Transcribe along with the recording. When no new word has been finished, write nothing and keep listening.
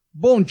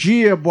Bom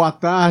dia, boa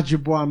tarde,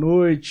 boa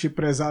noite,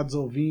 prezados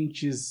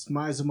ouvintes.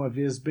 Mais uma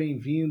vez,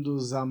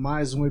 bem-vindos a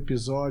mais um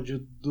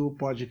episódio do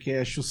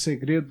podcast O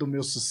Segredo do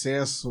Meu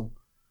Sucesso,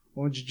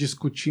 onde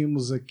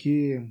discutimos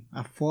aqui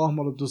a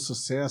fórmula do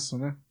sucesso,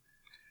 né?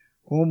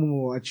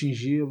 Como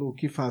atingi-lo, o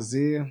que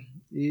fazer.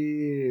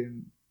 E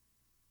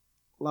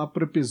lá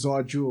para o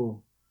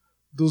episódio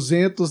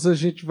 200 a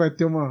gente vai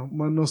ter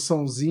uma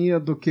noçãozinha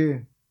do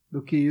que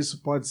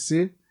isso pode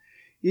ser.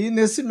 E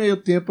nesse meio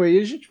tempo aí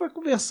a gente vai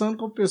conversando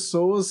com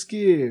pessoas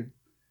que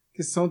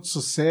são de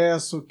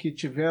sucesso, que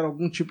tiveram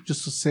algum tipo de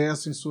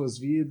sucesso em suas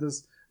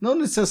vidas. Não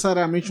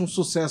necessariamente um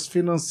sucesso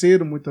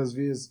financeiro muitas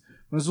vezes,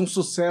 mas um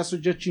sucesso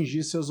de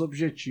atingir seus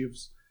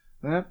objetivos,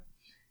 né?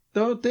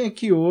 Então eu tenho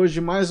aqui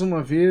hoje, mais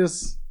uma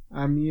vez,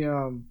 a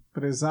minha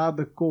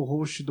prezada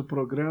co-host do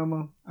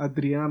programa,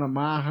 Adriana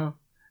Marra.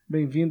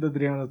 Bem-vinda,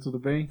 Adriana, tudo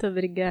bem? Muito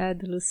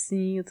obrigada,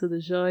 Lucinho, tudo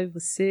jóia? E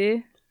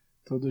você?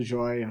 Tudo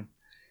jóia.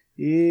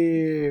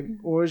 E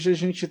hoje a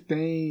gente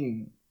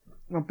tem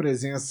uma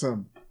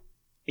presença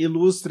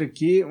ilustre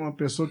aqui, uma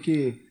pessoa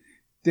que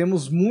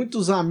temos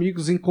muitos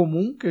amigos em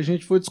comum, que a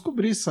gente foi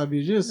descobrir,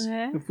 sabia disso?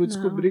 Eu fui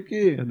descobrir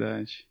que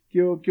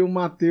o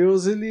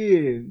Matheus, a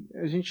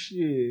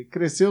gente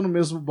cresceu no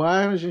mesmo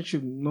bairro, a gente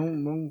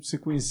não se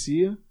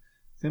conhecia,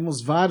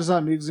 temos vários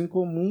amigos em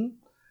comum,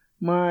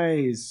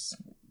 mas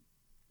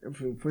a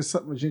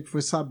gente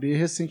foi saber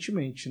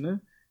recentemente, né?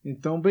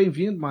 Então,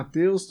 bem-vindo,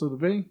 Matheus, tudo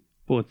bem?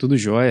 Pô, tudo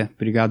jóia.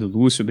 Obrigado,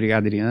 Lúcio.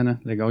 Obrigado,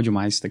 Adriana. Legal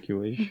demais estar aqui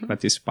hoje,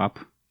 bater esse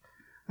papo.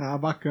 Ah,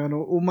 bacana.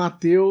 O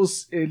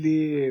Matheus,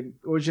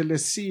 hoje ele é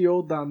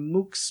CEO da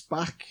Nux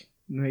Park,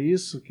 não é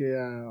isso? Que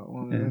é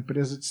uma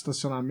empresa de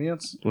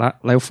estacionamentos. Lá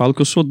eu falo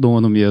que eu sou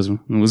dono mesmo.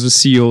 Não uso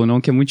CEO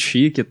não, que é muito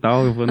chique e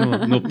tal. Eu vou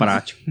no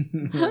prático.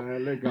 É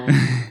legal.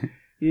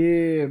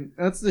 E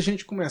antes da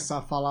gente começar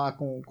a falar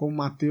com o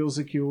Matheus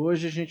aqui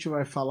hoje, a gente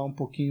vai falar um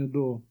pouquinho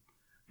do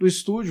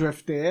estúdio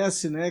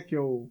FTS, né? Que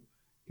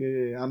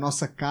a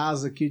nossa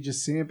casa aqui de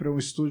sempre é um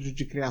estúdio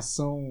de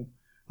criação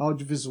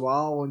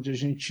audiovisual, onde a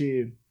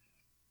gente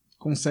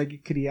consegue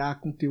criar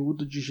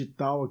conteúdo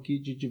digital aqui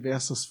de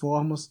diversas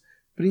formas,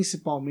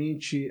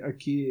 principalmente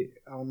aqui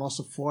o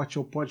nosso forte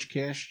é o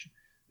podcast,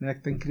 né,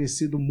 que tem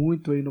crescido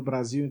muito aí no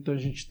Brasil, então a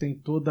gente tem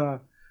toda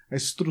a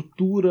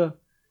estrutura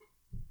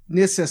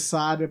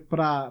necessária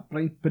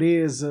para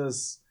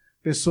empresas,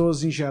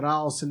 pessoas em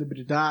geral,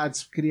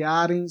 celebridades,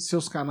 criarem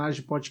seus canais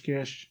de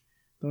podcast.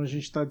 Então a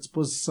gente está à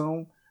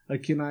disposição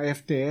aqui na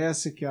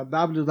FTS, que é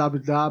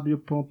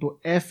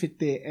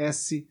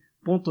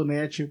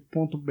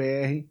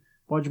www.fts.net.br.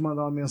 Pode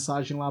mandar uma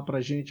mensagem lá pra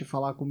gente,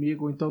 falar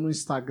comigo, ou então no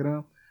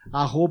Instagram,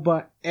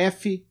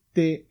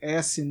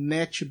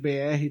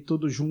 @FTSNetBR,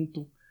 tudo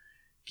junto,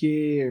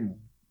 que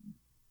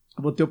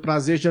eu vou ter o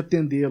prazer de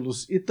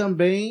atendê-los. E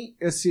também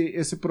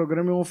esse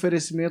programa é um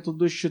oferecimento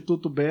do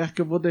Instituto BER,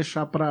 que eu vou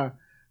deixar para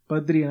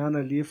Adriana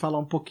ali falar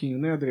um pouquinho,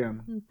 né,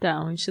 Adriana?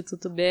 Então, o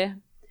Instituto BER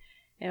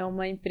é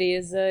uma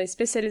empresa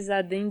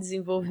especializada em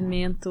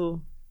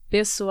desenvolvimento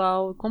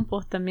pessoal e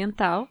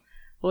comportamental.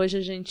 Hoje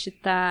a gente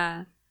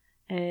está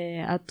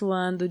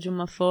atuando de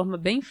uma forma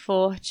bem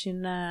forte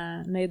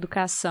na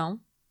educação,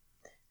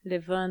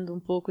 levando um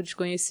pouco de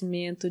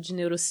conhecimento de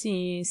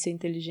neurociência,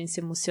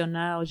 inteligência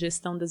emocional,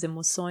 gestão das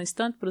emoções,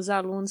 tanto para os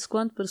alunos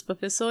quanto para os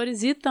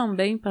professores e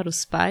também para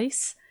os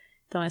pais.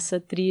 Então essa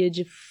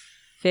tríade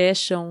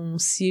fecha um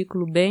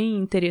ciclo bem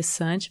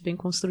interessante, bem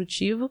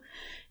construtivo,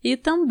 e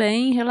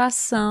também em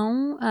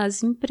relação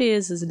às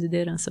empresas,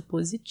 liderança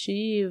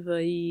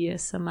positiva e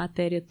essa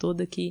matéria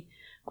toda que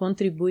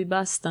contribui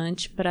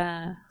bastante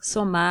para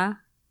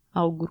somar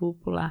ao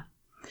grupo lá.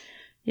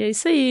 E é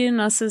isso aí,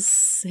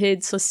 nossas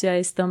redes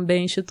sociais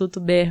também,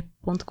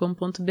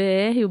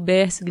 institutober.com.br, o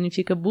BER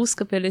significa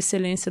Busca pela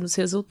Excelência nos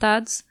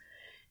Resultados,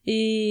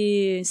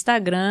 e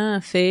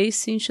Instagram,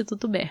 Face,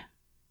 Instituto BER.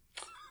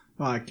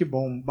 Ah, que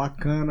bom,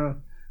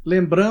 bacana.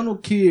 Lembrando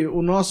que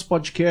o nosso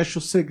podcast,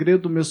 O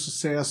Segredo do Meu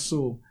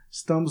Sucesso,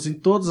 estamos em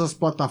todas as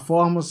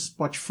plataformas,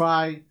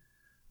 Spotify,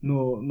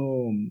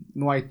 no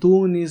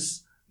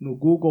iTunes, no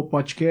Google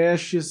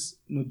Podcasts,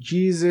 no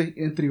Deezer,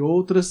 entre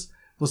outras.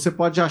 Você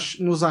pode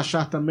nos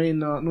achar também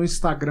no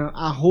Instagram,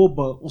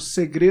 @O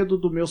Segredo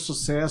do Meu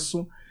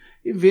Sucesso,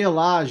 e ver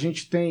lá, a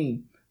gente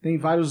tem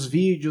vários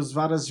vídeos,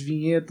 várias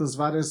vinhetas,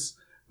 vários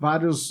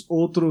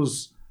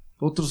outros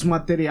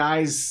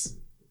materiais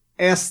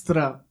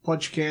extra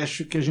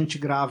podcast que a gente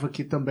grava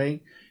aqui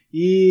também.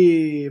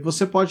 E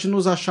você pode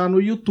nos achar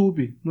no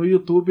YouTube. No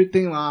YouTube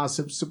tem lá,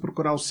 se você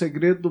procurar O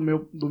Segredo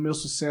do Meu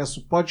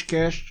Sucesso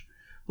podcast,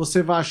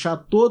 você vai achar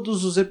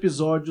todos os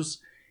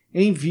episódios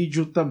em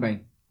vídeo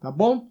também, tá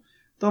bom?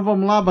 Então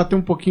vamos lá bater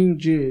um pouquinho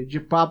de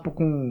papo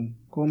com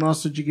o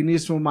nosso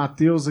digníssimo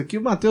Matheus aqui.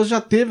 O Matheus já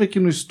esteve aqui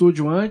no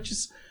estúdio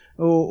antes.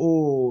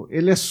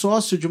 Ele é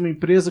sócio de uma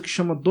empresa que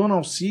chama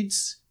Donald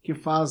Seeds, que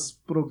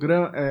faz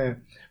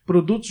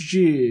produtos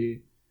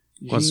de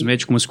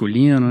cosmético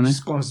masculino, né?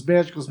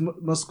 Cosméticos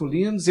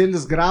masculinos.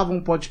 Eles gravam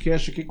um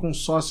podcast aqui com o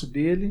sócio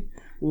dele.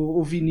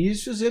 o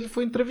Vinícius, ele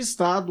foi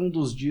entrevistado um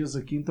dos dias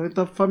aqui, então ele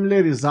tá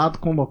familiarizado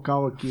com o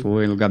local aqui.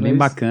 Foi, um lugar bem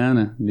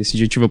bacana. Nesse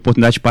dia eu tive a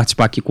oportunidade de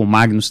participar aqui com o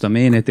Magnus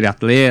também, né,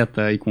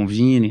 triatleta, e com o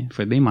Vini.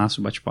 Foi bem massa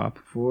o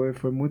bate-papo.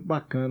 Foi muito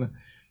bacana.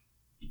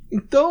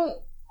 Então,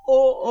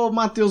 ô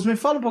Matheus, me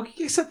fala um pouco, o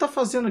que você tá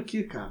fazendo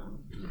aqui, cara?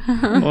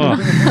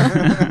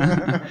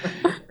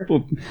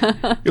 Pô,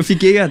 eu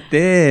fiquei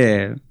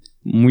até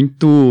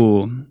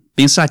muito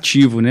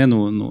pensativo, né,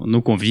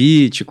 no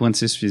convite, quando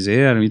vocês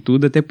fizeram e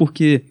tudo, até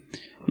porque,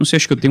 não sei,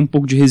 acho que eu tenho um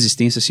pouco de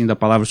resistência, assim, da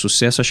palavra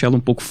sucesso, achei ela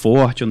um pouco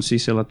forte, eu não sei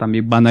se ela tá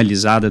meio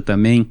banalizada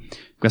também,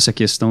 com essa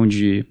questão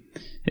de,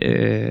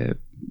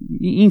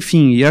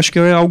 enfim, e acho que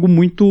é algo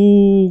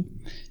muito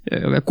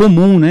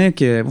comum, né,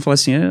 que vamos falar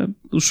assim,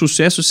 o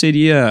sucesso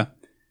seria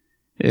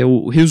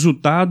o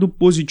resultado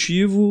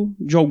positivo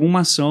de alguma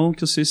ação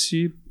que você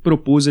se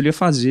propôs ali a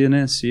fazer,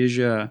 né,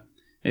 seja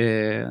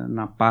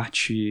na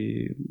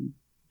parte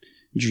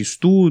de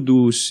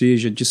estudo,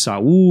 seja de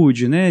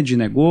saúde, né, de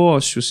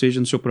negócio, seja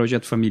no seu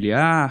projeto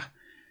familiar.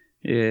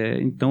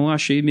 Então eu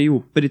achei meio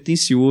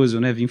pretensioso,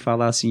 né, vir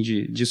falar assim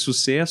de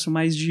sucesso,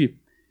 mas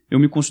eu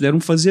me considero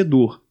um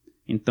fazedor.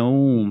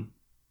 Então,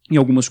 em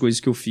algumas coisas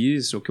que eu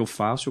fiz ou que eu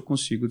faço, eu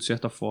consigo, de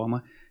certa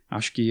forma,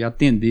 acho que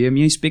atender a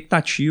minha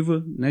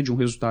expectativa, né, de um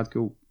resultado que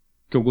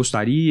eu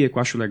gostaria, que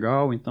eu acho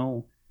legal.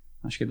 Então,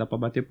 acho que dá para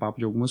bater papo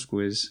de algumas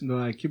coisas.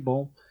 Que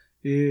bom.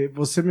 E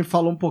você me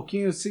falou um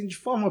pouquinho, assim, de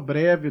forma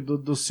breve,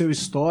 do seu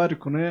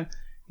histórico, né?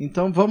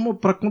 Então, vamos,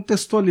 para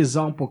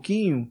contextualizar um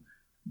pouquinho,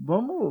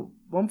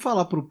 vamos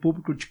falar para o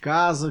público de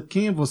casa,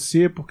 quem é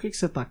você, por que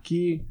você está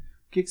aqui,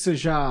 o que você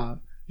já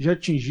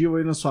atingiu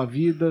aí na sua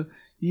vida.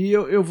 E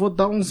eu vou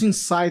dar uns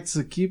insights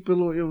aqui,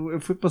 eu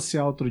fui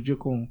passear outro dia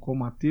com o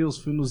Matheus,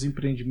 fui nos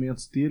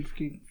empreendimentos dele,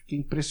 fiquei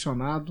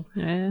impressionado.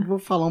 Vou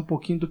falar um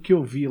pouquinho do que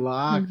eu vi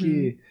lá,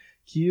 que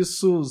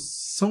isso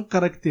são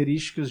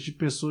características de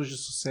pessoas de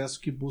sucesso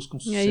que buscam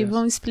sucesso. E aí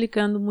vão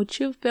explicando o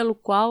motivo pelo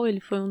qual ele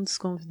foi um dos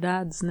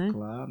convidados, né?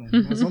 Claro,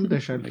 mas vamos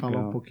deixar ele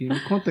falar um pouquinho. Me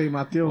conta aí,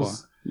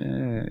 Matheus.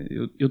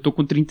 Eu tô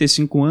com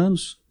 35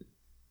 anos,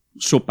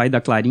 sou pai da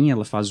Clarinha,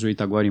 ela faz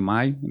 8 agora em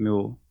maio,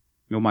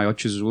 meu maior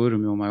tesouro,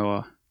 meu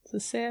maior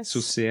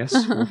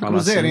sucesso, vou falar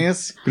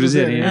Cruzeirense. Assim.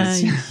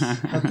 Cruzeirense.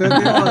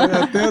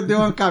 Até eu dei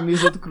uma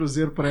camisa do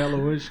Cruzeiro pra ela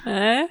hoje.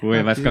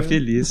 Vai ficar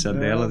feliz, a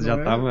dela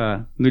já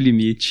tava no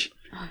limite.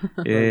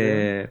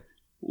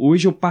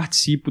 Hoje eu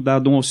participo da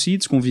Dom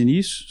Alcides com o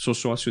Vinícius, sou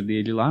sócio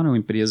dele lá, numa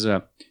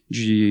empresa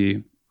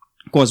de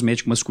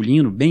cosmético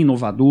masculino, bem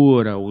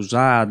inovadora,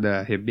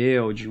 ousada,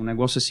 rebelde, um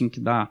negócio assim que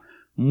dá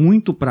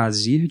muito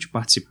prazer de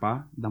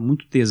participar, dá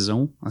muito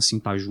tesão, assim,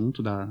 estar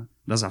junto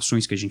das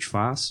ações que a gente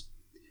faz.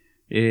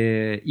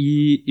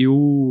 E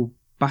eu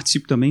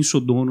participo também, sou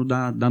dono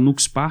da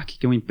Nux Park,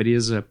 que é uma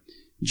empresa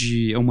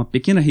é uma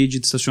pequena rede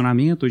de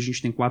estacionamento. Hoje a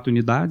gente tem 4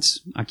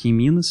 unidades aqui em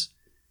Minas,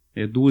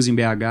 2 em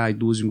BH e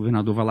 2 em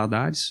Governador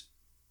Valadares,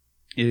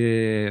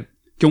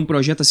 que é um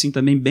projeto assim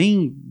também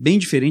bem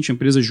diferente, uma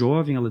empresa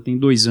jovem, ela tem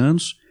 2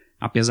 anos,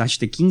 apesar de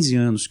ter 15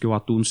 anos que eu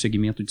atuo no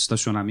segmento de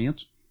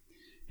estacionamento.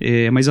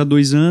 Mas há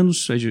 2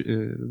 anos a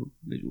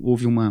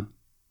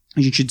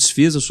gente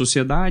desfez a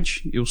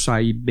sociedade, eu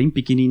saí bem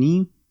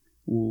pequenininho,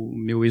 o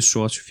meu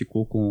ex-sócio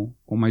ficou com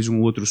mais um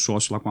outro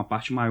sócio lá com a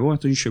parte maior,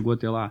 então a gente chegou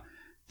até lá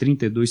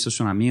 32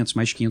 estacionamentos,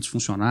 mais de 500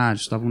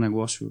 funcionários, estava um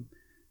negócio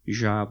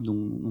já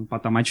num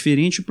patamar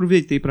diferente.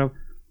 Aproveitei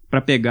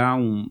para pegar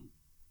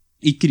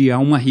e criar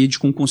uma rede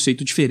com um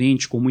conceito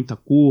diferente, com muita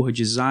cor,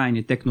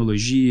 design,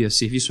 tecnologia,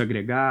 serviço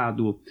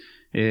agregado.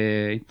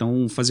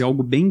 Então, fazer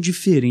algo bem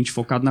diferente,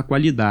 focado na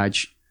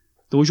qualidade.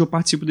 Então, hoje eu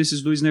participo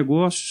desses 2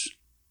 negócios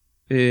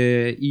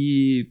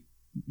e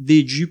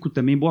dedico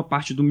também boa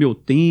parte do meu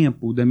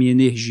tempo, da minha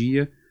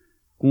energia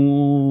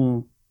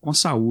com a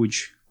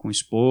saúde, com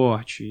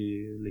esporte,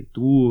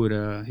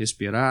 leitura,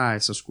 respirar,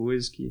 essas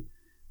coisas que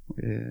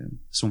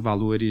são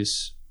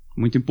valores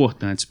muito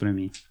importantes para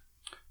mim.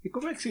 E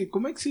como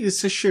é que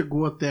você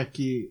chegou até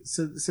aqui?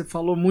 Você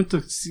falou muito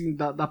assim,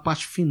 da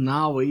parte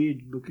final aí,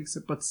 do que você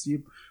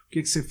participa, o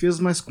que você fez,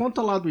 mas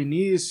conta lá do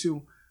início,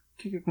 o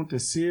que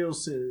aconteceu.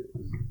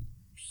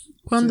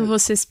 Quando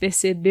você se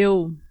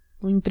percebeu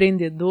um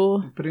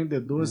empreendedor?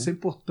 Isso é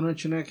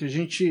importante, né? Que a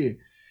gente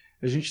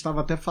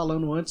estava até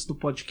falando antes do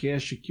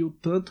podcast aqui, o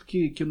tanto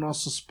que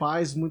nossos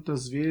pais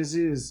muitas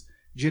vezes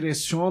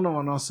direcionam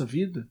a nossa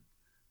vida.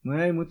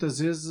 Né? E muitas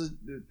vezes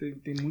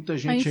tem muita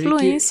gente aí a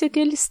influência que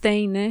eles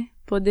têm, né?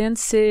 Podendo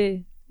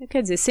ser,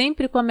 quer dizer,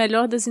 sempre com a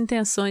melhor das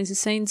intenções,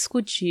 isso é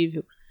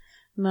indiscutível,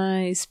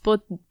 mas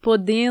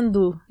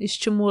podendo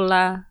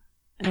estimular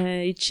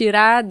e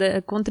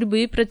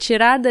contribuir para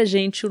tirar da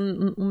gente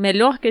o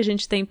melhor que a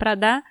gente tem para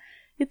dar,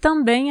 e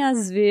também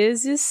às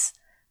vezes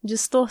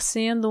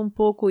distorcendo um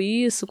pouco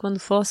isso,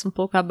 quando força um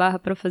pouco a barra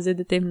para fazer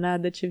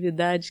determinada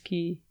atividade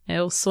que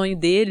é o sonho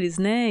deles,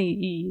 né?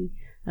 E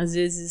às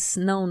vezes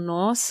não o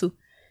nosso,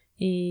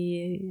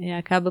 e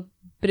acaba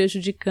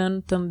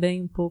prejudicando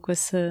também um pouco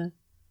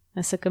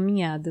essa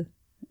caminhada.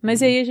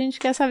 Mas aí a gente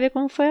quer saber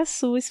como foi a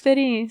sua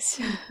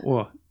experiência.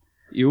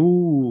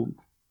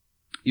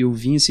 eu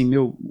vim assim,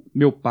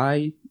 meu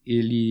pai,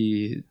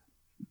 ele,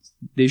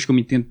 desde que eu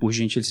me entendo por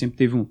gente, ele sempre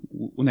teve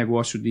o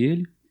negócio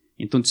dele.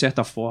 Então, de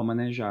certa forma,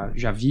 né,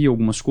 já via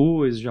algumas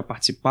coisas, já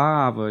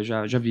participava,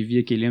 já vivia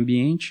aquele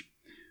ambiente.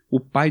 O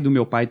pai do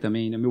meu pai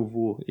também, né, meu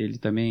avô, ele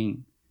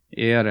também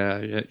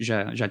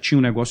já tinha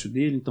um negócio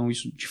dele, então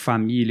isso de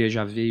família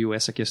já veio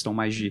essa questão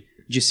mais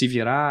de se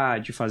virar,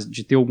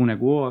 de ter algum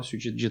negócio,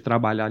 de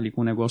trabalhar ali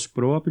com um negócio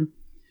próprio.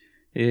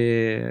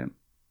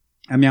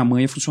 A minha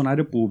mãe é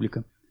funcionária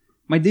pública.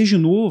 Mas desde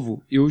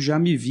novo, eu já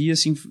me via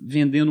assim,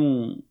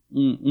 vendendo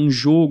um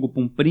jogo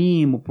para um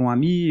primo, para um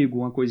amigo,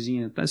 uma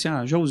coisinha. Tá assim,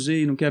 já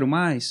usei, não quero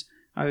mais.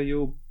 Aí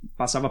eu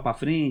passava para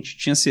frente,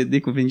 tinha CD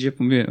que eu vendia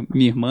para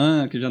minha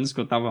irmã, que eu já não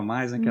escutava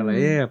mais naquela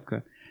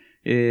época.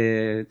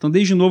 Então,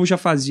 desde novo, já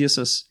fazia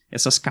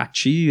essas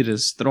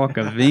catiras,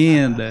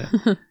 troca-venda.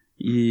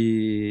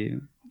 E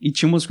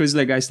tinha umas coisas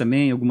legais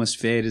também, algumas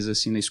férias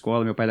assim na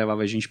escola. Meu pai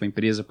levava a gente para a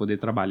empresa poder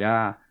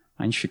trabalhar.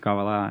 A gente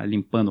ficava lá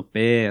limpando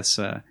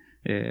peça,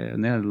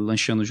 né,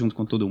 lanchando junto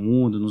com todo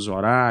mundo nos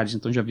horários,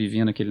 então já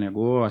vivia naquele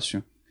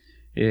negócio.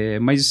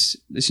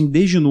 Mas, assim,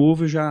 desde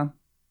novo eu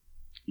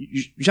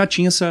já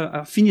tinha essa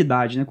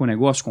afinidade, né, com o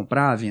negócio,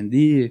 comprar,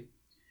 vender.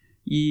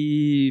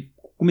 E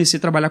comecei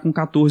a trabalhar com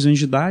 14 anos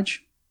de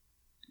idade.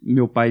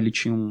 Meu pai, ele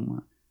tinha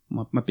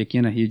uma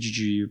pequena rede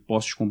de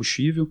postos de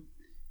combustível.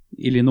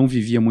 Ele não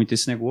vivia muito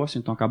esse negócio,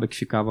 então acaba que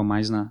ficava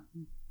mais na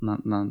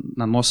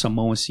nossa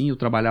mão, assim. Eu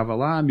trabalhava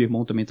lá, meu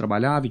irmão também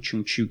trabalhava, e tinha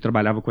um tio que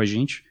trabalhava com a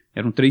gente.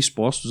 Eram 3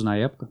 postos na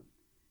época.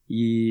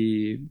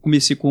 E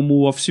comecei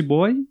como office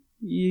boy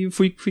e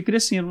fui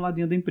crescendo lá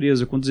dentro da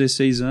empresa. Com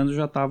 16 anos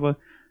já estava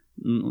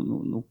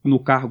no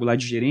cargo lá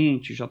de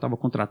gerente, já estava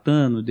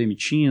contratando,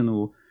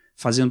 demitindo,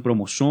 fazendo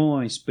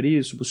promoções,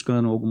 preço,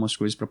 buscando algumas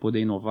coisas para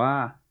poder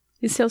inovar.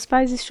 E seus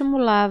pais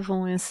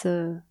estimulavam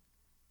essa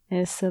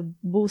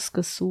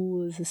busca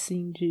suas,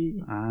 assim, de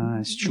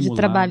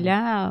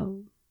trabalhar?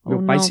 Meu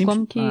ou pai não? sempre,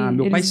 Como que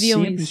meu pai eles viam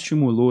sempre isso?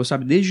 estimulou,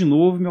 sabe? Desde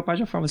novo, meu pai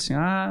já falava assim,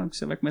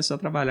 você vai começar a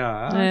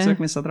trabalhar, você vai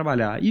começar a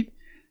trabalhar.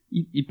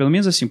 E pelo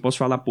menos assim, posso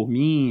falar por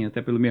mim,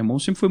 até pelo meu irmão,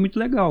 sempre foi muito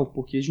legal,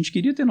 porque a gente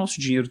queria ter nosso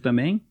dinheiro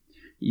também,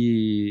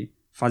 e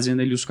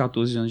fazendo ali os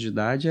 14 anos de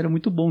idade, era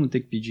muito bom não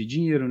ter que pedir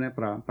dinheiro, né,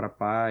 para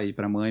pai e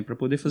para mãe, para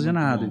poder fazer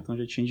muito nada. Bom. Então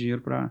já tinha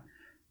dinheiro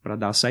para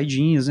dar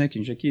saidinhas, né, que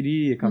a gente já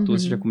queria.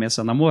 14 você já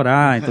começa a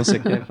namorar, então você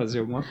quer fazer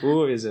alguma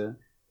coisa.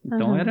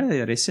 Então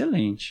era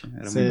excelente,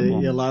 era você muito bom.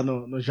 Você ia lá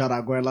no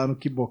Jaraguá, lá no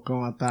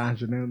Quibocão à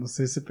tarde, né? Não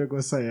sei se você pegou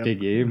essa época.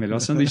 Peguei, o melhor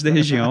sanduíche da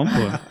região,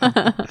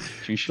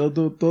 pô.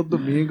 todo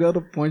domingo era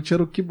o ponte,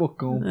 era o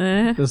Quibocão.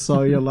 O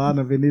pessoal ia lá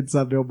na Avenida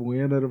Isabel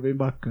Bueno, era bem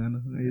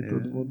bacana. Aí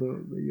todo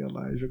mundo ia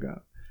lá e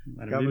jogava.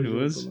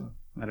 Maravilhoso,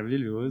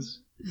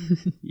 maravilhoso.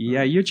 E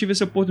aí eu tive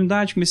essa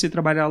oportunidade, comecei a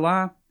trabalhar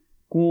lá.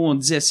 Com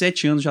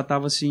 17 anos já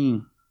estava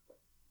assim,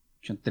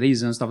 tinha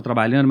 3 anos, estava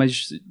trabalhando,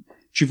 mas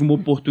tive uma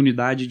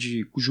oportunidade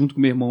de, junto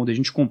com meu irmão, de a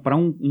gente comprar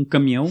um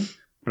caminhão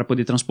para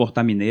poder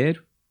transportar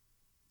minério.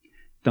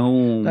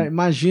 Então...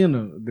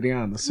 imagina,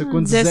 Adriano, você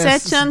com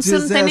 17 anos você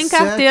não tem nem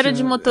carteira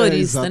de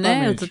motorista,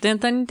 né? Eu tô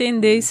tentando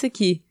entender isso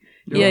aqui.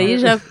 E aí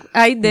já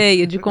a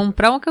ideia de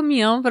comprar um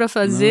caminhão para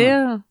fazer...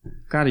 Não.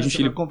 Cara, a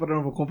gente...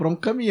 vou comprar um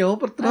caminhão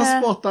para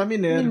transportar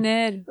minério.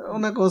 É um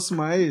negócio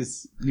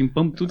mais...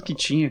 Limpamos tudo que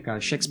tinha, cara.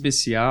 Cheque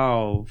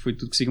especial, foi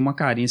tudo, conseguimos uma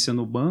carência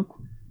no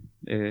banco.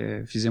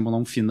 Fizemos lá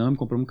um Finame,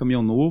 compramos um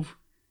caminhão novo.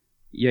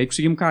 E aí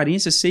conseguimos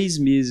carência 6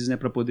 meses, né,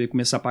 para poder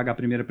começar a pagar a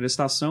primeira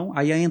prestação.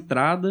 Aí a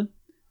entrada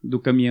do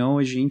caminhão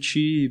a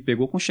gente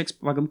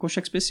pagamos com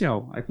cheque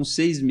especial. Aí com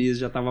 6 meses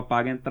já estava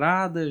paga a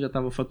entrada, já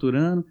estava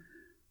faturando.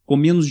 Com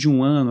menos de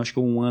 1 ano, acho que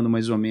 1 ano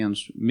mais ou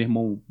menos, meu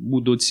irmão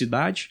mudou de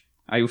cidade.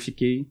 Aí eu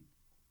fiquei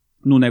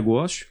no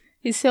negócio.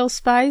 E seus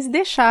pais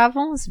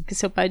deixavam, porque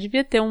seu pai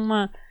devia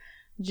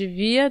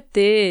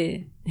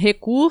ter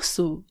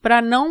recurso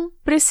para não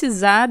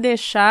precisar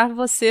deixar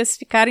vocês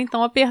ficarem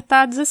tão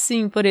apertados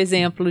assim, por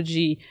exemplo,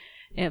 de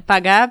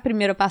pagar a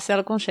primeira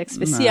parcela com cheque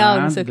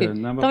especial, não sei o quê.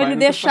 Então ele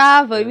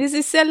deixava, mas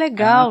isso é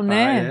legal,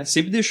 né?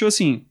 Sempre deixou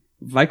assim,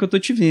 vai que eu tô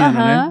te vendo,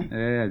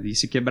 né? E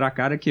se quebrar a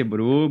cara,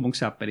 quebrou, bom que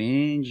você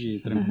aprende,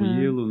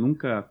 tranquilo,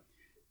 nunca...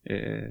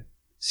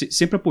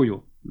 sempre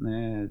apoiou.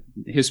 Né,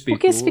 respeitou.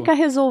 Porque se ficar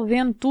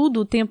resolvendo tudo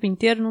o tempo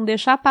inteiro, não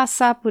deixar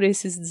passar por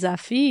esses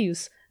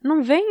desafios,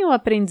 não vem o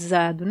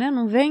aprendizado, né?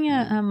 Não vem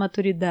a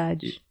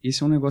maturidade.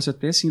 Esse é um negócio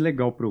até assim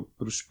legal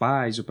para os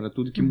pais ou para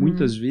tudo, que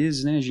muitas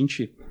vezes, né, a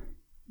gente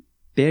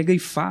pega e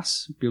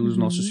faz pelos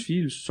nossos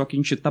filhos, só que a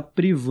gente está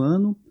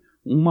privando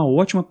uma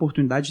ótima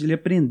oportunidade de ele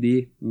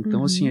aprender.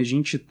 Então, assim, a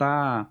gente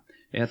está...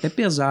 É até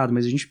pesado,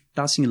 mas a gente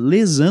está assim,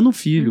 lesando o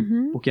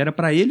filho, porque era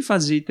para ele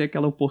fazer e ter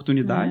aquela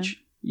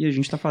oportunidade... E a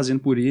gente está fazendo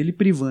por ele,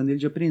 privando ele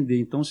de aprender.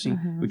 Então, assim,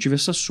 eu tive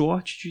essa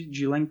sorte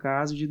de ir lá em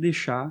casa, de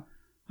deixar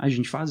a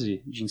gente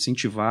fazer, de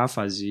incentivar a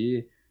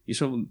fazer.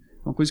 Isso é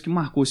uma coisa que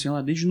marcou, assim,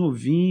 lá desde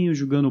novinho,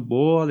 jogando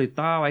bola e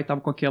tal. Aí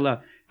tava com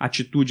aquela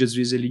atitude, às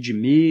vezes, ali de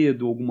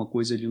medo, alguma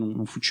coisa ali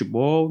no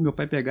futebol. Meu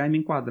pai pegar e me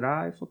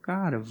enquadrar e falou,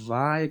 cara,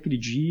 vai,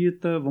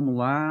 acredita, vamos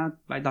lá,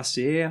 vai dar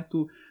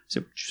certo.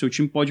 Seu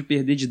time pode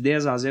perder de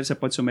 10-0, você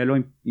pode ser o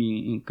melhor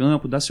em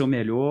campo, dar seu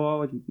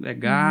melhor,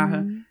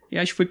 garra. E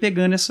acho que foi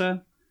pegando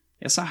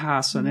essa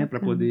raça, né, para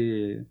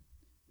poder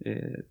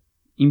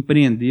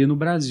empreender no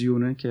Brasil,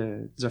 né, que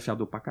é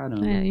desafiador pra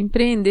caramba.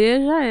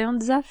 Empreender já é um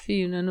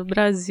desafio, né, no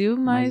Brasil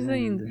mais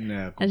ainda.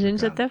 A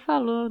gente até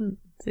falou, não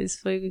sei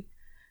se foi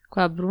com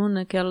a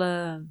Bruna,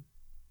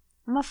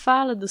 uma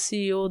fala do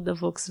CEO da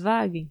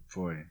Volkswagen.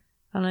 Foi.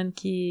 Falando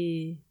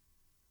que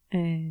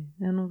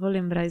eu não vou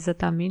lembrar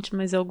exatamente,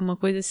 mas é alguma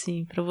coisa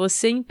assim. Para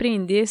você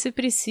empreender, você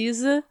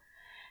precisa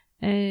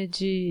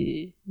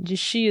de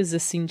X,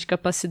 assim, de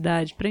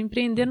capacidade. Para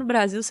empreender no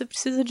Brasil, você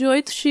precisa de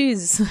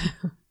 8X.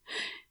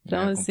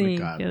 Então, assim,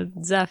 é um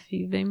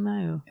desafio bem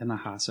maior. É na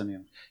raça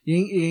mesmo. E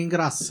é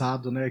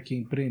engraçado, né, que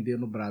empreender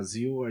no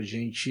Brasil,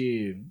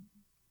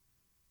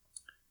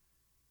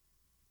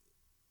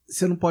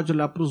 você não pode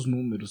olhar para os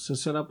números. Se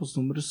você olhar para os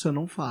números, você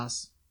não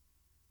faz.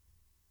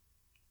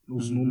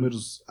 Os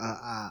números,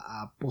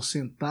 a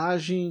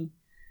porcentagem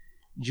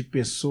de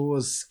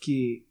pessoas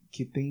que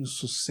têm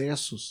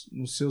sucessos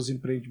nos seus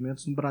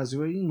empreendimentos no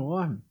Brasil é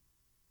enorme.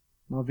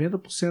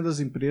 90%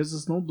 das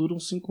empresas não duram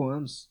 5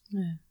 anos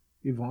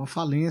e vão à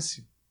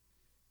falência.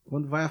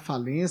 Quando vai à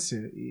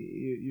falência,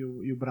 e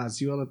o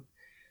Brasil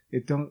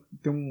ele tem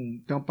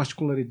uma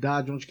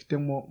particularidade onde que tem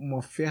uma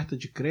oferta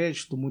de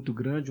crédito muito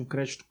grande, um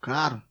crédito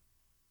caro.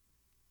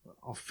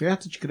 A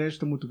oferta de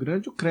crédito é muito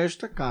grande, o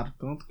crédito é caro.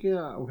 Tanto que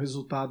o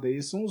resultado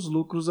aí são os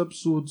lucros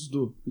absurdos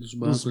dos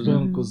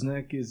bancos,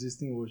 né, que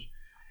existem hoje.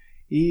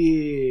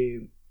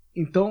 E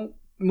então,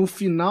 no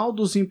final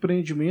dos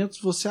empreendimentos,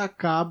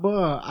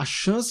 a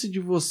chance de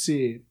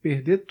você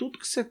perder tudo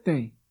que você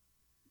tem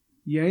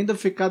e ainda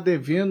ficar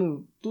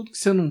devendo tudo que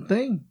você não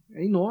tem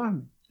é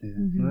enorme.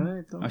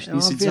 Né? Então, acho que tem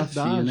esse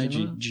desafio, né,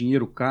 de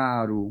dinheiro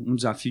caro, um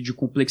desafio de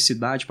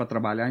complexidade para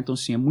trabalhar. Então,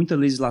 assim, é muita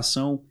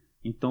legislação.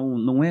 Então,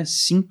 não é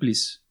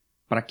simples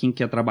para quem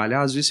quer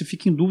trabalhar. Às vezes você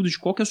fica em dúvida de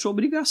qual que é a sua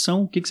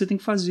obrigação, o que você tem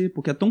que fazer,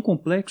 porque é tão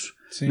complexo.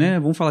 Né?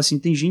 Vamos falar assim,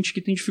 tem gente que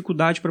tem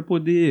dificuldade para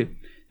poder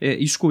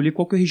escolher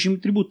qual que é o regime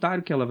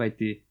tributário que ela vai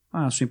ter.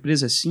 A sua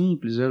empresa é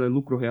simples, ela é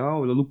lucro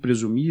real, ela é lucro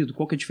presumido,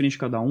 qual que é a diferença de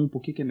cada um, por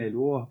que é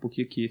melhor, por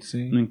que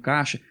não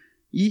encaixa.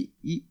 E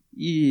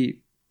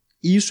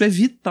isso é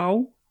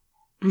vital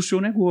para o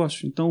seu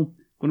negócio. Então,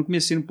 quando eu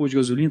comecei no posto de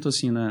gasolina, então,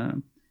 assim, a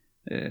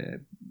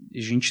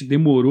gente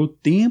demorou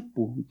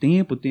tempo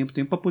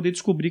para poder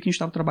descobrir que a gente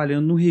estava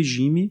trabalhando no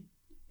regime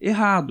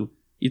errado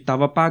e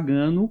estava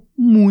pagando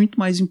muito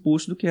mais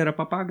imposto do que era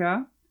para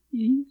pagar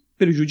e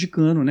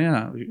prejudicando, né?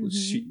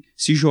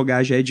 Se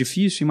jogar já é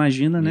difícil,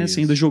 imagina, né?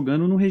 Você ainda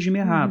jogando no regime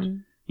errado.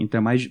 Então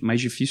é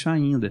mais difícil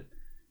ainda.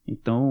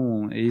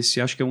 Então,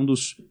 esse acho que é um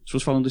dos, se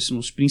fosse falando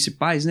dos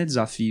principais, né,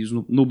 desafios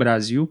no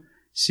Brasil,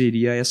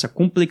 seria essa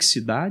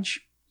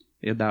complexidade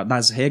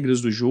das regras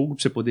do jogo,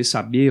 para você poder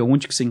saber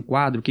onde que você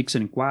enquadra, o que você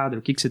não enquadra,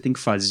 o que você tem que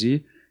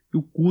fazer, e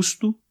o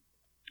custo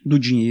do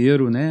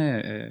dinheiro,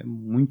 né, é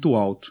muito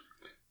alto.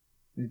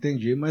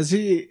 Entendi, mas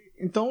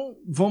então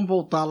vamos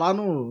voltar lá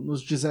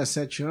nos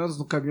 17 anos,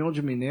 no caminhão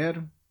de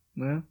minério,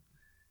 né?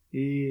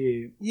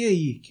 E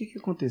aí, o que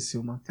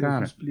aconteceu, Matheus?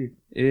 Cara, explica.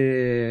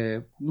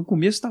 No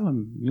começo estava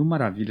mil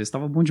maravilhas,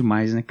 estava bom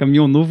demais, né?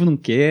 Caminhão novo não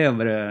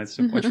quebra,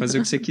 você pode fazer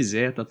o que você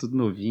quiser, tá tudo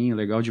novinho,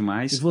 legal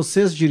demais. E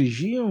vocês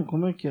dirigiam?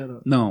 Como é que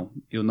era? Não,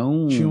 eu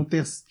não... Tinha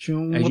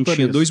um A gente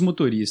tinha 2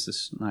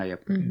 motoristas na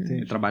época.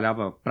 Eu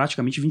trabalhava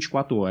praticamente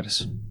 24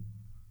 horas.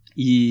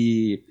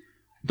 E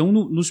então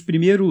no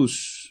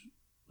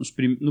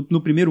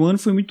primeiro ano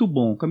foi muito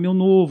bom. Caminhão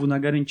novo, na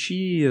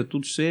garantia,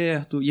 tudo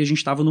certo. E a gente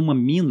estava numa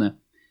mina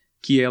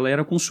que ela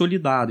era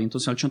consolidada, então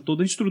assim, ela tinha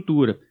toda a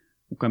estrutura.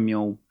 O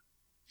caminhão,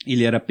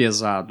 ele era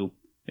pesado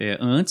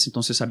antes,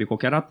 então você sabia qual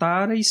que era a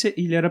tara, e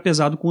ele era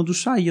pesado quando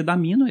saía da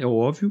mina, é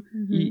óbvio,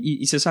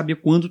 e você sabia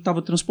quando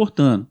estava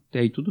transportando.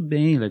 Até aí tudo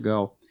bem,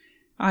 legal.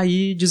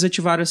 Aí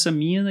desativaram essa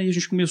mina e a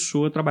gente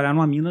começou a trabalhar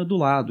numa mina do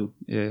lado,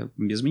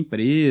 mesma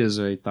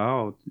empresa e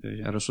tal,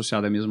 era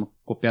associada à mesma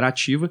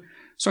cooperativa,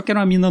 só que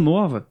era uma mina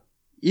nova.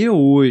 Eu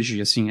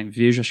hoje, assim,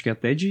 vejo, acho que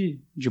até de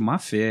má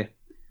fé,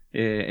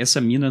 essa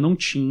mina não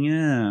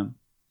tinha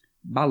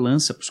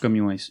balança para os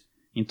caminhões.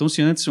 Então, se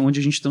antes,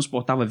 onde a gente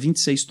transportava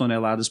 26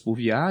 toneladas por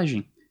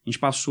viagem, a gente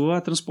passou a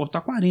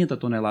transportar 40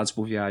 toneladas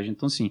por viagem.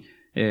 Então, assim,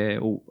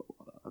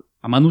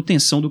 a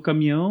manutenção do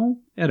caminhão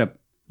era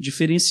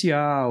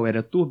diferencial,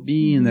 era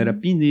turbina, era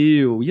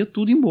pneu, ia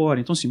tudo embora.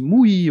 Então, assim,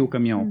 moía o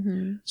caminhão.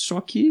 Só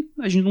que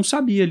a gente não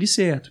sabia ali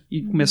certo. E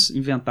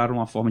inventaram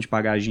uma forma de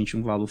pagar a gente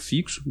um valor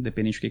fixo,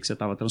 independente do que você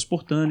estava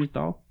transportando e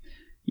tal.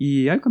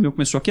 E aí o caminhão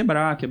começou a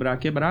quebrar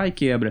e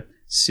quebra.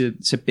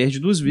 Você perde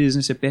 2 vezes,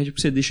 né? Você perde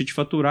porque você deixa de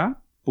faturar,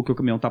 porque o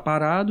caminhão está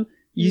parado,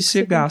 e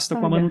você gasta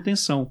com a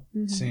manutenção.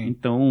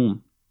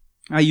 Então,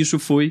 aí isso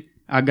foi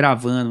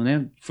agravando,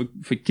 né?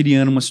 Foi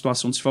criando uma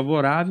situação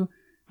desfavorável,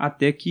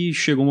 até que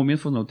chegou um momento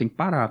e falou, não, tem que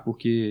parar,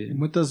 porque...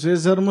 Muitas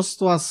vezes era uma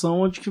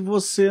situação onde que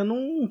você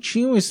não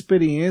tinha uma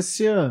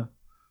experiência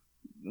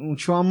não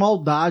tinha uma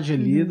maldade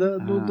ali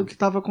do que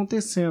estava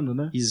acontecendo,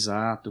 né?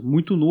 Exato.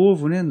 Muito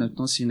novo, né?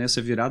 Então, assim,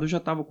 nessa virada eu já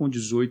estava com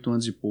 18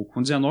 anos e pouco.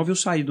 Com 19 eu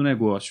saí do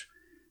negócio.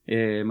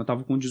 Eu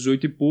estava com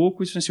 18 e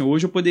pouco. E assim,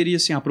 hoje eu poderia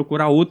assim,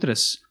 procurar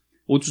outros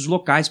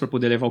locais para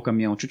poder levar o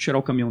caminhão. Deixa eu tirar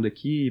o caminhão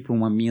daqui para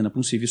uma mina, para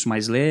um serviço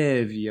mais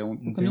leve.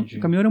 O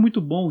caminhão era muito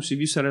bom, o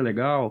serviço era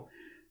legal.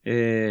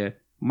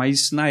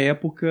 Mas na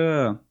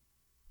época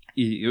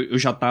eu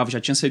já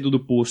tinha saído do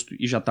posto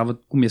e já estava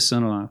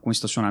começando com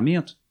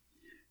estacionamento.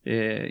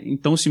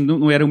 Então, assim,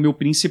 não era o meu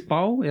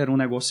principal, era um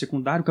negócio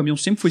secundário. O caminhão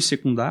sempre foi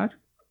secundário.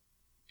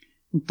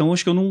 Então,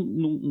 acho que eu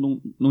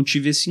não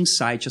tive esse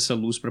insight, essa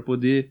luz para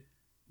poder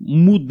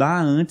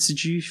mudar antes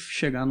de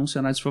chegar num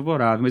cenário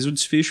desfavorável. Mas o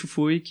desfecho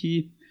foi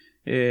que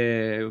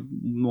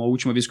na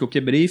última vez que eu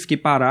quebrei, fiquei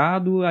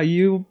parado, aí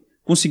eu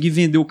consegui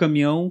vender o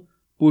caminhão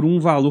por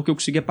um valor que eu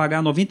conseguia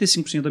pagar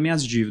 95% das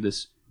minhas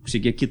dívidas.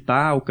 Conseguia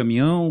quitar o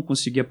caminhão,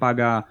 conseguia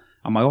pagar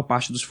a maior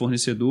parte dos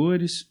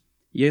fornecedores,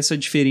 e essa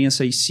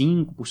diferença aí,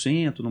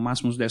 5%, no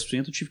máximo uns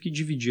 10%, eu tive que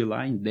dividir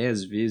lá em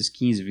 10 vezes,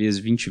 15 vezes,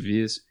 20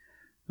 vezes.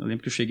 Eu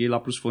lembro que eu cheguei lá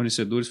para os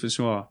fornecedores e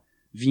falei assim,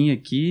 vim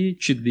aqui,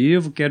 te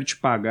devo, quero te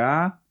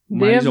pagar,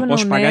 mas eu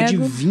posso te pagar de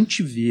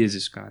 20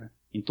 vezes, cara.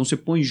 Então você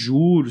põe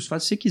juros,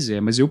 faz o que você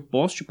quiser, mas eu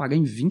posso te pagar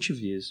em 20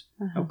 vezes.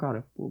 Aí o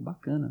cara,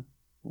 bacana.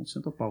 Bom,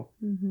 senta pau.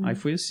 Aí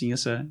foi assim,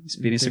 essa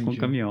experiência com o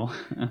caminhão.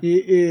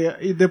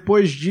 E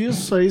depois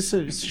disso, aí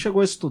você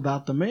chegou a estudar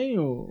também,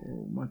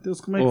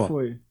 Matheus? Como é que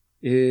foi?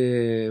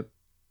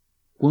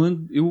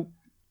 Quando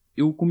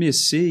eu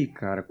comecei,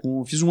 cara,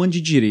 fiz um ano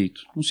de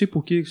Direito. Não sei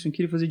porquê, eu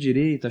queria fazer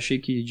Direito, achei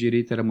que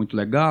Direito era muito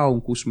legal,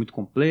 um curso muito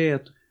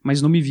completo,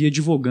 mas não me via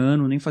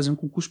advogando, nem fazendo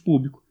concurso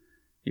público.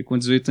 E com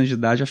 18 anos de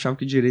idade, eu achava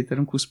que Direito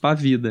era um curso pra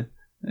vida.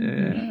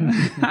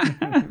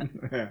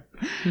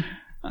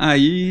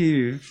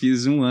 Aí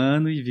fiz um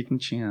ano e vi que não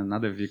tinha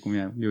nada a ver com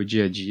meu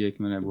dia a dia,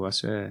 que meu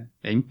negócio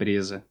é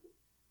empresa.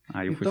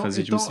 Aí eu fui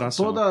fazer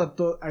administração.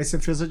 Aí você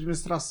fez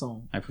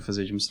administração. Aí fui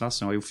fazer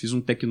administração. Aí eu fiz um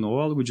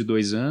tecnólogo de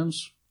 2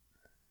 anos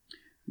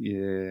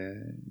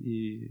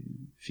e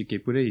fiquei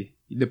por aí.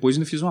 E depois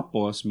ainda fiz uma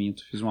pós,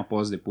 fiz uma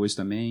pós depois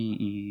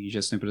também em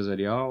gestão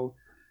empresarial.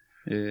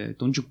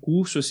 Então de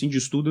curso, assim, de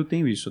estudo eu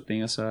tenho isso. Eu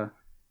tenho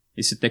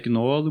esse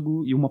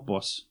tecnólogo e uma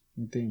pós.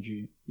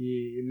 Entendi.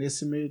 E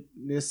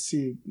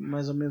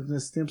mais ou menos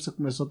nesse tempo você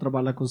começou a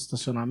trabalhar com os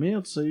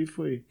estacionamentos? Aí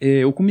foi?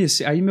 Eu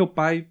comecei. Aí meu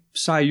pai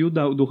saiu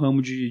do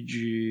ramo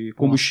de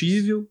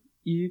combustível. Nossa.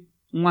 E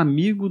um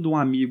amigo de um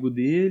amigo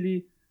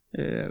dele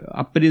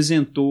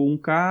apresentou um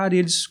cara e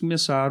eles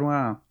começaram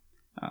a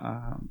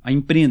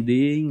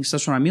empreender em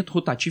estacionamento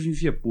rotativo em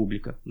via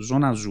pública,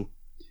 Zona Azul.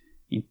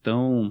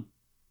 Então,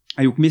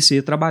 aí eu comecei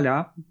a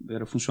trabalhar,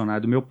 era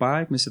funcionário do meu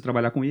pai, comecei a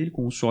trabalhar com ele,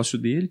 com o sócio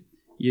dele.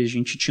 E a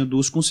gente tinha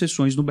 2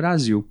 concessões no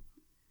Brasil.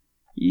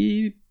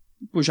 E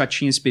já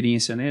tinha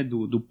experiência, né,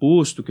 do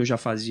posto, que eu já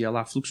fazia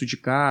lá fluxo de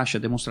caixa,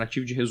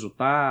 demonstrativo de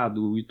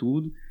resultado e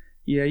tudo.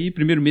 E aí,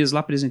 primeiro mês lá,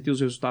 apresentei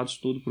os resultados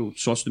todos pro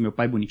sócio do meu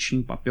pai,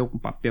 bonitinho, papel com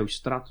papel,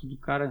 extrato do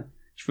cara.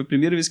 Acho que foi a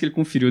primeira vez que ele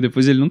conferiu,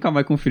 depois ele nunca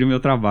vai conferir o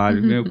meu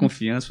trabalho. Ganhou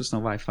confiança, falou assim,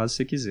 não, vai, faz o que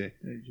você quiser.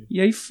 Entendi. E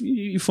aí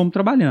fomos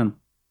trabalhando.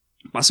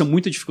 Passa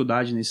muita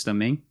dificuldade nisso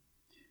também.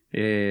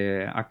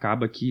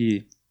 Acaba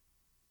que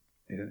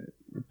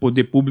o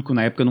poder público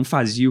na época não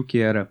fazia o que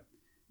era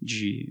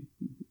de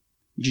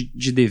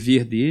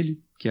dever dele,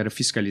 que era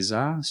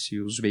fiscalizar se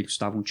os veículos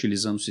estavam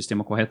utilizando o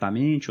sistema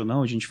corretamente ou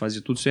não, a gente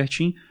fazia tudo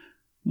certinho.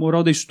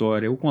 Moral da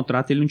história, o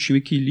contrato ele não tinha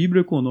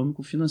equilíbrio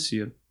econômico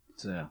financeiro.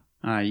 Certo.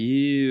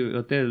 Aí eu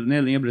até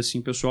lembro assim,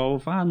 o pessoal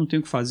fala, não tem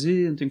o que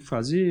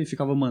fazer,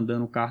 ficava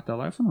mandando carta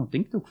lá, eu falei, não,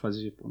 tem que ter o que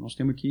fazer, nós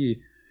temos que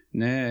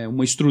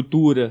uma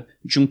estrutura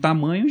de um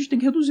tamanho, a gente tem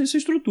que reduzir essa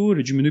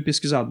estrutura, diminui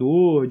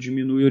pesquisador,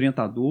 diminui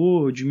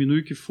orientador,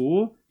 diminui o que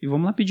for, e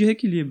vamos lá pedir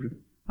reequilíbrio.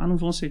 Não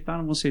vão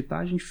aceitar,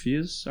 a gente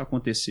fez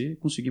acontecer,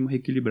 conseguimos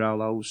reequilibrar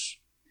lá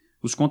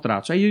os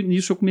contratos. Aí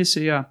nisso eu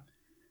comecei a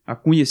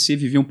conhecer,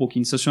 viver um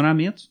pouquinho de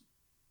estacionamento.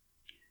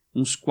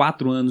 Uns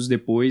 4 anos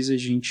depois a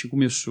gente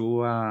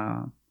começou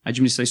a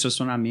administrar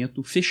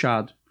estacionamento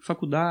fechado,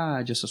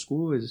 faculdade, essas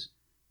coisas,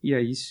 e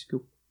aí que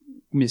eu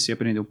comecei a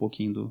aprender um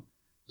pouquinho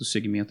do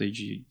segmento aí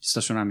de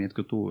estacionamento que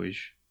eu tô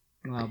hoje.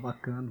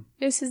 Bacana.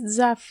 Esses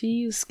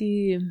desafios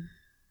que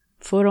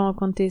foram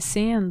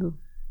acontecendo,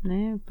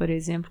 né? Por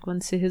exemplo,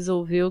 quando você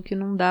resolveu que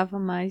não dava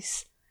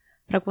mais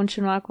para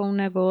continuar com o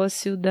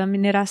negócio da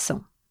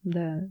mineração,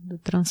 do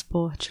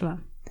transporte lá.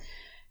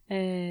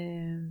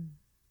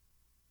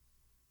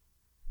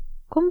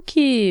 Como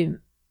que...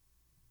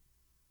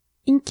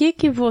 Em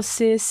que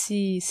você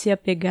se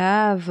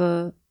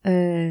apegava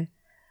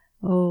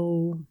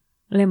ou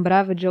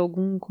lembrava de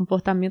algum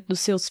comportamento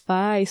dos seus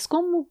pais?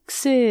 Como que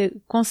você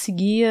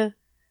conseguia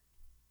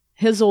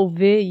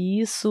resolver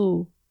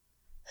isso?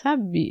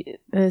 Sabe?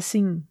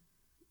 Assim,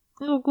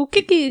 o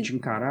que... De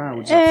encarar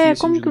o desafio.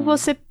 Como que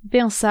você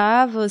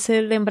pensava?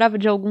 Você lembrava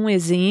de algum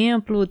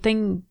exemplo?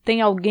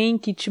 Tem alguém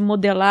que te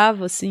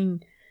modelava, assim,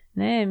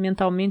 né?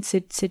 Mentalmente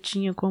você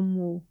tinha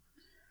como...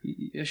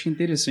 E achei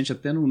interessante,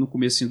 até no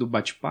comecinho do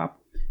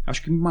bate-papo,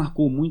 acho que me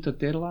marcou muito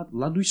até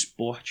lá do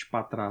esporte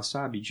para trás,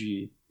 sabe?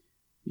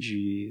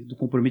 Do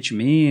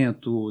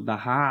comprometimento, da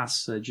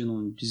raça, de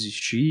não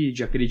desistir,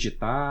 de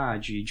acreditar,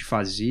 de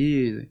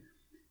fazer.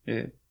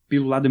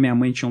 Pelo lado da minha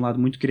mãe tinha um lado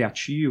muito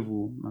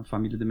criativo, a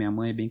família da minha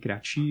mãe é bem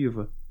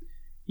criativa.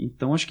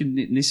 Então acho que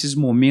nesses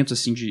momentos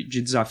assim,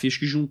 de desafios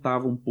que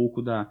juntavam um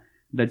pouco da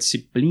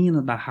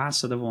disciplina, da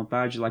raça, da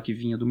vontade lá que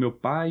vinha do meu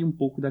pai e um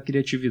pouco da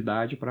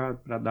criatividade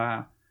para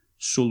dar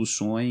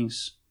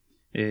soluções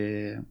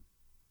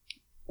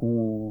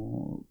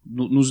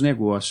nos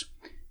negócios.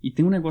 E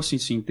tem um negócio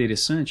assim,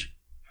 interessante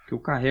que eu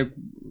carrego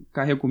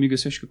comigo,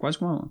 assim, acho que quase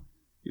como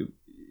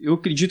eu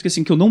acredito que,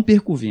 assim, que eu não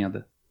perco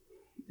venda.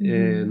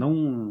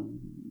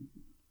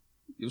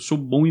 Eu sou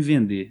bom em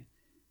vender.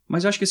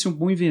 Mas acho que assim, um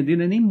bom em vender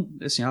não é nem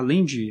assim,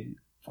 além de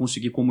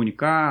conseguir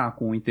comunicar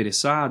com o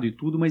interessado e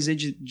tudo, mas é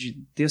de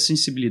ter a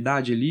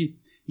sensibilidade ali,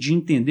 de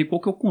entender qual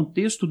que é o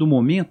contexto do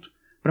momento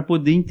para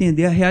poder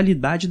entender a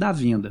realidade da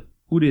venda.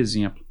 Por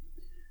exemplo,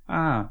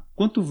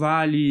 quanto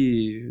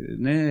vale,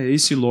 né,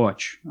 esse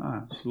lote?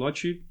 Esse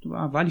lote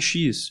vale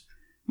X.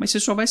 Mas você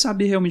só vai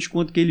saber realmente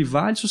quanto que ele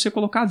vale se você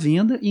colocar a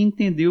venda e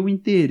entender o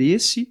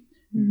interesse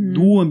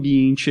do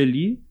ambiente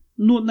ali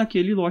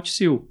naquele lote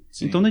seu.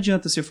 Sim. Então não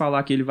adianta você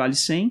falar que ele vale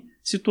 100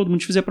 se todo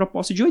mundo te fizer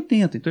proposta de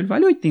 80. Então ele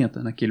vale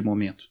 80 naquele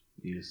momento.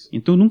 Isso.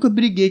 Então eu nunca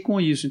briguei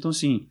com isso. Então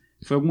assim,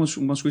 foi algumas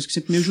coisas que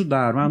sempre me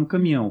ajudaram. No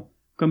caminhão.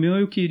 O caminhão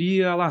eu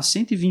queria lá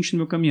 120 no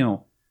meu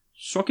caminhão.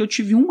 Só que eu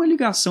tive uma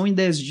ligação em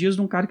 10 dias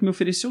de um cara que me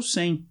ofereceu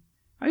 100.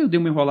 Aí eu dei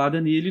uma enrolada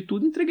nele e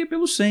tudo e entreguei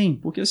pelo 100.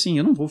 Porque assim,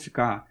 eu não vou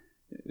ficar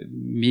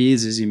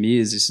meses e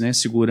meses, né,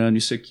 segurando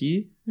isso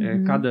aqui.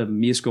 Cada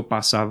mês que eu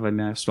passava, a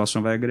minha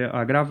situação vai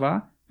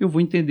agravar. Eu vou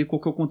entender qual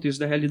que é o contexto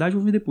da realidade e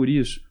vou vender por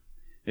isso.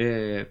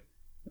 Eu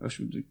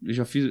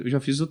já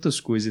fiz outras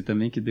coisas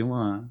também que deu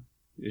uma...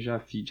 Eu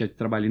já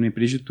trabalhei numa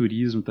empresa de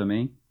turismo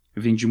também.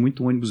 Eu vendi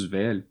muito ônibus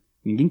velho.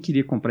 Ninguém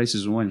queria comprar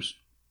esses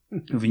ônibus.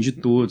 Eu vendi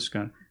todos,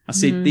 cara.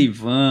 Aceitei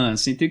van,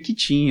 aceitei o que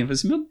tinha. Falei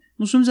assim,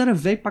 meus ônibus era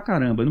velho pra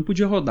caramba, não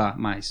podia rodar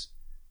mais.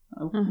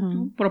 A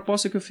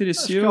proposta que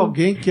ofereceu... Acho que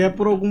alguém quer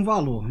por algum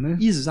valor, né?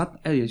 Exato,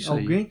 é isso aí.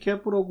 Alguém quer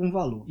por algum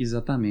valor.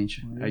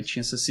 Exatamente. Aí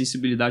tinha essa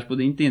sensibilidade de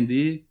poder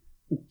entender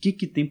o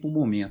que tem pro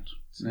momento.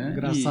 Sim, né?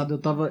 Engraçado,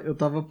 eu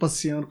tava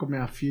passeando com a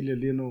minha filha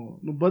ali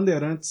no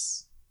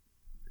Bandeirantes.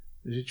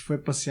 A gente foi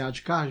passear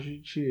de carro, a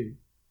gente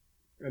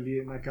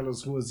ali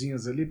naquelas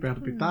ruazinhas ali,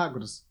 perto do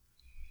Pitágoras.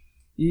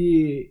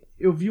 E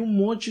eu vi um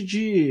monte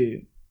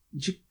de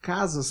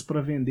casas para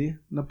vender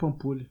na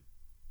Pampulha.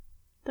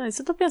 Então,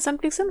 isso eu tô pensando,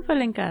 por que você não foi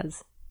lá em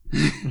casa?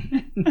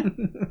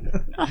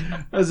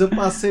 Mas eu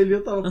passei ali,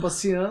 eu tava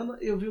passeando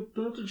e eu vi o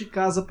tanto de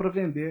casa para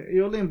vender. E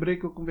eu lembrei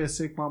que eu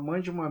conversei com a mãe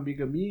de uma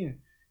amiga minha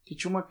que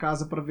tinha uma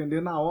casa para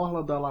vender na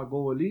orla da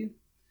lagoa ali,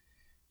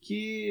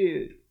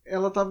 que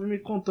ela tava me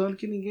contando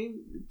que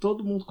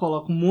todo mundo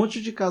coloca um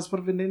monte de casa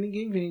para vender e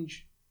ninguém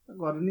vende.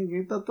 Agora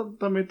ninguém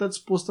também tá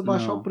disposto a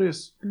baixar o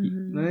preço.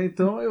 Né?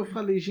 Então eu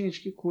falei, gente,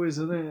 que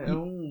coisa, né?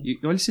 E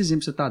olha esse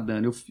exemplo que você tá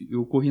dando.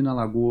 Eu corri na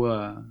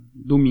lagoa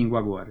domingo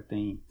agora,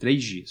 tem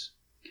 3 dias.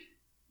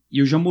 E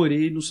eu já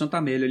morei no Santa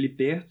Amélia ali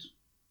perto,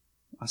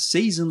 há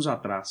 6 anos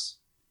atrás.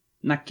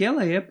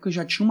 Naquela época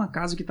já tinha uma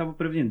casa que estava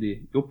para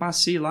vender. Eu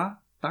passei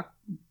lá, tá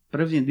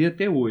para vender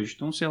até hoje.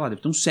 Então, sei lá, deve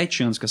ter uns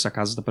 7 anos que essa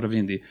casa está para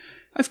vender.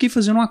 Aí fiquei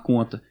fazendo uma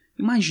conta.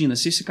 Imagina,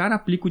 se esse cara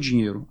aplica o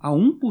dinheiro a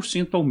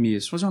 1% ao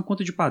mês, fazer uma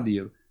conta de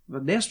padeiro,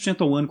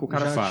 10% ao ano que o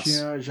cara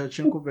faz. Já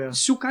tinha coberto.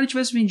 Se o cara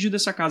tivesse vendido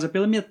essa casa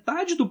pela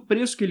metade do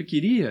preço que ele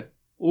queria,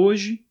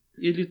 hoje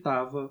ele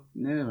estava,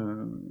 né?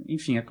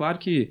 Enfim, é claro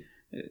que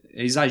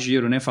é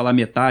exagero, né, falar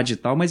metade e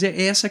tal, mas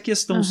é essa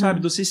questão, sabe,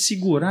 de você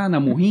segurar na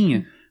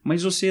morrinha,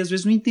 mas você às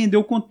vezes não entendeu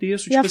o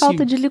contexto. E tipo a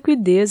falta de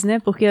liquidez, né,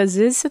 porque às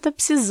vezes você tá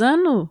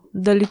precisando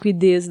da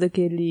liquidez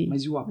daquele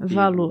mas e o apego,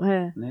 valor.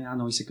 Né?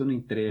 Não, isso aqui eu não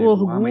entrego. O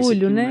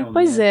orgulho, né,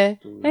 pois é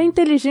a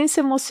inteligência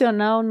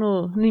emocional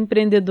no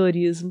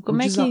empreendedorismo. Como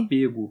o é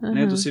desapego,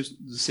 né,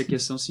 de ser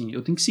questão assim,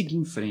 eu tenho que seguir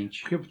em frente.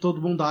 Porque todo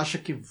mundo acha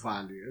que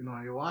vale.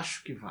 Não, eu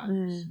acho que vale,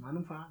 mas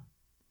não vale.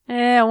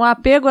 Um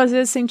apego às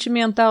vezes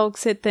sentimental que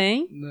você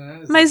tem,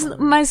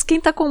 mas quem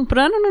está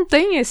comprando não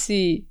tem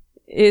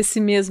esse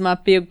mesmo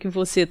apego que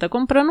você está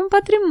comprando, um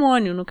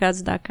patrimônio no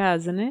caso da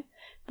casa, né?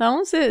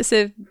 Então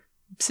você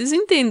precisa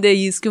entender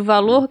isso, que o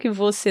valor que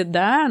você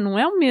dá não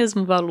é o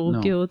mesmo valor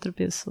que outra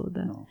pessoa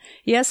dá. Não.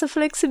 E essa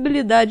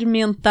flexibilidade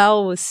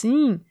mental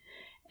assim,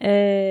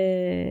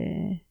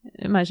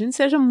 imagino que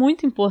seja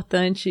muito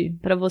importante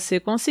para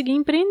você conseguir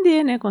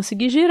empreender, né?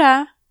 Conseguir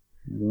girar.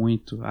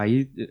 Muito.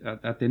 Aí,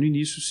 até no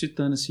início,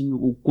 citando assim,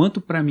 o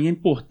quanto para mim é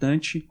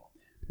importante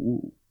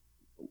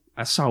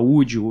a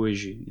saúde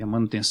hoje, e a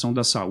manutenção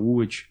da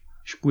saúde.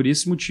 Acho que por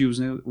esses motivos,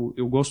 né?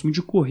 Eu gosto muito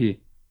de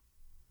correr.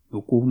 Eu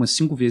corro umas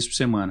 5 vezes por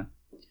semana.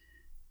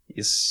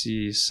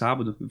 Esse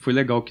sábado, foi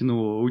legal que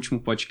no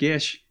último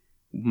podcast,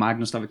 o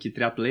Magnus estava aqui,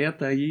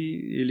 triatleta, e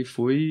ele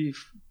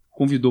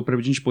convidou para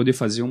a gente poder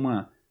fazer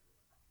uma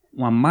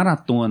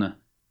maratona.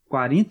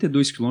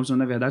 42 quilômetros,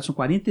 na verdade são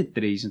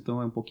 43, então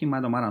é um pouquinho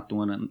mais da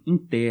maratona,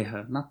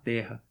 na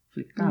terra,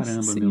 Falei,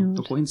 caramba, meu,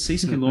 tô correndo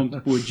 6 km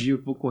por dia,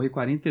 vou correr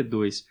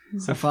 42.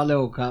 Você fala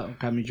o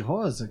caminho de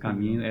rosa?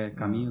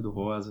 Caminho do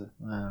rosa.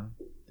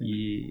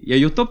 E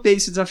aí eu topei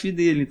esse desafio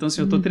dele. Então,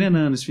 assim, eu tô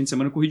treinando. Esse fim de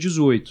semana eu corri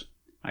 18.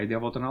 Aí dei a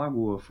volta na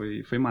lagoa.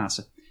 Foi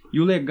massa.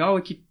 E o legal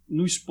é que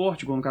no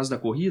esporte, igual no caso da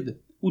corrida,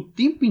 o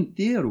tempo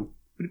inteiro,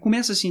 ele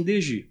começa assim,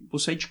 desde, vou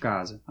sair de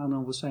casa. Ah,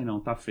 não, vou sair não,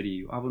 tá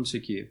frio. Ah, vou não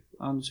sei o quê.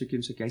 Ah, não sei o quê,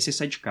 não sei o quê. Aí você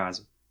sai de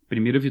casa.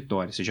 Primeira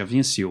vitória, você já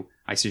venceu.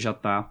 Aí você já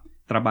tá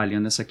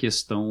trabalhando essa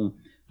questão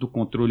do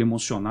controle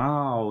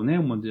emocional, né?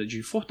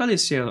 De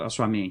fortalecer a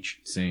sua mente.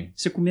 Sim.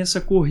 Você começa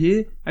a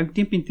correr, aí o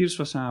tempo inteiro você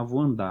fala assim,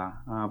 vou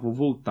andar, vou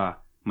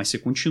voltar. Mas você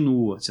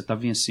continua, você tá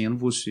vencendo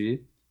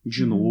você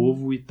de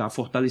novo e tá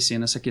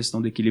fortalecendo essa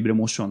questão do equilíbrio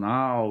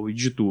emocional e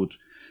de tudo.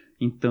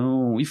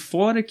 Então, e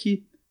fora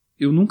que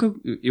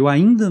eu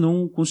ainda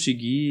não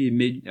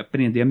consegui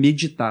aprender a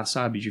meditar,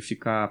 sabe? De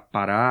ficar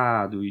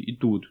parado e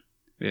tudo.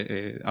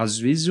 Às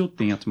vezes eu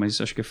tento, mas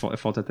acho que é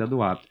falta até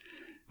do hábito.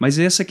 Mas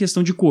essa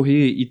questão de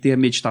correr e ter a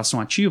meditação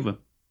ativa,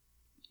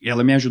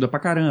 ela me ajuda pra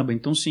caramba.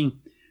 Então, sim,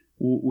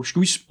 acho que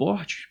o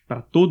esporte,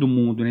 para todo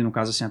mundo, né, no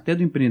caso assim, até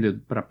do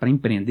empreendedor, para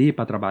empreender,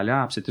 para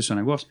trabalhar, para você ter seu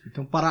negócio.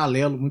 Tem um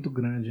paralelo muito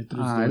grande entre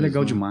os dois. É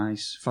legal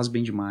demais, faz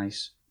bem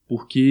demais.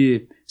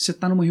 Porque você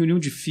tá numa reunião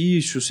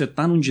difícil, você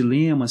tá num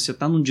dilema, você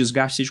tá num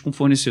desgaste, seja com um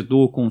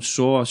fornecedor, com um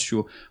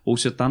sócio, ou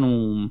você tá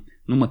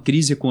numa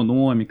crise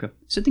econômica.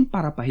 Você tem que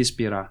parar para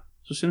respirar.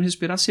 Se você não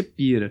respirar, você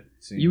pira.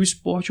 Sim. E o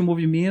esporte, o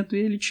movimento,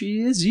 ele te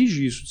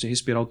exige isso, de você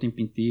respirar o tempo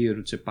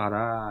inteiro, de você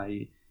parar,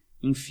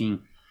 enfim.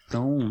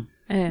 Então...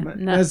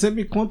 Mas você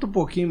me conta um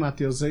pouquinho,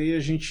 Matheus, aí a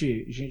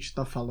gente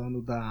tá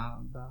falando da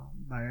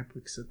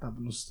época que você estava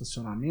nos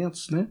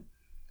estacionamentos, né?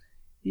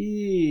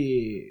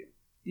 E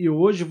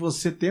hoje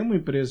você tem uma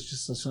empresa de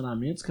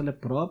estacionamentos que ela é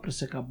própria,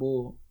 você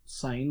acabou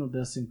saindo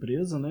dessa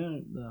empresa,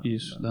 né? Da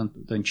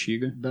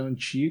antiga. Da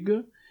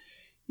antiga.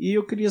 E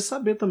eu queria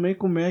saber também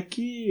como é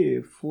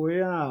que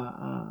foi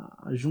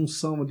a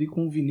junção ali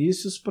com o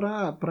Vinícius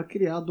para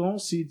criar a Dual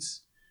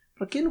Seeds.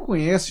 Para quem não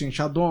conhece,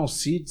 gente, a Dual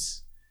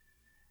Seeds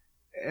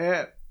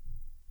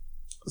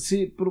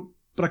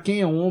para quem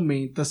é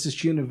homem, está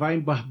assistindo e vai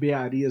em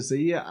barbearias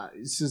aí,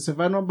 se você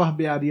vai numa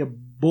barbearia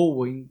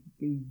boa em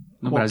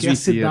qualquer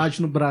cidade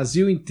no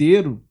Brasil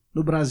inteiro,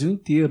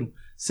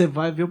 você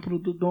vai ver o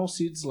produto Dual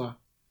Seeds lá.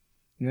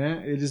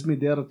 Né? Eles me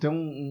deram até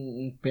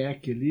um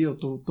pack ali, eu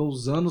tô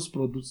usando os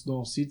produtos do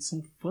Dual Seeds,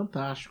 são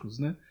fantásticos,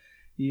 né?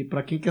 E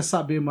para quem quer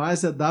saber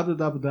mais é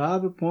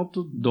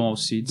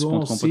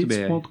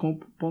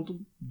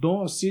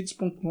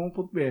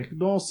www.dualseeds.com.br.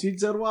 Dual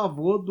Seeds era o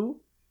avô do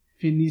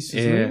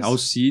Vinícius, né?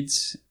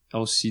 Alcides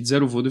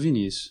era o avô do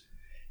Vinícius.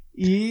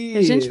 E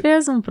a gente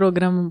fez um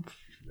programa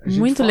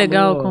muito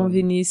legal com o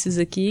Vinícius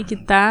aqui, que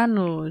tá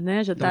no,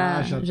 né,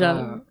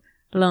 já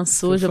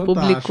lançou, já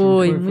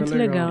publicou, e muito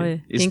legal.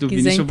 Quem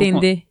quiser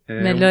entender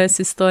melhor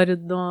essa história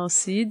do Dual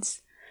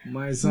Seeds,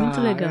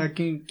 muito legal.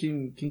 Quem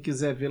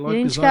quiser ver lá o episódio. E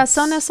a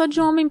indicação não é só de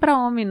homem para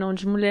homem, não,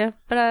 de mulher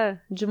para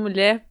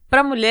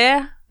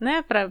mulher,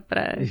 né, para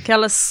que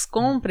elas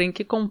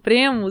que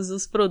compremos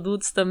os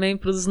produtos também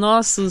para os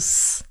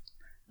nossos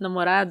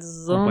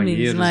namorados,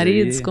 homens,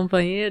 maridos,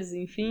 companheiros,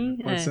 enfim.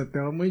 Pode ser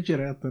até uma mãe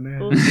direta, né?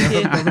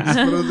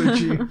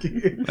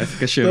 Vai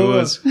ficar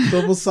cheiroso.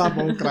 Toma o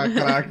sabão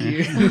cracrá aqui.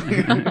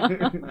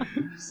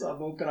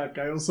 Sabão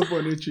cracrá é um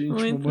sabonete íntimo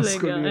muito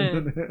masculino,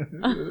 legal, né?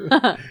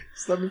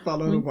 Você tá me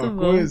falando muito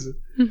alguma coisa?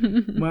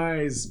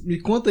 Mas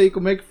me conta aí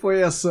como é que foi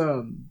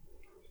essa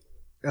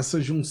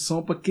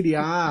junção para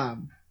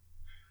criar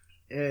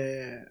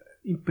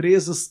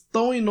empresas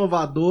tão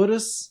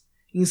inovadoras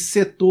em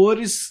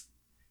setores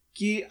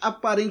que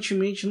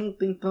aparentemente não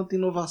tem tanta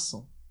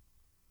inovação,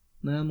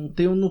 né? Não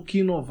tem no que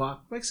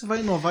inovar. Como é que você vai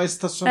inovar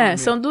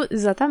estacionamento?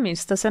 Exatamente,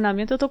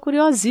 estacionamento eu tô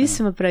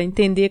curiosíssima para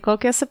entender qual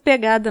que é essa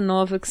pegada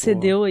nova que você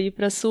deu aí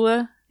para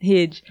sua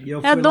rede.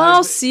 A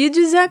Dual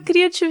Seeds é a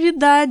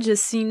criatividade,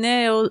 assim,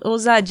 né?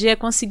 Ousadia é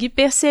conseguir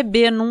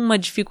perceber numa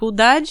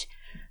dificuldade.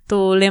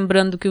 Tô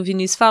lembrando do que o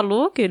Vinícius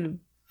falou, que ele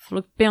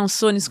falou que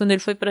pensou nisso quando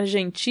ele foi pra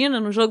Argentina,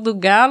 no jogo do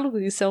Galo.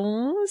 Isso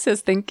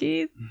vocês têm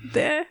que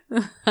ter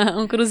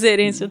um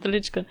cruzeirense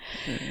atleticano.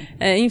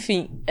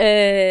 Enfim,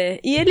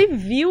 e ele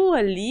viu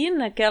ali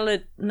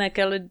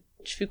naquela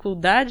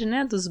dificuldade,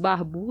 né, dos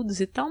barbudos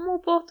e tal, uma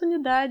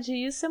oportunidade,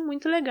 e isso é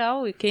muito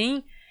legal. E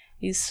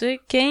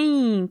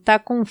quem tá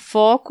com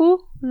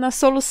foco na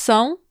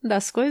solução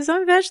das coisas,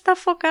 ao invés de estar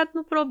focado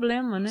no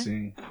problema, né?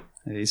 Sim.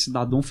 Esse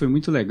da Dom foi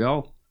muito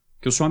legal,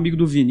 que eu sou amigo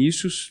do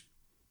Vinícius.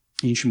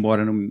 A gente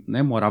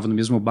morava no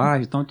mesmo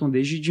bairro e tal, então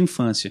desde de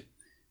infância.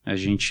 A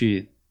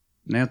gente,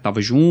 né,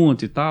 tava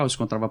junto e tal, se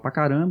encontrava pra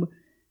caramba.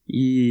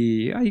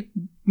 E aí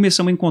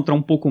começamos a encontrar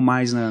um pouco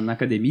mais na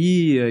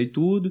academia e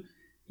tudo.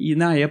 E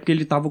na época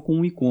ele tava com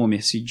um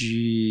e-commerce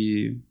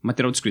de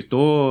material de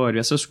escritório,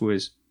 essas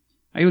coisas.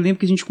 Aí eu lembro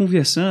que a gente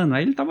conversando,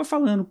 aí ele tava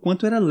falando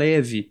quanto era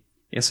leve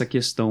essa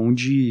questão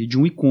de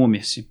um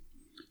e-commerce.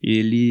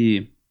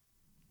 Ele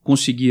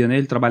conseguia, né,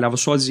 ele trabalhava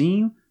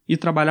sozinho, e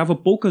trabalhava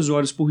poucas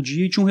horas por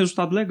dia e tinha um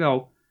resultado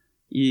legal.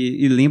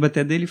 E lembro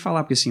até dele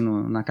falar, porque assim,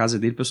 na casa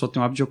dele o pessoal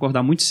tem o hábito de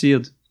acordar muito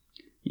cedo.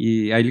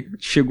 E aí ele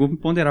chegou a me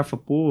ponderar,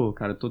 falou, pô,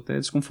 cara, tô até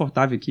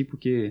desconfortável aqui,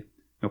 porque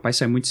meu pai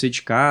sai muito cedo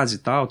de casa e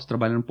tal, tô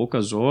trabalhando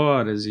poucas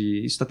horas,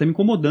 e isso tá até me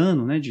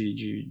incomodando, né,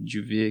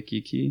 de ver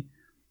aqui que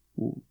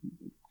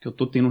eu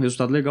tô tendo um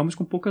resultado legal, mas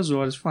com poucas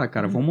horas. Eu falei,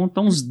 cara, vamos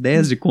montar uns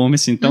 10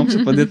 e-commerce então, pra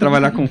você poder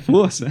trabalhar com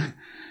força.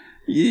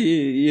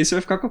 E aí você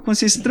vai ficar com a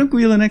consciência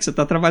tranquila, né, que você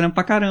tá trabalhando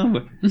pra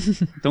caramba.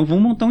 Então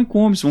vamos montar um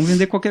e-commerce, vamos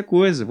vender qualquer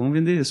coisa, vamos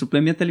vender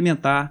suplemento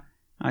alimentar.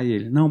 Aí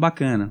ele, não,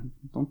 bacana,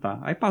 então tá.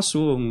 Aí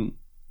passou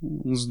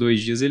uns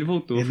 2 dias ele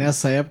voltou. E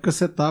nessa época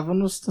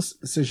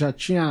você já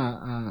tinha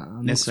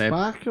a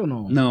Nuxpark ou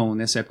não? Não,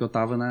 nessa época eu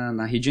tava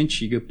na rede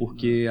antiga,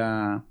 porque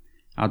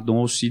a Dom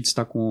Alcides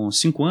está com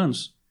 5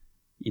 anos,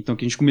 então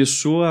que a gente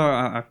começou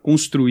a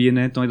construir,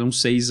 né, então eram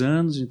uns 6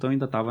 anos, então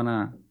ainda tava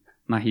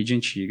na rede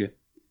antiga.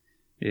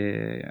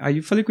 Aí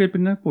eu falei com ele,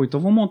 né, pô, então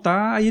vamos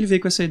montar. Aí ele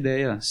veio com essa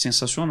ideia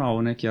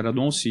sensacional, né, que era a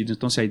Dom Alcides.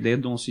 Então, a ideia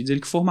do Dom Alcides,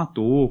 ele que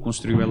formatou,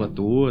 construiu ela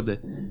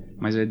toda,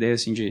 mas a ideia,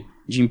 assim,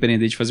 de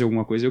empreender, de fazer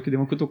alguma coisa, eu que dei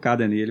uma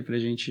cutucada nele pra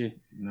gente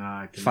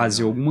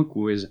fazer alguma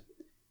coisa.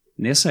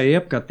 Nessa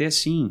época, até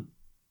assim,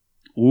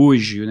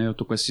 hoje, né, eu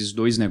tô com esses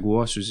 2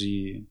 negócios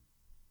e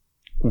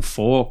com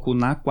foco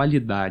na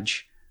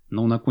qualidade,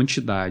 não na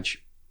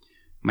quantidade.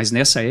 Mas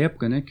nessa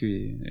época, né,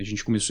 que a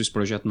gente começou esse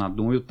projeto na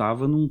Dom, eu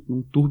estava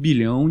num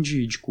turbilhão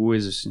de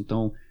coisas.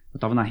 Então, eu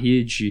estava na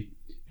rede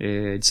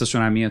de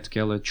estacionamento, que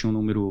ela tinha um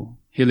número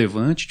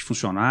relevante de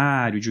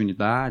funcionário, de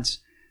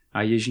unidades.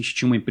 Aí a gente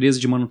tinha uma empresa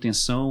de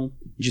manutenção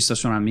de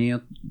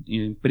estacionamento,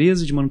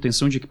 empresa de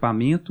manutenção de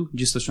equipamento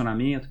de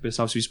estacionamento, que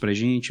prestava serviço para a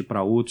gente,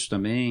 para outros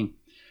também.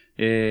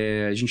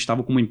 A gente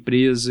estava com uma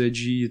empresa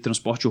de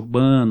transporte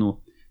urbano,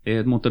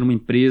 montando uma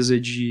empresa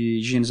de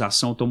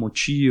higienização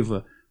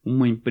automotiva,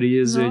 uma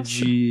empresa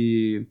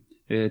de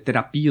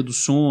terapia do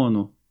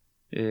sono,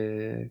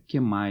 que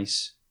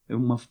mais?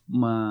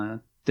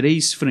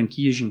 3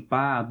 franquias de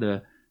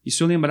empada. E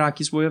se eu lembrar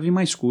aqui, vai vir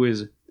mais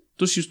coisa.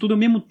 Então, isso tudo ao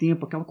mesmo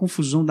tempo, aquela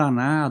confusão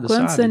danada,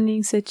 Quantos sabe?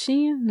 aninhos você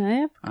tinha na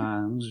época?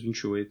 Uns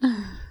 28. Então,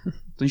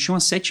 a gente tinha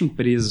umas 7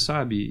 empresas,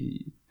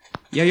 sabe?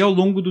 E aí, ao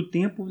longo do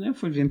tempo, né,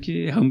 foi vendo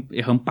que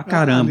erramos pra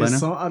caramba, né?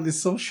 A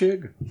lição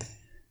chega.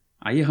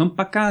 Aí erramos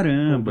pra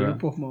caramba.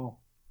 Por mal.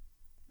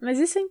 Mas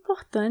isso é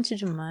importante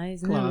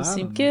demais, né, claro,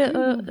 Lucinho? Porque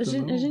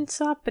a gente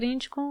só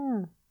aprende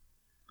com...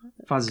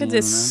 Fazendo, quer dizer,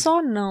 né?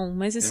 só não,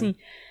 mas assim,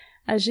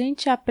 a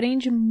gente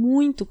aprende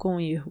muito com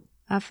erro.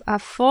 A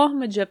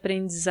forma de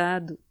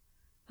aprendizado,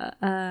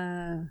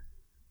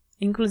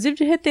 inclusive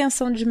de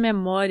retenção de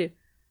memória,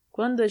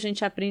 quando a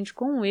gente aprende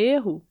com o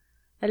erro,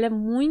 ela é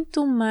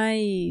muito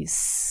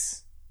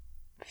mais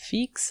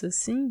fixa,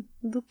 assim,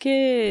 do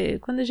que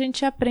quando a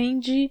gente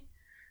aprende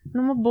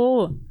numa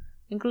boa.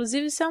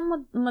 Inclusive, isso é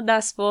uma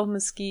das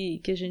formas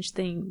que a gente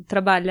tem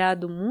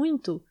trabalhado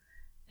muito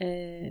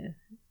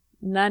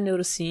na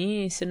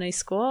neurociência, na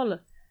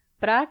escola,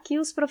 para que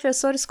os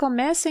professores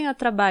comecem a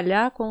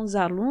trabalhar com os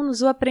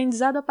alunos o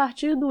aprendizado a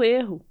partir do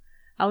erro.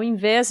 Ao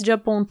invés de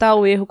apontar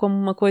o erro como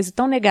uma coisa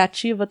tão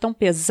negativa, tão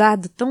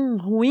pesada, tão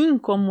ruim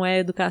como é a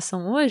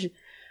educação hoje,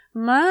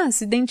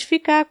 mas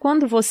identificar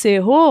quando você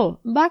errou,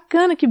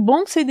 bacana, que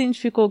bom que você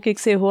identificou o que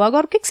você errou.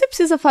 Agora, o que você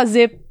precisa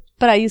fazer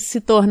para isso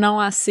se tornar um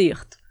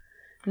acerto?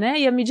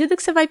 Né? E à medida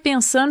que você vai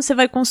pensando, você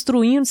vai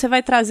construindo, você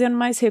vai trazendo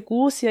mais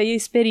recursos, e aí a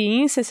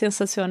experiência é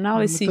sensacional,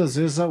 muitas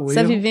vezes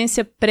essa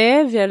vivência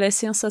prévia ela é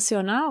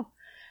sensacional,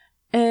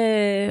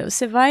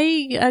 você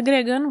vai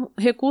agregando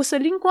recurso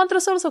ali e encontra a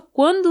solução.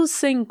 Quando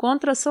você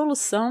encontra a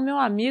solução, meu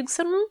amigo,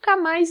 você nunca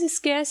mais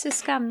esquece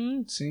esse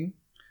caminho. Sim.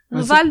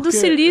 No Vale do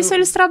Silício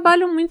eles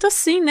trabalham muito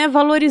assim, né?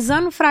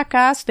 Valorizando o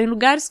fracasso. Tem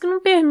lugares que não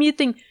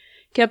permitem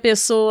que a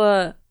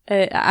pessoa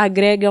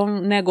agregue um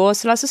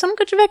negócio lá se você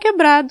nunca tiver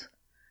quebrado.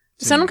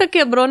 Você nunca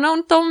quebrou, não?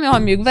 Então, meu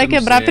amigo, vai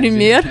quebrar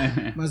primeiro.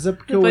 Mas é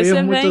porque o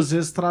erro muitas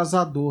vezes traz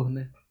a dor,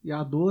 né? E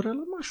a dor,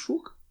 ela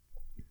machuca.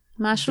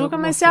 Machuca,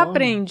 mas você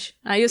aprende.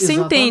 Aí você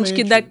entende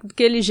que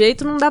daquele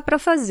jeito não dá pra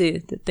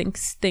fazer.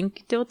 Tem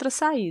que ter outra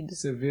saída.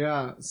 Você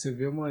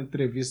vê uma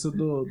entrevista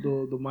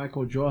do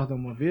Michael Jordan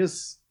uma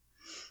vez.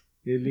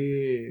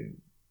 Ele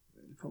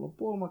falou,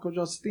 pô, Michael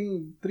Jordan, você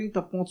tem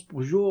 30 pontos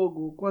por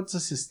jogo, quantas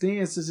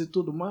assistências e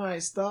tudo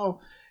mais e tal.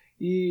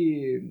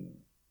 E...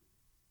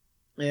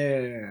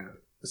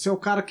 você é o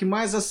cara que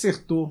mais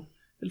acertou.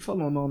 Ele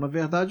falou, não, na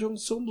verdade eu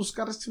sou um dos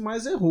caras que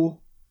mais errou.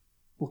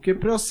 Porque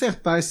pra eu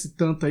acertar esse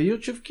tanto aí, eu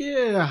tive que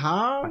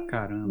errar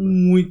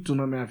muito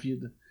na minha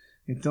vida.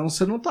 Então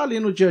você não tá ali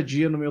no dia a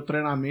dia, no meu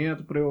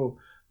treinamento, pra eu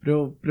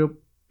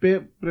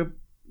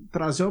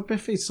trazer uma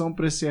perfeição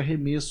pra esse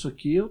arremesso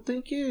aqui, eu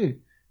tenho que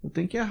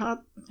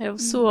errar. É o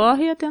suor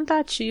e a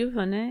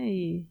tentativa,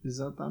 né?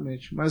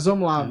 Exatamente. Mas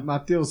vamos lá,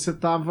 Matheus, você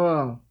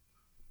tava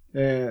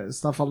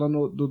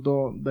falando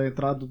da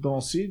entrada do Dom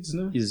Alcides,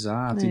 né?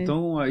 Exato.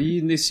 Então,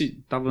 aí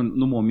tava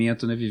no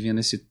momento, né, vivendo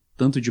esse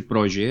tanto de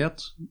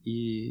projeto,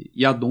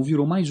 e a Dom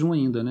virou mais um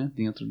ainda, né,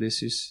 dentro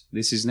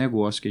desses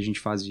negócios que a gente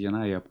fazia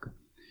na época.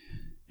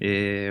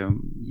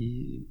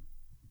 E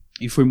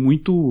E foi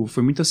muito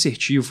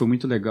assertivo, foi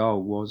muito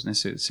legal. Né,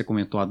 você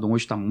comentou, a Dom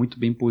hoje está muito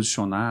bem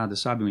posicionada,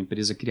 sabe? Uma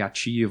empresa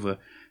criativa.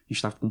 A gente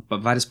está com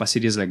várias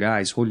parcerias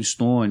legais, Rolling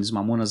Stones,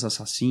 Mamonas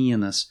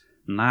Assassinas,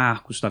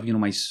 Narcos, está vindo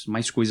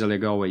mais coisa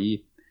legal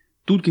aí.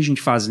 Tudo que a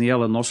gente faz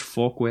nela, nosso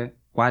foco é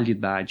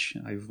qualidade.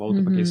 Aí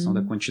volta para a questão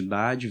da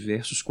quantidade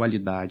versus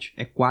qualidade.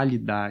 É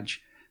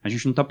qualidade. A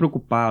gente não está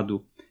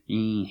preocupado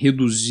em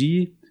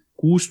reduzir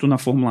custo na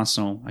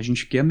formulação. A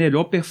gente quer a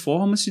melhor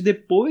performance e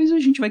depois a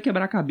gente vai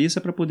quebrar a cabeça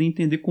para poder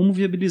entender como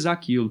viabilizar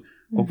aquilo.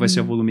 Qual vai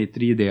ser a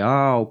volumetria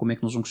ideal, como é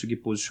que nós vamos conseguir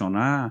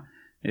posicionar.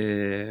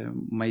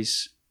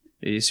 Mas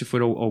esses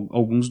foram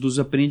alguns dos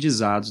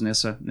aprendizados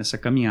nessa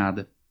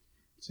caminhada.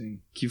 Sim.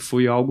 Que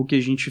foi algo que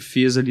a gente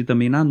fez ali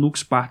também na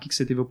Nux Park, que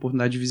você teve a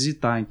oportunidade de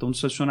visitar. Então, no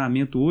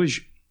estacionamento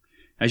hoje,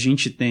 a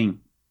gente tem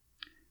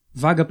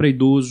vaga para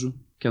idoso,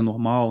 que é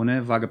normal,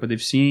 né? Vaga para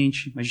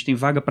deficiente. A gente tem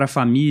vaga para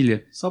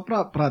família. Só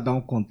para dar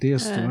um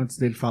contexto, antes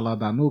dele falar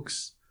da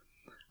Nux,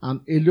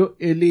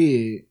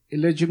 ele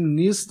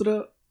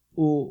administra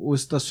o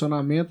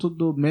estacionamento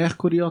do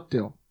Mercury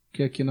Hotel,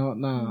 que é aqui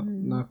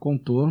na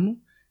Contorno.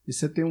 E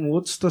você tem um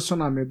outro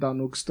estacionamento da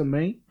Nux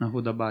também. Na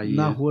Rua da Bahia.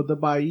 Na Rua da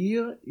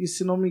Bahia. E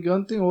se não me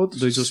engano tem outros.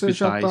 2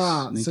 hospitais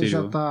no você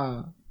interior.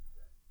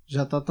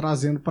 já tá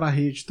trazendo para a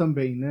rede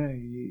também, né?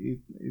 E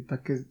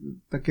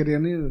tá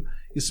querendo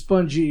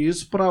expandir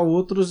isso para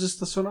outros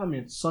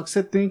estacionamentos. Só que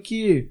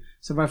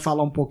você vai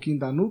falar um pouquinho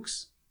da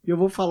Nux e eu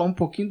vou falar um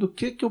pouquinho do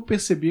que eu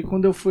percebi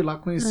quando eu fui lá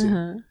conhecer.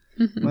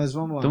 Mas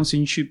vamos lá. Então, assim, a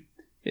gente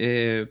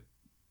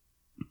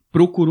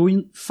procurou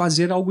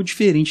fazer algo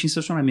diferente em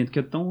estacionamento, que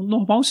é tão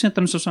normal você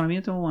entrar no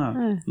estacionamento,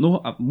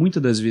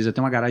 muitas das vezes até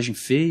uma garagem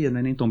feia,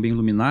 né, nem tão bem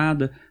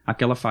iluminada,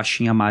 aquela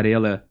faixinha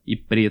amarela e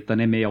preta,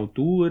 né, meia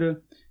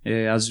altura,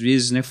 às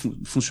vezes, né,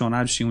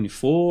 funcionários sem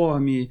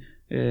uniforme,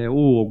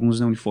 ou alguns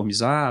não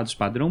uniformizados,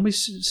 padrão,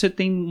 mas você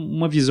tem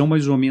uma visão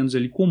mais ou menos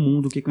ali comum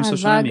do que é um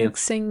estacionamento. A vaga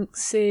que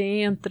você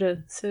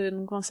entra, você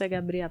não consegue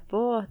abrir a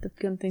porta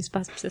porque não tem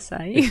espaço para você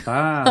sair.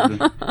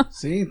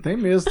 Sim, tem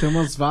mesmo, tem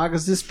umas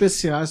vagas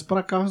especiais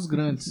para carros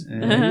grandes.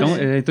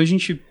 Então a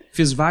gente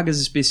fez vagas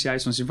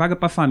especiais, então, assim, vaga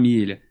para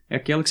família, é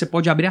aquela que você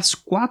pode abrir as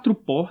 4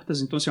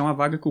 portas, então assim, é uma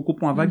vaga que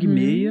ocupa uma vaga e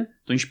meia,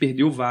 então a gente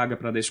perdeu vaga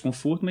para dar esse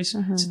conforto, mas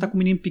você está com um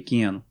menino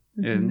pequeno.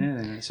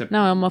 Né?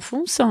 Não, é uma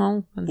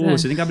função.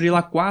 Você tem que abrir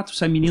lá 4,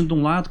 sai menino de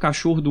um lado,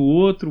 cachorro do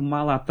outro,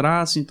 mala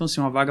atrás, então assim,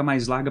 uma vaga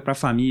mais larga para a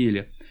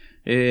família.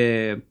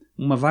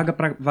 Uma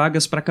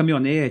vagas para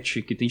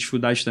caminhonete, que tem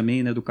dificuldade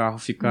também, né, do carro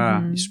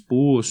ficar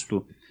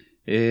exposto.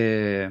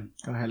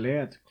 Carro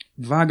elétrico.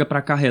 Vaga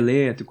para carro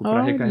elétrico,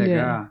 para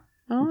recarregar.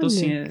 Então,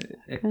 assim,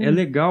 é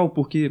legal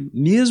porque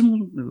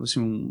mesmo,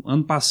 assim,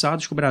 ano passado,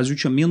 acho que o Brasil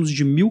tinha menos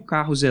de 1.000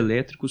 carros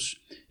elétricos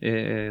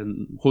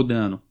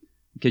rodando,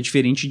 que é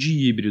diferente de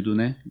híbrido,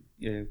 né?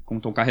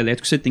 Como um carro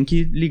elétrico, você tem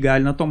que ligar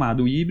ele na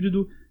tomada. O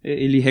híbrido,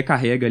 ele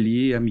recarrega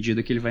ali à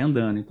medida que ele vai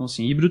andando. Então,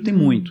 assim, híbrido tem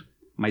muito,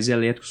 mas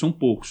elétricos são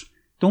poucos.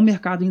 Então, o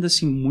mercado ainda,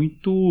 assim,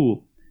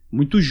 muito,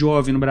 muito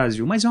jovem no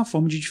Brasil, mas é uma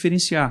forma de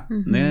diferenciar,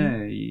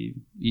 né? E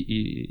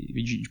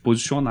de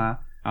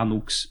posicionar a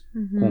Nux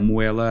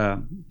como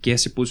ela quer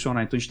se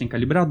posicionar. Então, a gente tem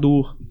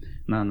calibrador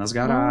nas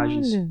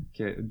garagens,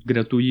 que é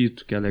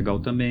gratuito, que é legal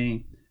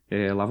também.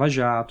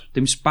 Lava-jato.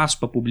 Tem espaço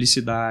para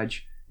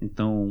publicidade.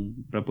 Então,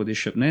 para poder,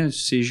 né,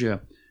 seja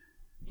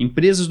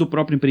empresas do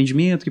próprio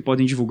empreendimento que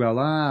podem divulgar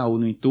lá ou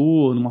no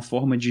entorno, uma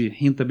forma de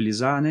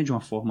rentabilizar, né, de uma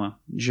forma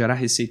de gerar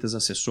receitas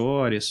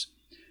acessórias,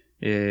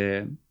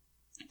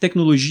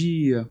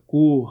 tecnologia,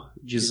 cor,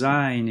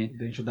 design,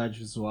 identidade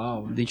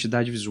visual, né?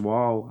 Identidade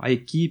visual, a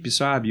equipe,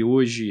 sabe,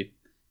 hoje,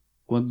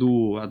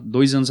 há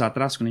 2 anos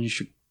atrás, quando a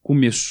gente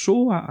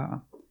começou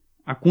a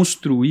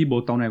construir,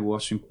 botar o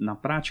negócio na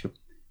prática,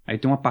 aí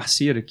tem uma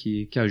parceira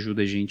que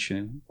ajuda a gente,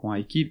 né, com a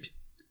equipe.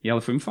 E ela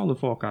me falou,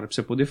 cara, para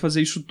você poder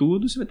fazer isso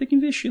tudo, você vai ter que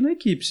investir na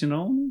equipe,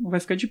 senão não vai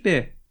ficar de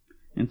pé.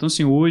 Então,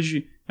 assim,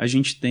 hoje a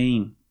gente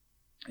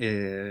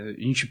a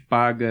gente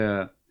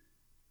paga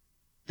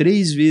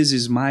 3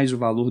 vezes mais o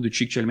valor do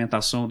ticket de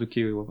alimentação do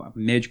que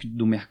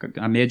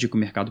a média que o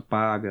mercado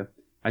paga.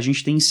 A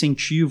gente tem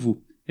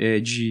incentivo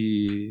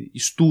de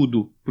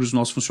estudo para os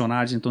nossos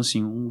funcionários. Então,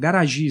 assim, um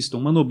garagista,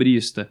 um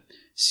manobrista,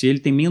 se ele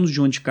tem menos de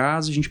um ano de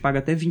casa, a gente paga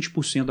até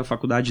 20% da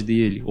faculdade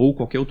dele, ou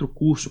qualquer outro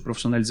curso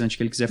profissionalizante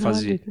que ele quiser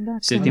fazer.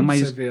 Se ele tem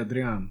mais... Você vê,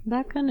 Adriano.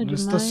 Bacana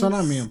demais.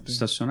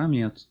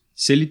 Estacionamento.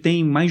 Se ele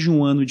tem mais de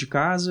 1 ano de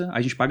casa,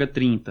 a gente paga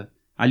 30%.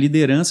 A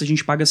liderança, a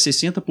gente paga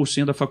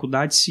 60% da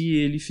faculdade se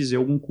ele fizer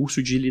algum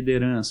curso de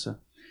liderança.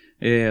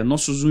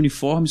 Nossos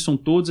uniformes são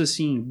todos,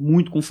 assim,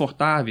 muito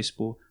confortáveis,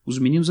 pô. Os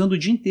meninos andam o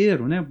dia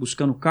inteiro, né?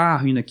 Buscando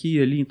carro, indo aqui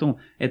e ali. Então,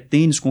 é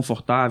tênis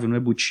confortável, não é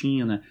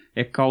botina.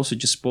 É calça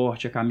de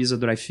esporte, é camisa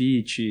dry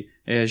fit,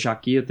 é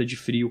jaqueta de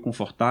frio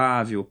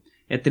confortável.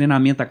 É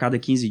treinamento a cada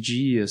 15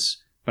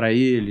 dias para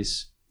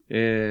eles.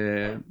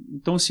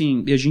 Então,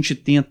 assim, a gente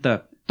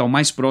tenta estar o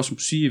mais próximo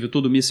possível,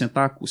 todo mês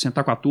sentar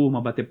com a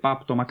turma, bater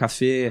papo, tomar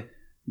café,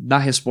 dar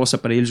resposta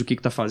para eles, o que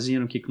está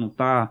fazendo, o que não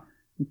está.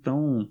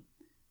 Então...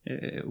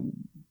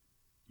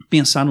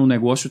 pensar no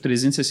negócio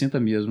 360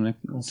 mesmo, né?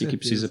 Com o que certeza.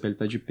 precisa para ele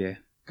estar de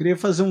pé. Queria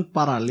fazer um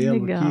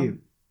paralelo Legal. aqui.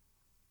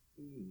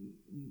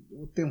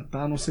 Vou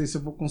tentar, não sei se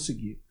eu vou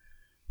conseguir.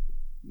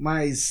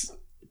 Mas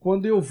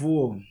quando eu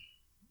vou...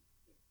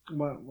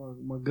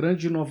 Uma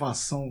grande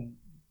inovação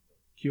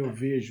que eu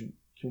vejo,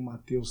 que o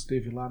Matheus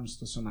teve lá no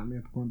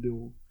estacionamento quando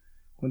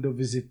eu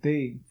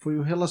visitei, foi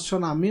o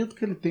relacionamento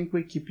que ele tem com a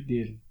equipe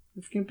dele.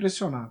 Eu fiquei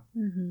impressionado.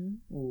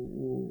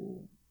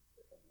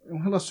 É um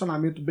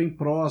relacionamento bem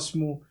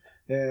próximo,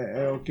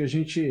 é o que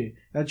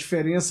é a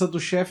diferença do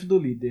chefe do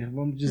líder,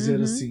 vamos dizer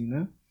assim,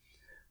 né?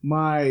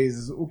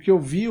 Mas o que eu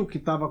vi, o que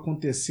estava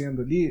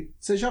acontecendo ali,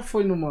 você já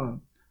foi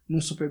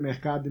num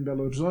supermercado em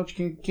Belo Horizonte?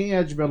 Quem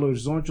é de Belo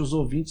Horizonte, os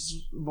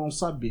ouvintes vão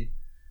saber.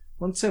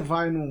 Quando você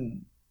vai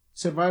num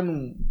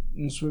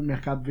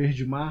supermercado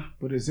Verde Mar,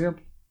 por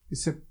exemplo, e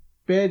você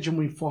pede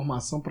uma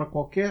informação para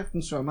qualquer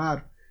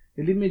funcionário,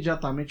 ele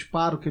imediatamente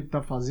para o que ele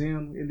está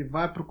fazendo, ele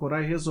vai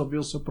procurar e resolver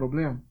o seu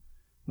problema.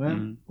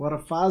 Né? Agora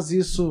faz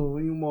isso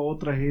em uma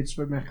outra rede de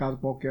supermercado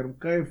qualquer, um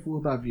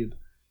Carrefour da vida,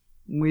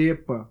 um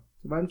EPA.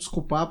 Você vai me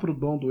desculpar para o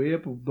dono do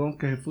EPA, o dono do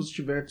Carrefour, se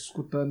estiver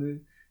escutando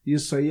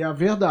isso aí, é a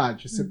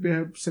verdade.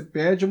 Você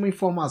pede uma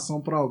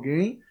informação para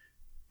alguém,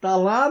 tá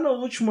lá na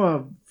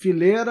última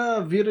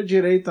fileira, vira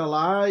direita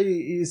lá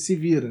e se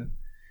vira.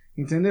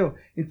 Entendeu?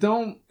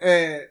 Então,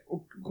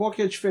 qual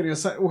que é a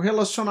diferença? O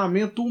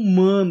relacionamento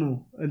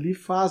humano ali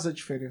faz a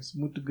diferença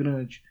muito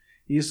grande.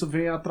 E isso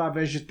vem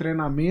através de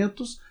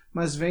treinamentos,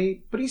 mas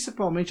vem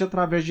principalmente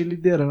através de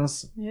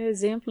liderança. O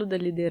exemplo da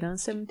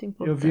liderança é muito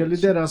importante. Eu vi a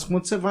liderança.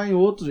 Quando você vai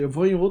eu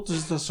vou em outros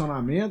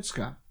estacionamentos,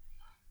 cara,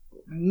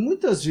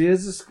 muitas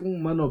vezes com um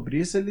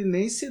manobrista ele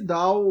nem se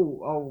dá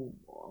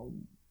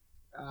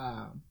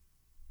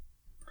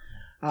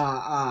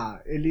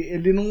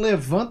ele não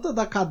levanta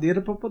da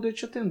cadeira para poder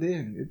te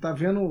atender. Ele tá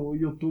vendo o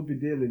YouTube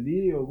dele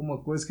ali, alguma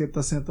coisa que ele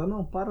tá sentando,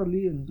 não, para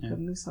ali, não quero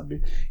nem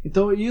saber.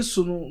 Então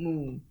isso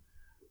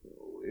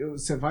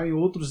você vai em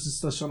outros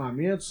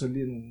estacionamentos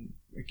ali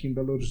aqui em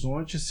Belo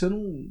Horizonte, você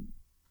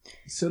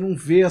não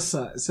vê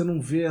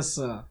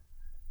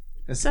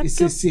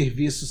esse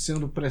serviço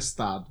sendo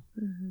prestado.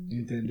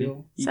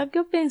 Entendeu? Sabe o que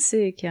eu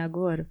pensei aqui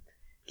agora?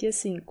 Que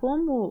assim,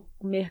 como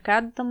o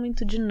mercado está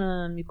muito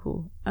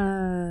dinâmico,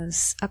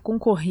 a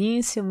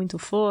concorrência é muito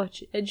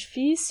forte, é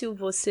difícil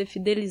você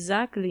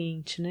fidelizar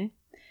cliente, né?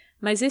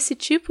 Mas esse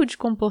tipo de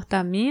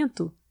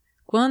comportamento,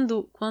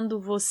 quando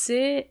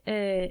você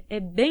é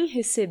bem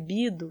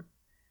recebido,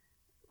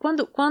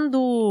 quando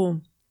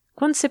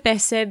você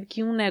percebe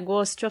que um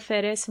negócio te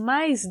oferece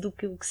mais do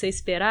que o que você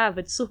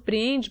esperava, te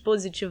surpreende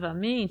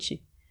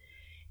positivamente,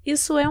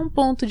 isso é um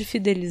ponto de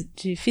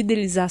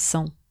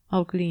fidelização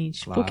ao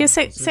cliente. Claro, porque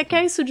você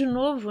quer isso de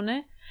novo,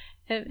 né?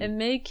 É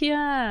meio que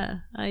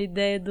a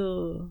ideia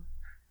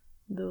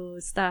do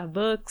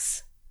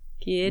Starbucks,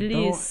 que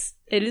eles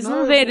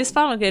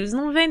falam que eles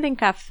não vendem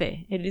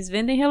café, eles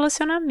vendem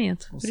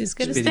relacionamento. Por isso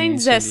que eles têm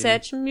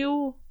 17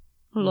 mil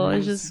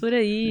lojas por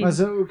aí.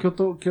 Mas o que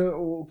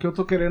eu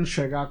tô querendo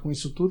chegar com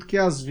isso tudo, que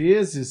às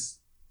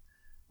vezes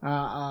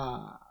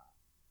a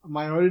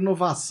maior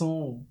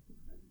inovação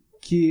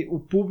que o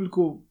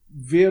público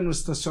vê no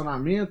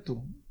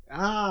estacionamento,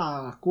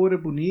 a cor é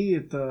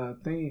bonita,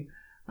 tem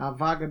a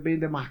vaga bem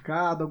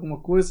demarcada, alguma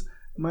coisa,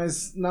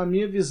 mas na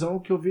minha visão o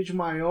que eu vi de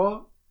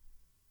maior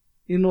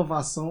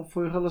inovação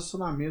foi o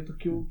relacionamento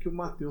que o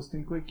Matheus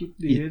tem com a equipe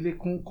dele,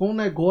 com o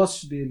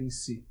negócio dele em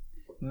si.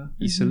 Né?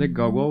 Isso é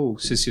legal, igual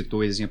você citou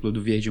o exemplo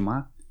do Verde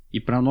Mar, e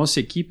para a nossa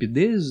equipe,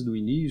 desde o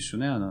início,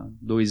 né,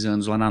 2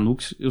 anos lá na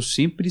Nux, eu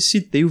sempre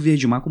citei o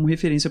Verde Mar como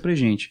referência para a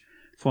gente.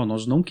 Falei,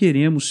 nós não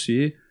queremos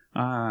ser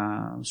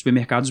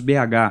supermercados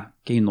BH,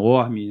 que é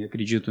enorme,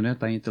 acredito, né?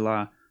 Tá entre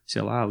lá,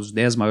 sei lá, os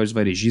 10 maiores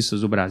varejistas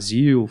do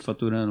Brasil,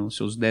 faturando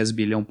seus 10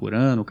 bilhões por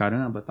ano,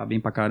 caramba, tá bem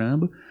pra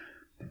caramba.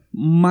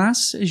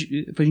 Mas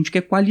a gente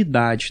quer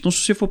qualidade. Então, se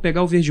você for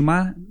pegar o Verde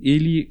Mar,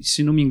 ele,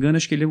 se não me engano,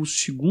 acho que ele é o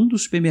segundo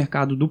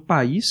supermercado do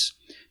país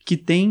que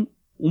tem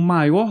o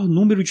maior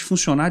número de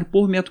funcionários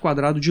por metro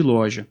quadrado de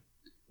loja.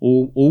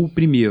 Ou o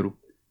primeiro.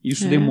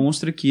 Isso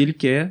demonstra que ele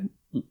quer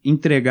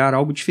entregar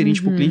algo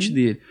diferente para o cliente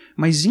dele.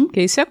 Mas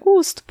porque isso é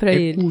custo para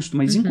ele. É custo,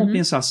 mas em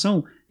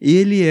compensação,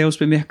 ele é o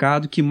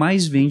supermercado que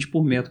mais vende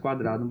por metro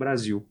quadrado no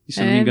Brasil. E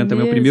se eu não me engano,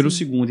 também é o primeiro ou o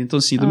segundo. Então,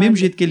 assim, do mesmo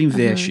jeito que ele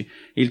investe,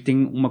 ele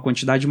tem uma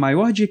quantidade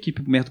maior de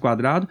equipe por metro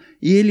quadrado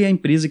e ele é a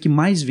empresa que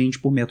mais vende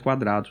por metro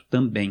quadrado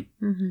também.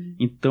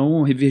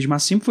 Então, o Verde Mar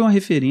sempre foi uma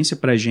referência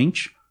para a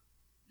gente,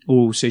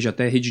 ou seja,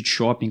 até rede de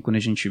shopping, quando a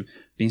gente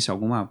pensa em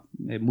alguma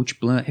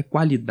multiplan, é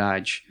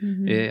qualidade.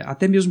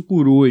 Até mesmo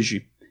por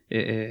hoje,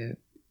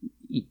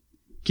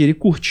 querer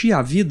curtir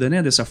a vida,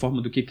 né, dessa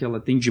forma, do que ela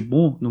tem de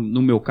bom,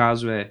 no meu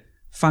caso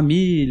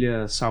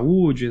família,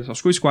 saúde,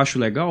 essas coisas que eu acho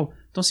legal.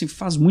 Então, assim,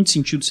 faz muito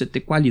sentido você ter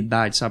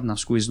qualidade, sabe,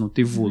 nas coisas, não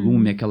ter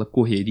volume, aquela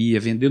correria,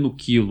 vender no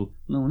quilo.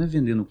 Não é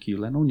vender no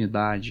quilo, é na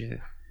unidade,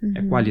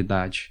 é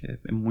qualidade.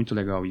 É muito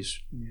legal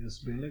isso.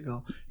 Isso, bem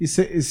legal. E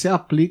você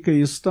aplica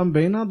isso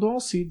também na Dual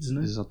Seeds,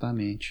 né?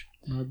 Exatamente.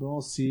 Na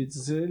Dual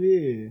Seeds,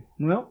 ele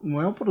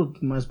não é um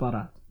produto mais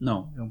barato.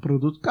 Não. É um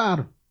produto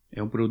caro.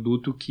 É um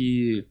produto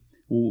que...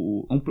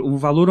 um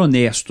valor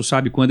honesto,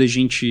 sabe? Quando a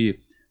gente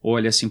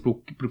olha assim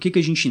pro que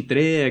a gente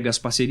entrega, as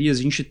parcerias,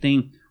 a gente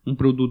tem um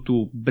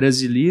produto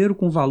brasileiro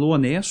com valor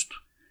honesto,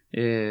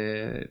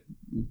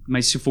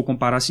 mas se for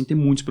comparar, assim, tem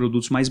muitos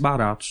produtos mais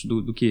baratos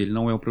do que ele.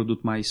 Não é o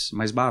produto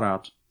mais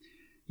barato.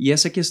 E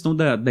essa questão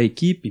da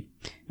equipe...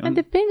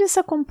 Depende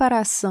dessa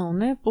comparação,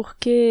 né?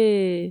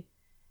 Porque,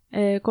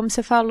 como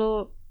você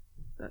falou,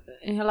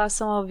 em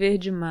relação ao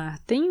Verde Mar,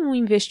 tem um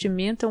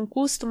investimento, é um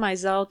custo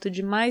mais alto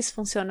de mais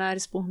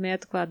funcionários por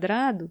metro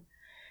quadrado.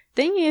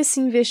 Tem esse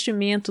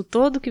investimento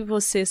todo que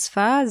vocês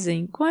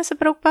fazem com essa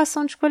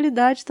preocupação de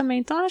qualidade também.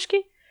 Então, acho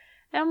que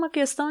é uma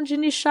questão de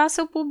nichar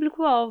seu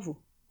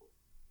público-alvo.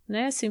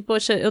 Né? Assim,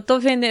 poxa,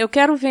 eu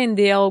quero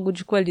vender algo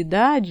de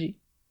qualidade,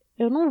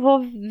 eu não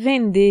vou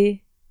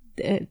vender...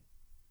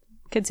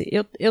 quer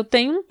dizer, eu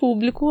tenho um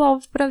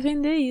público-alvo para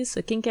vender isso.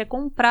 É quem quer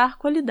comprar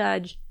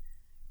qualidade.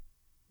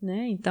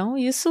 Né? Então,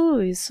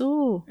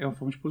 isso... É uma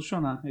forma de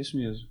posicionar, é isso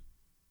mesmo.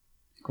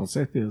 Com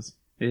certeza.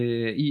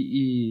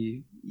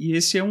 E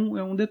esse é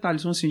um detalhe.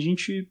 Então, assim, a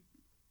gente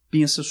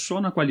pensa só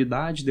na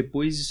qualidade,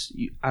 depois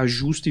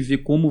ajusta e vê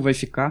como vai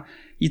ficar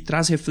e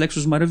traz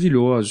reflexos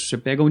maravilhosos. Você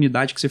pega a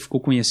unidade que você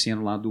ficou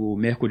conhecendo lá do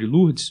Mercury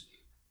Lourdes,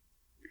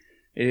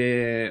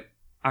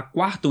 a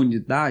quarta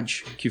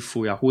unidade, que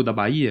foi a Rua da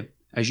Bahia,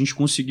 a gente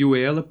conseguiu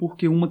ela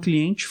porque uma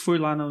cliente foi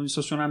lá no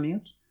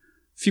estacionamento,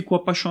 ficou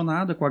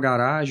apaixonada com a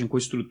garagem, com a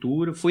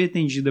estrutura, foi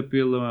atendida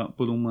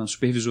por uma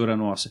supervisora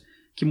nossa,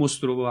 que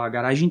mostrou a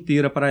garagem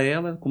inteira para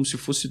ela, como se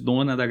fosse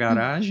dona da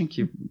garagem,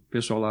 que o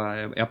pessoal lá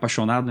é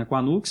apaixonado, né, com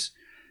a Nux,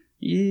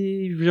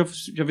 e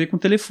já veio com o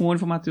telefone,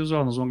 falou, Matheus,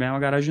 nós vamos ganhar uma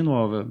garagem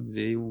nova.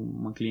 Veio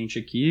uma cliente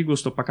aqui,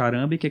 gostou pra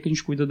caramba e quer que a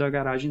gente cuida da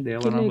garagem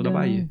dela na Rua da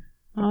Bahia.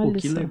 Pô,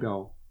 que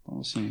legal. Então,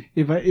 assim...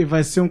 E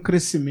vai ser um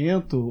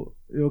crescimento,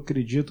 eu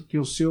acredito que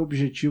o seu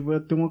objetivo é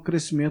ter um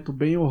crescimento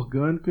bem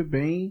orgânico e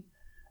bem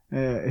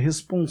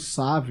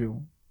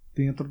responsável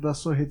dentro da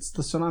sua rede de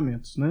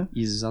estacionamentos, né?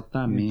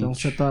 Exatamente. Então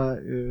você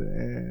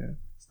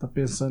está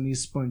pensando em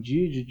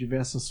expandir de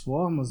diversas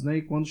formas, né?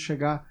 E quando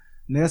chegar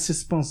nessa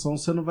expansão,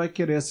 você não vai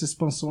querer essa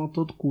expansão a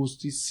todo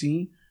custo, e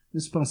sim uma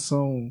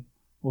expansão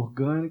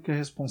orgânica,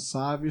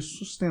 responsável e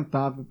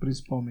sustentável,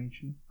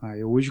 principalmente.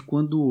 Né? Hoje,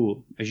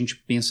 quando a gente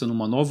pensa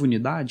numa nova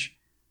unidade,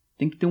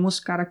 tem que ter umas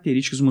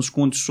características, umas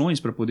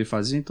condições para poder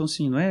fazer. Então,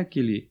 assim, não é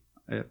aquele...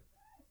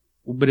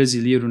 o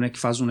brasileiro, né, que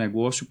faz um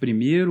negócio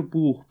primeiro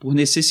por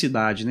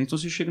necessidade, né? Então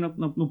você chega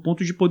no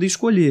ponto de poder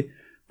escolher.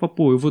 Fala,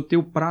 eu vou ter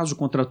o prazo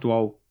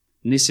contratual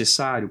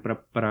necessário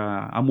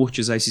para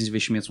amortizar esses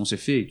investimentos que vão ser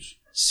feitos?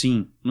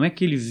 Sim. Não é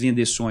aquele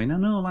vender sonho,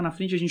 não, lá na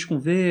frente a gente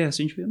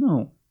conversa, a gente vê.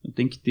 Não, eu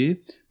tenho que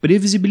ter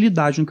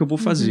previsibilidade no que eu vou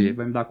fazer.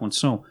 Vai me dar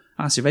condição?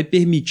 Você vai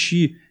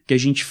permitir que a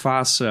gente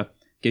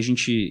que a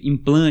gente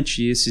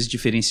implante esses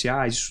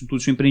diferenciais, isso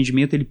tudo, seu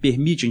empreendimento, ele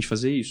permite a gente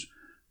fazer isso?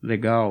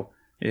 Legal.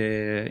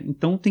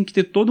 Então tem que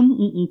ter todo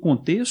um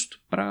contexto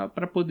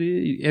para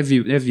poder... É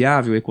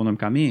viável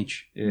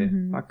economicamente?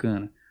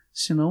 Bacana.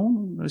 Se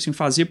não, assim,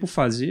 fazer por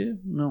fazer,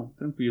 não,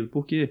 tranquilo.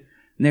 Porque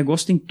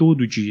negócio tem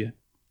todo dia.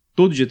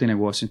 Todo dia tem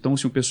negócio. Então,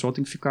 assim, o pessoal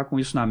tem que ficar com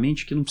isso na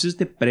mente, que não precisa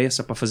ter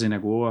pressa para fazer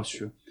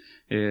negócio,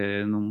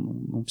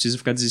 não precisa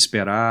ficar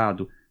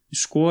desesperado.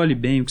 Escolhe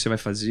bem o que você vai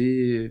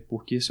fazer,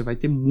 porque você vai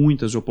ter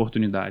muitas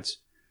oportunidades.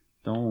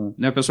 Então,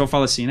 né, o pessoal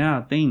fala assim,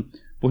 tem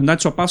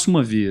oportunidade só passa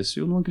uma vez.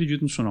 Eu não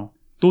acredito nisso, não.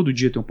 Todo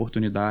dia tem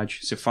oportunidade,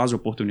 você faz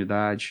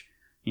oportunidade.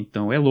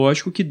 Então, é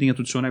lógico que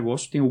dentro do seu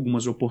negócio tem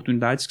algumas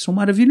oportunidades que são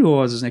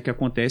maravilhosas, né, que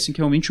acontecem, que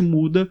realmente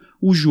muda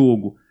o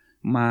jogo.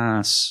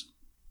 Mas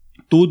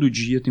todo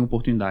dia tem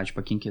oportunidade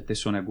para quem quer ter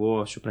seu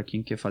negócio, para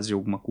quem quer fazer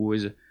alguma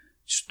coisa.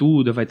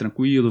 Estuda, vai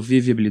tranquilo, vê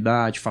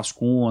viabilidade, faz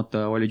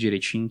conta, olha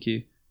direitinho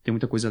que tem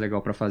muita coisa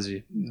legal para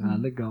fazer.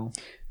 Legal.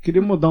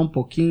 Queria mudar um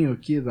pouquinho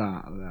aqui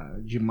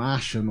de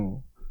marcha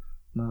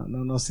na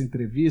nossa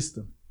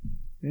entrevista.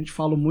 A gente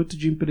fala muito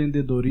de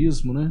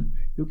empreendedorismo, né?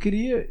 Eu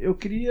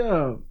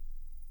queria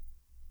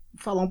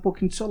falar um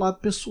pouquinho do seu lado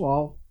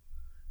pessoal.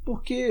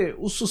 Porque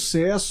o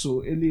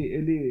sucesso,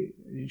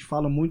 a gente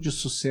fala muito de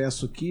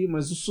sucesso aqui,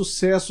 mas o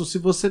sucesso, se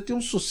você tem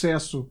um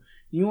sucesso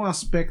em um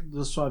aspecto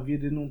da sua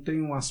vida e não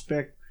tem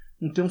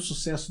um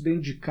sucesso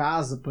dentro de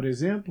casa, por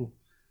exemplo...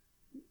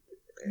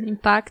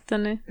 Impacta,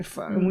 né?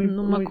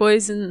 Numa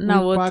coisa e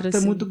na outra. O impacto é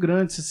muito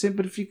grande. Você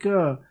sempre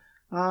fica...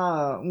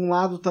 um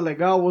lado tá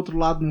legal, o outro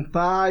lado não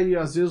tá, e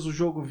às vezes o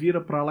jogo vira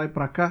pra lá e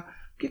pra cá.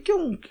 O que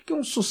é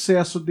um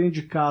sucesso dentro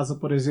de casa,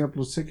 por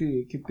exemplo? Você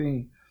que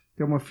tem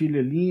uma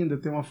filha linda,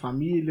 tem uma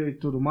família e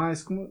tudo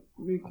mais,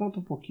 me conta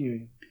um pouquinho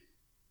aí.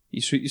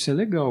 Isso é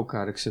legal,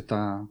 cara, que você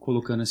tá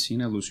colocando assim,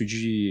 né, Lúcio,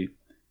 de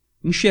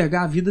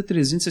enxergar a vida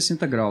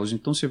 360 graus.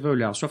 Então você vai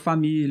olhar a sua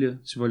família,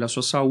 você vai olhar a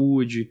sua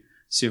saúde,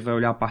 você vai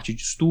olhar a parte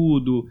de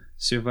estudo,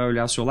 você vai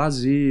olhar seu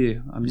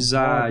lazer,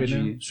 amizade,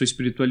 hobby, né? Sua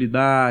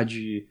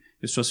espiritualidade,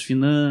 suas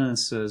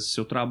finanças,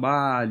 seu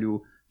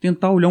trabalho,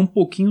 tentar olhar um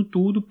pouquinho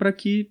tudo para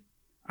que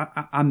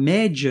a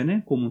média,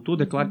 né, como um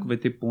todo, é claro que vai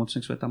ter pontos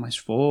em que você vai estar mais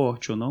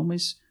forte ou não,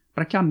 mas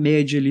para que a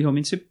média ali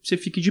realmente você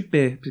fique de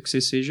pé, para que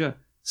você seja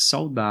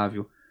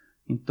saudável.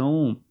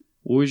 Então,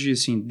 hoje,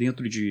 assim,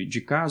 dentro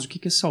de casa, o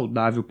que é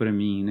saudável para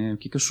mim, né? O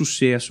que é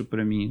sucesso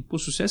para mim? Pô,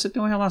 sucesso é ter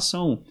uma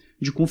relação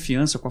de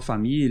confiança com a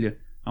família,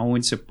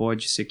 onde você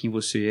pode ser quem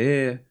você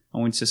é,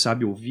 onde você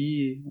sabe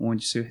ouvir,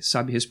 onde você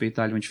sabe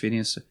respeitar ali uma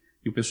diferença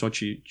e o pessoal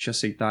te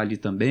aceitar ali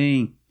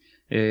também.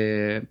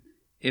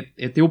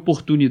 É ter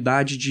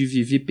oportunidade de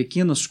viver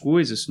pequenas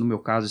coisas, no meu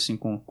caso, assim,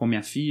 com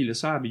minha filha,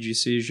 sabe? De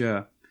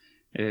seja...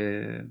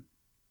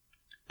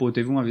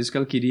 teve uma vez que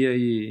ela queria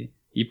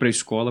ir pra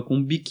escola com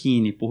um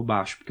biquíni por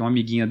baixo, porque uma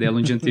amiguinha dela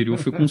no dia anterior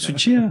foi com um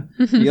sutiã,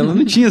 e ela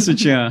não tinha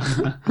sutiã,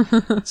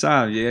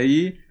 sabe? E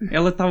aí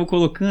ela tava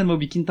colocando, meu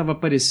biquíni tava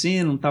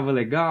aparecendo, não tava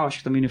legal, acho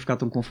que também não ia ficar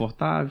tão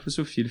confortável. Eu falei,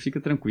 seu filho, fica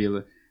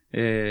tranquila.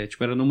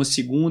 Era numa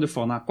segunda, eu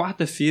falo, na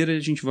quarta-feira a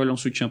gente vai olhar um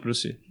sutiã pra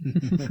você.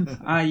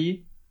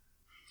 Aí,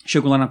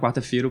 chegou lá na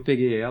quarta-feira, eu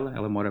peguei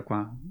ela mora com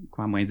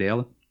a mãe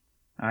dela,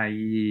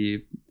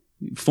 aí...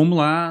 Fomos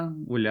lá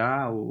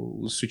olhar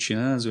os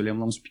sutiãs,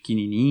 olhamos lá uns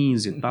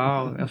pequenininhos e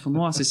tal. Ela falou,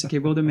 nossa, esse aqui é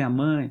igual da minha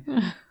mãe.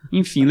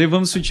 Enfim,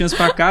 levamos os sutiãs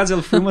pra casa.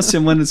 Ela foi uma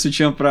semana de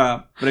sutiã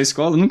pra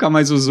escola, nunca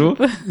mais usou,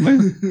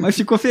 mas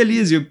ficou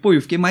feliz. E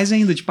eu fiquei mais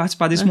ainda de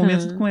participar desse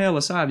momento com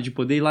ela, sabe? De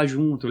poder ir lá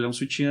junto, olhar um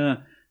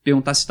sutiã,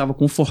 perguntar se estava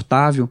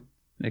confortável.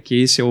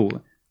 Que esse é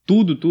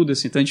tudo,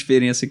 assim, tanta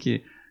diferença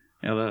que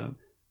ela...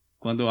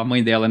 Quando a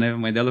mãe dela, né? A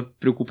mãe dela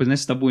preocupa, né?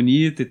 Se tá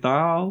bonita e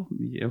tal.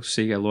 E eu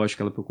sei, é lógico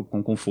que ela preocupa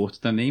com conforto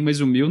também,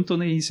 mas o meu não tô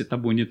nem aí se tá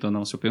bonito ou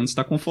não. Se eu pergunto se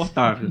tá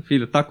confortável.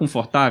 Filho, tá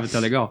confortável? Tá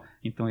legal?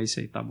 Então é isso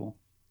aí, tá bom.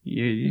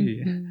 E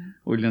aí,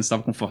 olhando se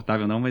tava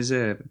confortável ou não, mas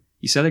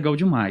isso é legal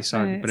demais,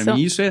 sabe? Pra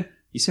mim isso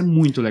é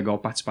muito legal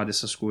participar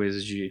dessas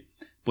coisas, de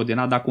poder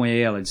nadar com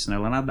ela, de ensinar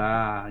ela a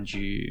nadar,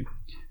 de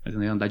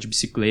andar de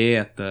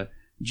bicicleta,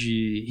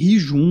 de rir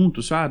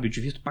junto, sabe? Eu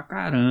divirto pra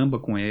caramba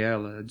com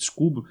ela,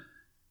 descubro.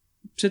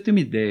 Pra você ter uma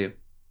ideia,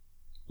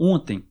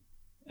 ontem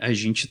a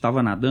gente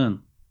estava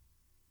nadando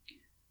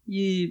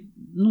e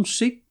não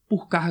sei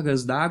por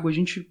cargas d'água,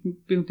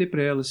 perguntei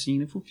para ela assim,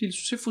 né? Falei, filho,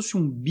 se você fosse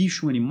um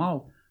bicho, um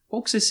animal,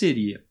 qual que você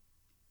seria?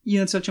 E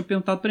antes ela tinha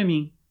perguntado para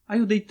mim. Aí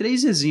eu dei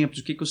 3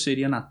 exemplos do que eu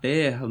seria na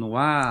terra, no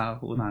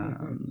ar, ou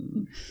na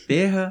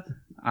terra,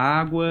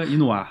 água e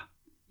no ar.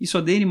 E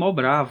só dei animal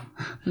bravo.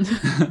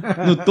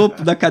 No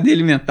topo da cadeia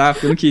alimentar,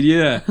 porque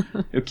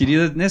eu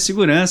queria, né,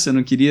 segurança, eu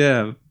não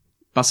queria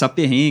passar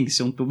perrengue,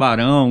 ser um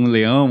tubarão, um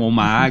leão, ou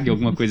uma águia,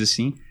 alguma coisa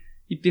assim.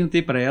 E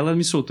perguntei pra ela, ela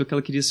me soltou que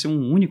ela queria ser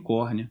um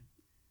unicórnio.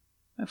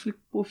 Aí eu falei,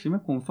 pô, filho,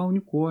 mas como? Fala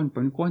unicórnio. O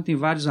unicórnio tem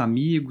vários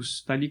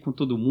amigos, tá ali com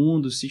todo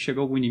mundo, se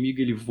chegar algum inimigo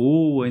ele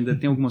voa, ainda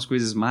tem algumas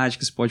coisas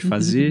mágicas que pode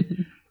fazer.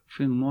 Eu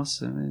falei,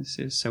 nossa, né,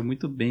 você saiu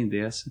muito bem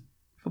dessa.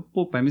 Eu falei,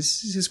 pô, pai, mas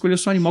você escolheu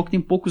só um animal que tem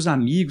poucos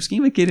amigos,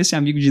 quem vai querer ser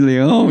amigo de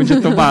leão, de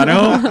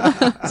tubarão?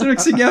 Você não vai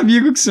conseguir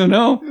amigo com isso,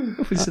 não?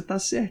 Eu falei, você tá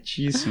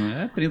certíssimo.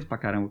 Eu aprendo pra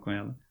caramba com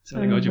ela. Isso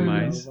é legal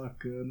demais. Legal,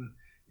 bacana.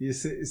 E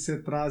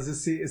você traz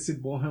esse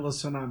bom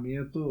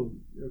relacionamento,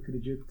 eu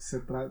acredito que você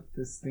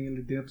tem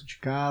ali dentro de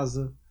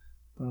casa,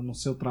 tá, no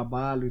seu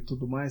trabalho e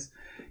tudo mais.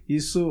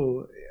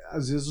 Isso,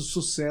 às vezes o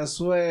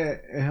sucesso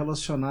é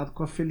relacionado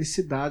com a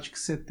felicidade que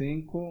você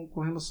tem com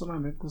o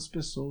relacionamento com as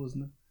pessoas,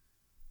 né?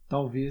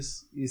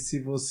 Talvez. E se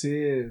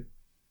você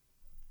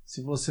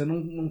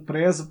não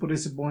preza por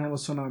esse bom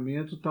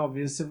relacionamento,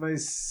 talvez você vai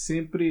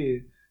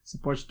sempre... Você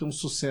pode ter um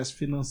sucesso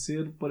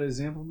financeiro, por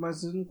exemplo,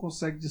 mas você não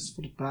consegue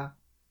desfrutar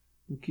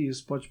do que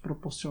isso pode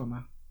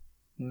proporcionar.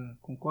 Né?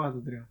 Concorda,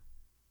 Adriano?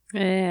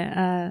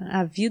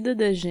 A vida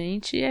da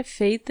gente é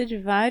feita de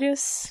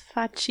várias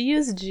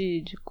fatias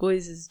de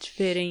coisas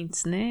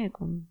diferentes, né?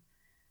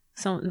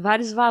 São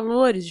vários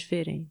valores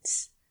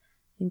diferentes.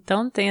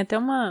 Então tem até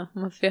uma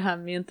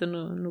ferramenta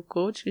no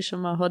coach que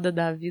chama Roda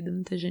da Vida,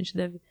 muita gente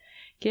deve...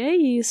 Que é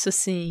isso,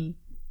 assim...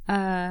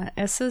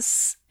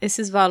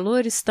 esses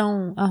valores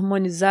estão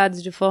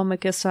harmonizados de forma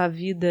que a sua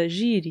vida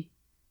gire,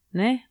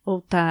 né?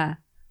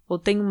 Ou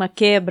tem uma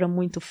quebra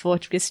muito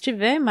forte, porque se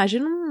tiver,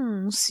 imagina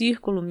um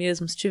círculo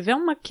mesmo, se tiver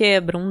uma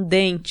quebra, um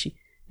dente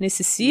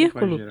nesse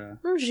círculo,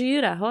 não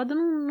gira, a roda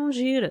não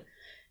gira.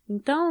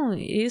 Então,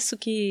 isso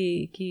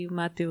que o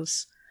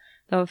Matheus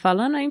estava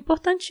falando é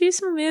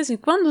importantíssimo mesmo. E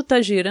quando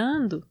está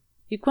girando,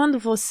 e quando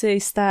você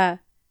está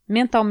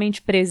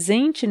mentalmente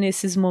presente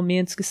nesses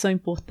momentos que são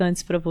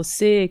importantes para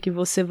você, que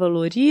você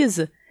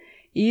valoriza,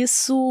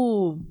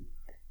 isso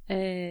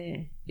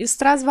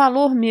traz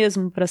valor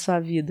mesmo para a sua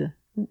vida.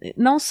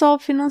 Não só o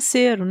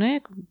financeiro,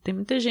 né? Tem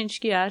muita gente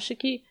que acha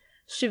que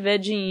se tiver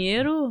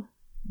dinheiro,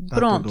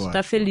 pronto,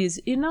 tá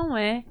feliz. E não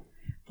é.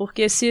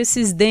 Porque se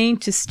esses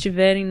dentes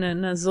estiverem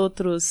nas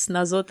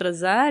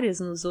outras áreas,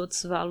 nos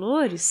outros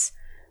valores,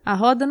 a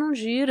roda não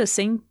gira,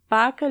 você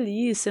empaca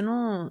ali,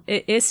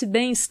 esse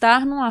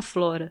bem-estar não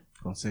aflora.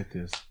 Com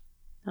certeza.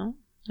 Então,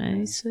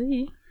 é isso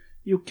aí.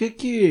 E o que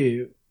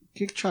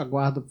te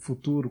aguarda para o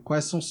futuro?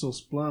 Quais são os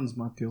seus planos,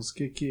 Matheus? O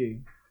que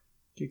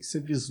você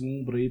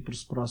vislumbra aí para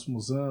os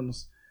próximos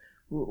anos?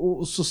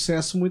 o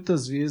sucesso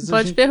muitas vezes...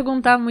 Pode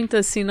perguntar muito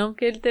assim, não,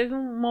 porque ele teve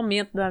um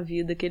momento da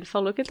vida que ele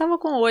falou que ele estava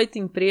com 8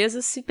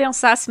 empresas, se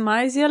pensasse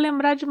mais ia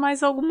lembrar de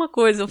mais alguma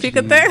coisa. Eu fico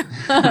até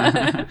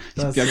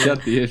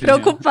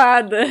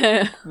preocupada.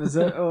 Mas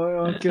é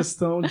uma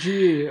questão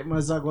de...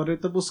 Mas agora ele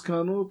está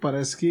buscando,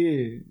 parece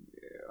que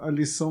a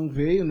lição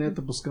veio, né?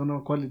 Está buscando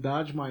uma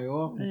qualidade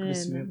maior, um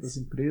crescimento das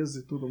empresas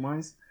e tudo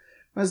mais.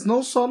 Mas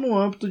não só no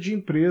âmbito de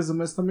empresa,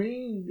 mas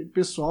também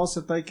pessoal,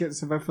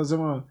 você vai fazer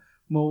uma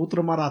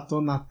outra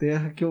maratona na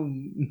Terra que eu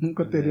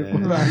nunca teria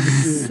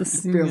coragem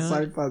de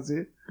pensar em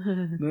fazer.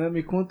 Né?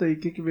 Me conta aí, o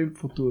que vem pro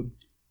futuro?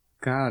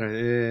 Cara,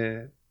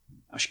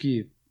 acho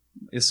que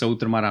essa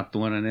outra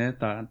maratona, né,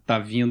 tá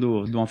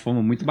vindo de uma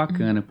forma muito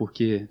bacana,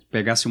 porque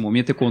pegar esse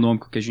momento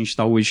econômico que a gente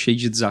tá hoje cheio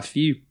de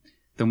desafio,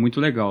 então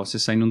muito legal. Você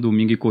sair num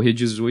domingo e correr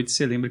 18,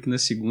 você lembra que na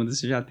segunda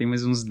você já tem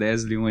mais uns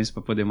 10 leões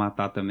para poder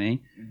matar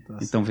também.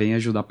 Então vem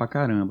ajudar pra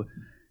caramba.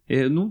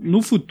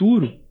 No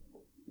futuro,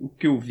 o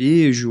que eu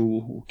vejo,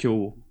 o que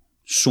eu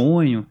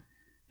sonho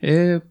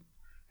é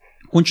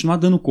continuar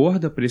dando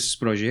corda para esses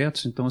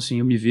projetos. Então, assim,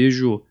 eu me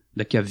vejo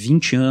daqui a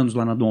 20 anos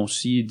lá na Dom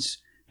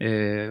Alcides,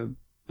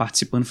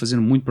 participando,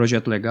 fazendo muito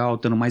projeto legal,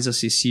 estando mais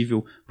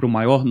acessível para o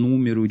maior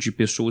número de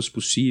pessoas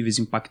possíveis,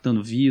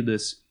 impactando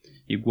vidas,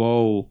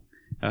 igual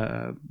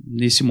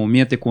nesse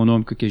momento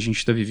econômico que a gente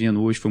está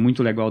vivendo hoje. Foi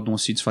muito legal a Dom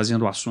Alcides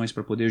fazendo ações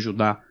para poder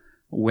ajudar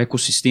o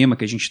ecossistema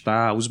que a gente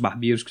está, os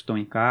barbeiros que estão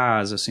em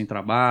casa, sem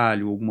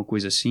trabalho, alguma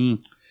coisa assim.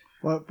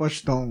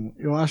 Postão,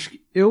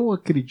 eu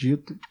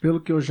acredito,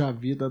 pelo que eu já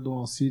vi da Dom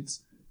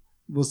Alcides,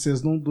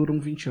 vocês não duram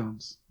 20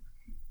 anos.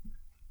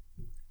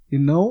 E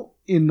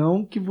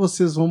não que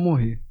vocês vão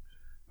morrer.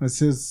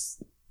 Mas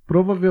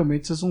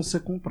provavelmente vocês vão ser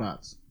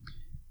comprados.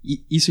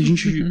 E isso a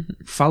gente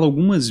fala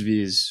algumas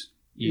vezes.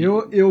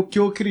 O que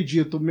eu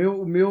acredito,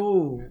 o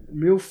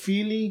meu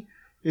feeling,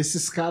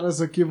 esses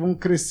caras aqui vão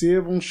crescer,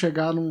 vão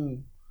chegar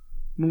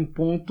num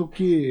ponto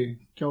que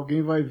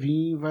alguém vai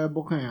vir e vai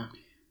abocanhar.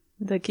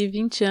 Daqui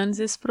 20 anos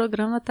esse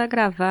programa tá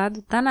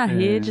gravado, tá na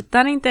rede,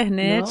 tá na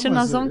internet,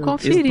 nós vamos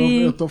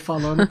conferir. Eu tô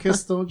falando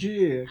questão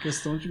de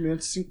menos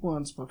de 5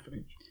 anos pra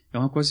frente. É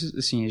uma coisa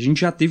assim, a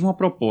gente já teve uma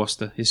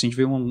proposta. Recente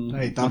veio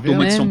uma tá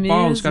turma de São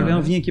Paulo, mesmo? os caras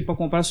vêm vir aqui para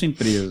comprar a sua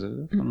empresa.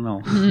 Eu falo,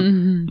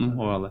 não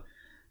rola.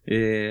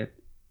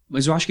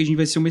 Mas eu acho que a gente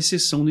vai ser uma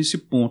exceção nesse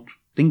ponto.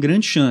 Tem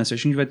grande chance,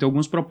 acho que a gente vai ter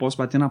algumas propostas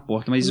bater na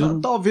porta, mas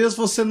talvez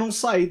você não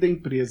sair da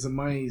empresa,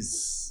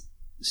 mas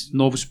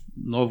novos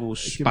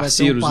parceiros, vai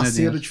ter um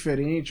parceiro, né,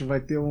 diferente,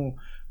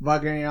 vai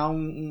ganhar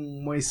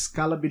uma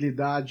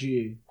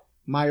escalabilidade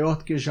maior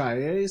do que já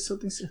isso eu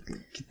tenho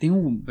certeza. Que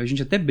a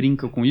gente até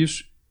brinca com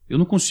isso. Eu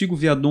não consigo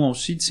ver a Dom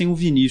Alcides sem o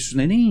Vinícius,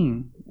 né?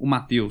 Nem o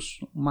Matheus.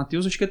 O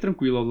Matheus acho que é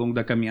tranquilo ao longo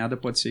da caminhada,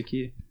 pode ser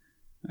que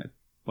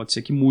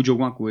mude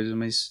alguma coisa,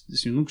 mas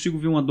assim, eu não consigo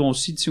ver uma Dom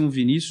Alcides sem um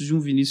Vinícius e um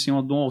Vinícius sem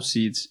uma Dom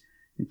Alcides.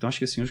 Então acho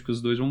que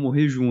os dois vão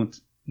morrer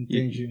juntos.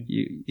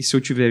 Entendi. E se eu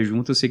tiver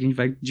junto, eu sei que a gente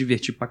vai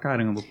divertir pra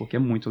caramba, porque é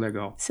muito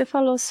legal. Você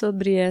falou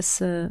sobre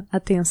essa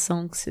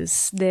atenção que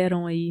vocês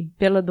deram aí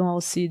pela Dom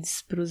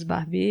Alcides pros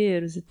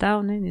barbeiros e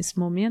tal, né, nesse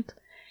momento.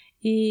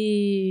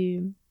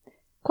 E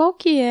qual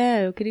que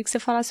eu queria que você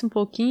falasse um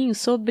pouquinho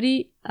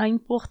sobre a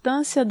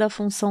importância da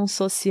função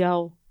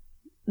social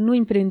no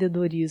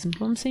empreendedorismo.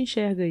 Como você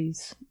enxerga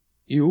isso?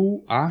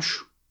 Eu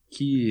acho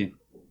que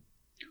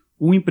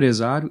o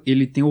empresário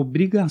ele tem a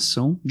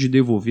obrigação de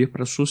devolver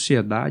para a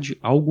sociedade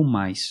algo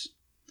mais.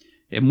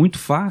 É muito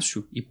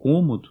fácil e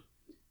cômodo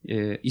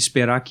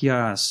esperar que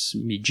as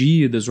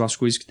medidas ou as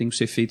coisas que têm que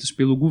ser feitas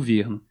pelo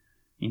governo.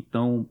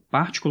 Então,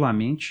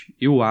 particularmente,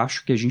 eu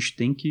acho que a gente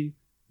tem que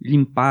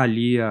limpar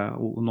ali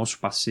o nosso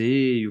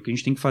passeio, que a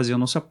gente tem que fazer a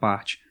nossa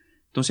parte.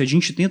 Então, se a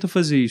gente tenta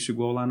fazer isso,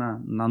 igual lá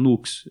na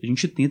Nux, a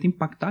gente tenta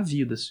impactar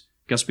vidas.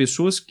 Que as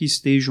pessoas que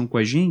estejam com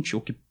a gente,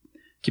 ou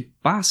que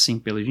passem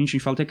pela gente, a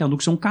gente fala até que a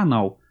Nux é um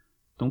canal.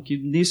 Então, que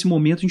nesse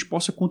momento a gente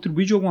possa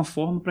contribuir de alguma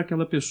forma para que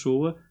aquela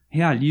pessoa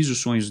realize os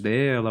sonhos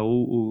dela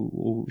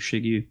ou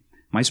chegue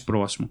mais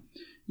próximo.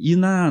 E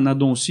na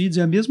Dom Alcides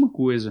é a mesma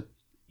coisa.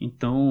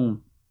 Então,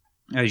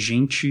 a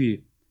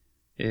gente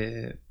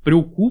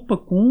preocupa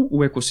com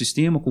o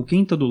ecossistema, com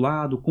quem está do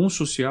lado, com o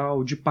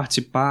social, de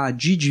participar,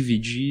 de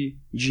dividir,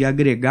 de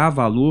agregar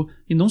valor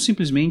e não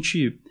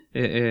simplesmente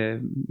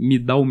me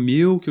dá o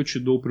meu, que eu te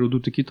dou o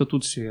produto aqui, tá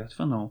tudo certo.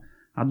 Fala, não.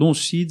 A Dom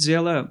Alcides,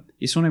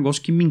 esse é um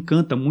negócio que me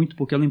encanta muito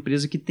porque ela é uma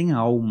empresa que tem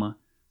alma,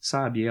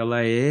 sabe?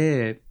 Ela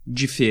é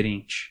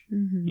diferente.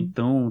 Uhum.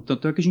 Então,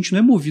 tanto é que a gente não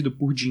é movido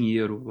por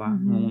dinheiro lá,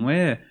 não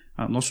é...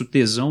 Nosso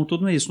tesão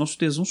todo não é isso. Nosso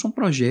tesão são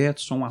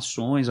projetos, são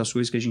ações, as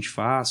coisas que a gente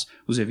faz,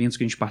 os eventos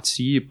que a gente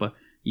participa.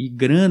 E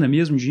grana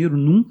mesmo, dinheiro,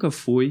 nunca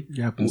foi...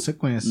 É a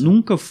consequência.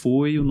 Nunca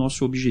foi o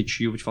nosso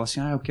objetivo de falar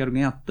assim, eu quero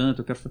ganhar tanto,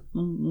 eu quero...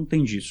 Não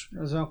tem disso.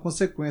 Mas é uma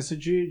consequência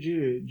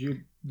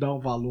de dar um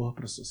valor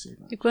para a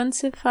sociedade. E quando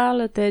você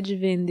fala até de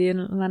vender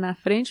lá na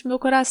frente, meu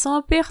coração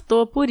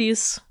apertou por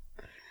isso.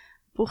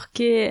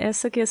 Porque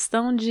essa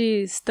questão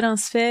de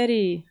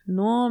transfere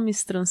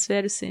nomes,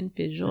 transfere o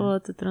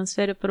CNPJ,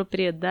 transfere a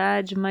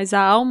propriedade, mas a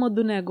alma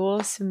do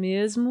negócio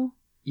mesmo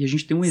E a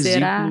gente tem um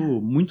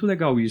exemplo muito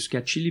legal isso, que é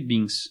a Chili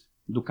Beans,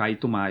 do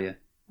Caíto Maia.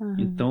 Uhum.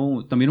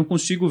 Então, também não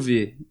consigo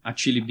ver a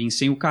Chili Beans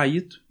sem o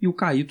Caíto e o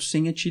Caíto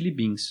sem a Chili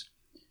Beans.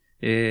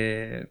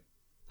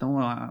 Então,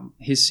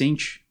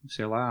 recente,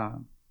 sei lá,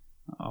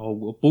 há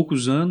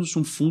poucos anos,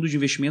 um fundo de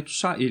investimento,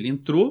 ele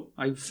entrou,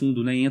 aí o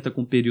fundo, né, entra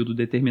com um período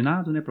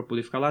determinado, né, para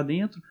poder ficar lá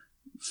dentro,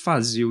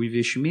 fazer o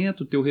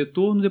investimento, ter o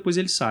retorno, depois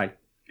ele sai.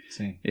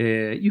 Sim.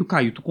 E o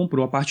Caíto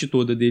comprou a parte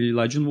toda dele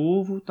lá de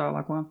novo, está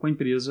lá com a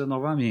empresa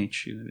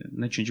novamente.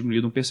 Né? Tinha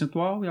diminuído um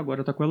percentual e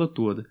agora está com ela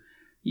toda.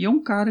 E é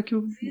um cara que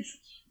eu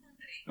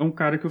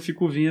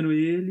fico vendo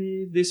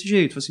ele desse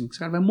jeito. Assim, esse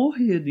cara vai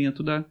morrer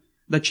dentro da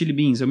Chili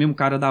Beans. É o mesmo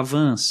cara da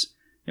Vans,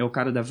 é o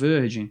cara da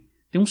Virgin.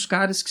 Tem uns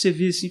caras que você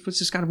vê assim,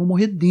 esses caras vão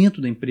morrer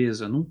dentro da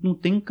empresa. Não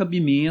tem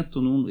cabimento.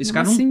 Esse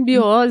cara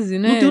simbiose,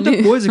 né? Não tem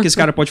outra coisa que esse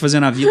cara pode fazer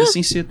na vida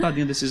sem ser estar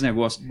dentro desses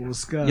negócios.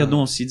 E a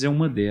Dawn Seeds é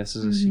uma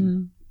dessas,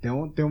 assim.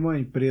 Tem uma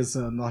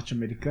empresa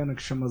norte-americana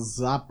que chama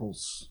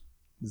Zappos.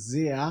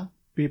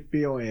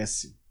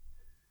 Zappos.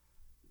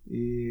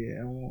 E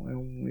é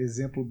um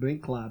exemplo bem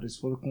claro. Eles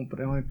foram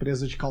comprar uma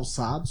empresa de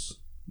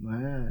calçados,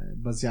 né,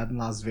 baseada em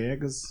Las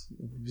Vegas.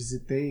 Eu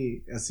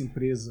visitei essa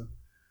empresa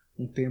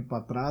um tempo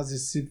atrás e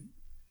se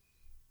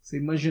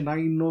imaginar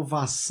em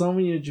inovação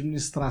em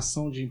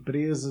administração de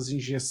empresas, em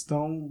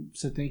gestão,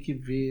 você tem que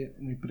ver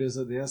uma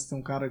empresa dessa. Tem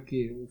um cara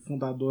que, o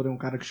fundador é um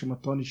cara que chama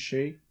Tony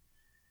Hsieh.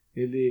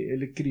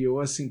 Ele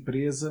criou essa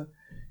empresa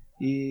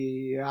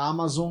e a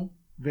Amazon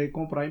veio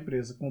comprar a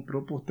empresa.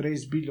 Comprou por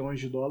 $3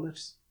 bilhões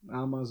a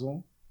Amazon.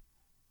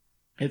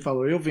 Ele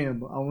falou, eu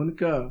vendo. A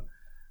única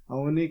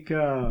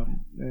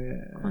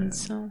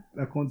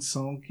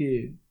condição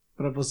que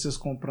para vocês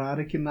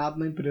comprarem é que nada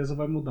na empresa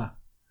vai mudar.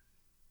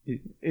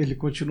 Ele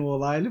continuou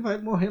lá, ele vai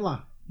morrer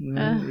lá.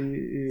 Né?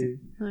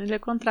 Ele é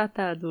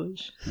contratado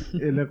hoje.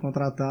 Ele é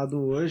contratado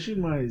hoje,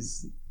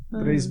 mas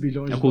 $3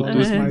 bilhões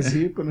mais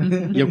rico,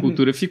 né? E a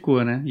cultura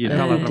ficou, né? E ele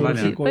tá lá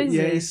trabalhando. E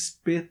é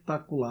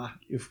espetacular.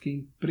 Eu fiquei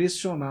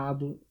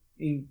impressionado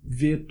em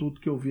ver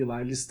tudo que eu vi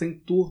lá. Eles têm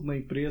tour na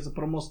empresa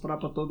para mostrar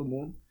para todo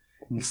mundo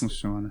como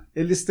funciona.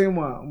 Eles têm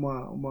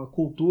uma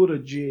cultura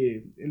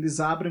de... Eles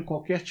abrem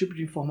qualquer tipo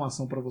de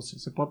informação para você.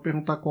 Você pode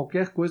perguntar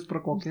qualquer coisa para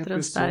qualquer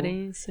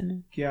transparência, pessoa.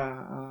 Né? Que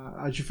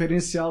a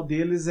diferencial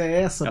deles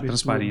é essa a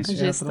transparência. A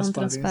gestão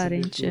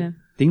transparente.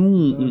 Tem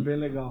então, bem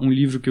legal. Um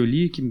livro que eu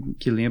li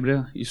que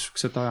lembra isso que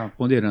você está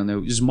ponderando. É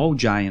o Small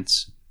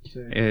Giants.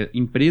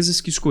 Empresas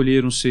que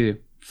escolheram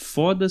ser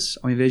fodas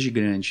ao invés de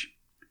grande.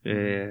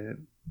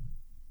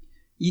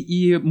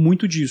 E é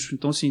muito disso.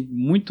 Então, assim,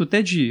 muito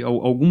até de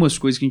algumas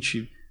coisas que a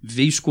gente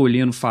veio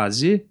escolhendo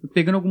fazer,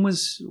 pegando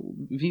algumas,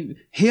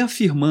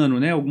 reafirmando,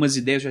 né, algumas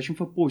ideias. Já tinha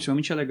falado, pô, isso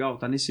realmente é legal,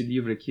 tá nesse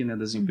livro aqui, né,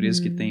 das empresas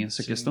que tem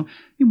essa questão.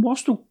 E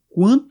mostra o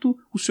quanto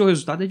o seu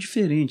resultado é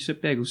diferente. Você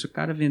pega, o seu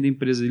cara vende a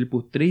empresa dele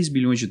por $3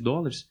 bilhões,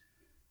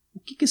 o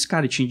que esse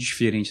cara tinha de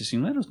diferente? Assim,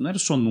 não era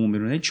só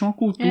número, né? Ele tinha uma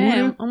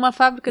cultura... uma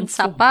fábrica de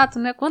sapato,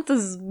 né?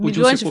 Quantas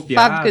milhões de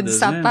fábricas de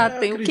sapato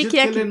tem? O que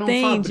é que ele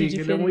tem fabrica, de diferente?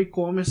 Ele é um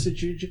e-commerce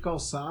de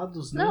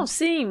calçados, né? Não,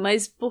 sim,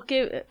 mas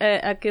porque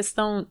a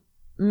questão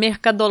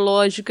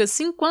mercadológica,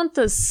 assim,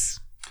 quantas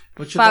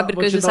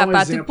fábricas de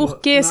sapato? E por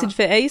que esse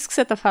diferente? É isso que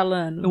você está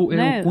falando,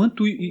 né? O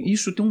quanto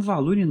isso tem um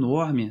valor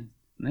enorme,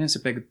 né? Você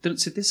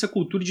tem essa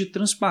cultura de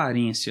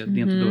transparência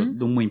dentro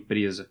de uma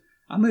empresa.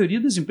 A maioria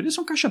das empresas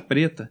são caixa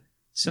preta.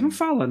 Você não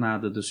fala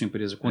nada da sua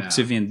empresa, quanto que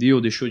você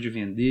vendeu, deixou de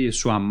vender,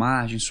 sua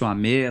margem, sua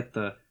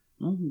meta.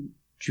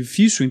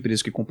 Difícil a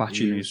empresa que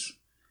compartilha isso.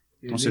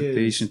 Então você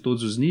tem isso em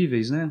todos os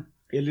níveis, né?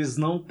 Eles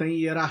não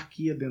têm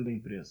hierarquia dentro da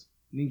empresa.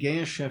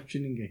 Ninguém é chefe de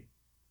ninguém.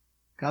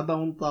 Cada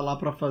um tá lá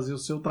para fazer o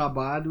seu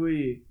trabalho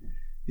e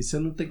você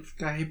não tem que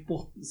ficar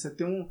reportando.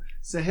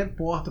 Você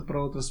reporta para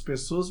outras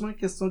pessoas, mas é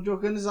questão de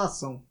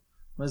organização.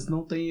 Mas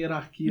não tem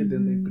hierarquia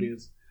dentro da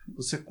empresa.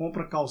 Você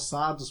compra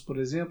calçados, por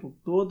exemplo,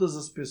 todas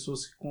as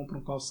pessoas que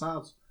compram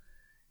calçados,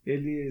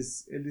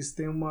 eles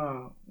têm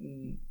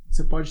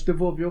você pode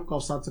devolver o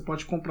calçado, você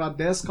pode comprar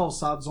 10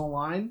 calçados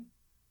online,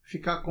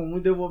 ficar com um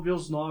e devolver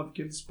os 9,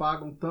 que eles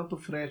pagam tanto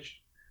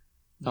frete.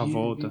 Da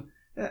volta.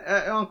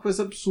 É uma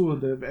coisa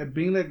absurda, é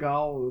bem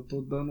legal, eu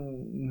estou dando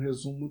um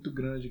resumo muito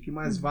grande aqui,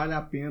 mas vale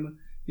a pena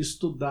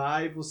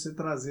estudar e você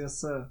trazer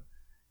essa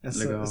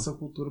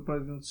cultura para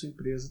dentro da sua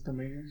empresa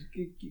também,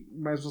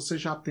 mas você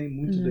já tem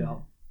muito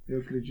dela. Eu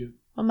acredito.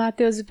 Ô,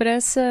 Matheus, e para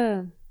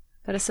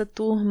essa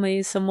turma aí,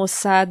 essa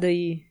moçada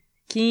aí,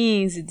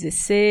 15,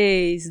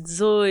 16,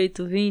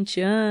 18, 20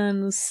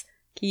 anos,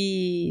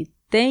 que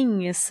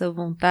tem essa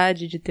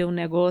vontade de ter um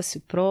negócio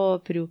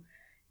próprio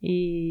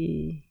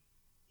e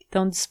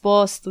estão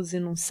dispostos e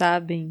não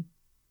sabem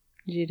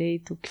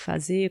direito o que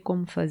fazer,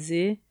 como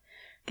fazer,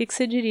 o que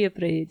você diria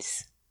para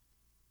eles?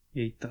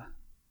 Eita.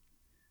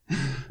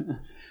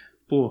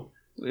 Pô,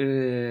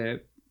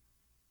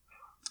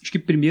 acho que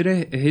primeiro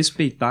é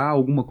respeitar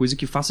alguma coisa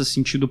que faça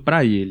sentido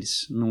para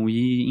eles, não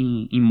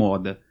ir em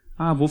moda.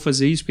 Vou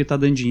fazer isso porque tá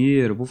dando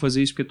dinheiro, vou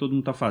fazer isso porque todo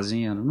mundo tá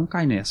fazendo. Não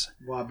cai nessa.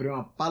 Vou abrir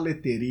uma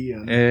paleteria.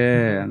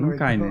 Né? Não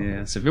cai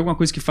nessa. Vê alguma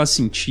coisa que faz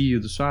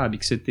sentido, sabe?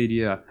 Que você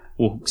teria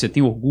que você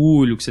tem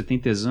orgulho, que você tem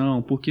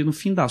tesão, porque no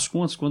fim das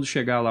contas, quando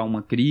chegar lá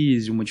uma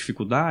crise, uma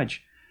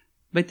dificuldade,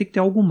 vai ter que ter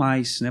algo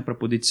mais, né, para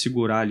poder te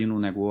segurar ali no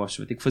negócio,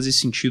 vai ter que fazer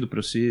sentido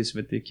para você, você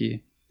vai ter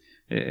que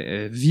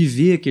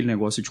viver aquele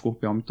negócio de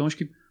corpo e alma. Então, acho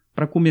que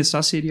para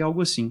começar seria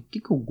algo assim: o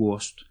que eu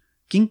gosto?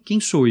 Quem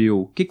sou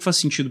eu? O que faz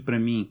sentido para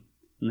mim?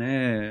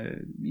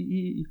 Né?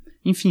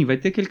 Enfim, vai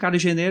ter aquele cara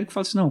genérico que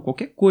fala assim: não,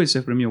 qualquer coisa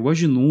serve para mim, eu gosto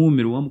de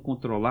número, eu amo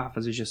controlar,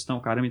 fazer gestão,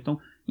 caramba. Então,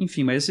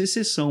 enfim, mas essa é a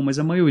exceção, mas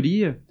a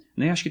maioria,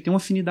 né, acho que tem uma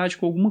afinidade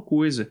com alguma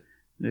coisa.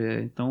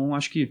 Então,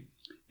 acho que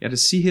era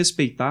se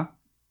respeitar,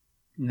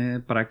 né,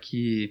 para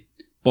que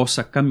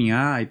possa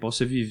caminhar e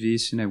possa viver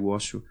esse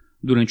negócio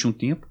durante um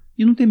tempo,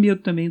 e não ter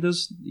medo também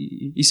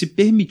e se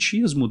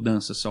permitir as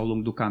mudanças ao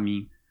longo do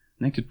caminho,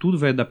 né, que tudo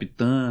vai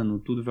adaptando,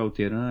 tudo vai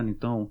alterando.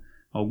 Então,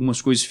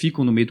 algumas coisas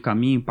ficam no meio do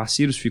caminho,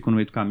 parceiros ficam no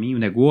meio do caminho,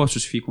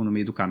 negócios ficam no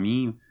meio do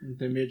caminho. Não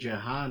ter medo de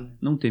errar, né?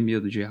 Não ter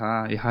medo de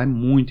errar. Errar é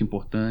muito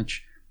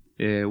importante.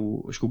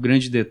 Acho que o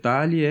grande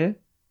detalhe é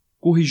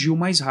corrigir o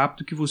mais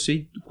rápido que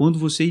quando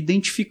você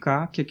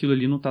identificar que aquilo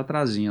ali não está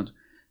trazendo.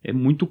 É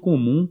muito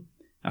comum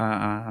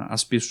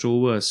as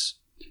pessoas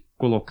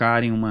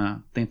colocarem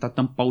tentar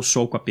tampar o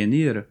sol com a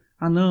peneira.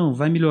 Ah, não,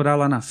 vai melhorar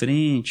lá na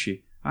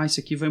frente. Ah,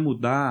 isso aqui vai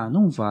mudar.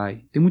 Não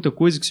vai. Tem muita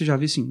coisa que você já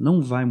vê assim,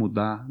 não vai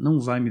mudar, não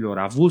vai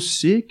melhorar.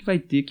 Você que vai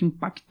ter que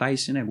impactar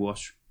esse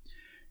negócio.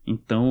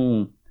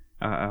 Então,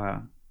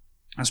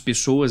 as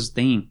pessoas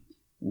têm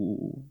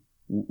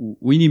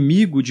o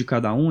inimigo de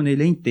cada um, né,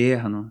 ele é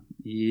interno.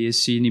 E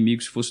esse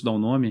inimigo, se fosse dar um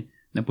nome,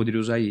 né, poderia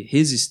usar aí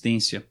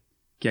resistência,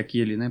 que é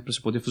aquele, né, para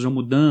você poder fazer uma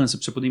mudança,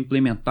 para você poder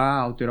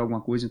implementar, alterar alguma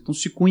coisa. Então,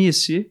 se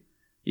conhecer,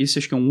 esse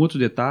acho que é um outro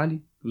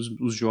detalhe.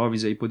 Os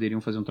jovens aí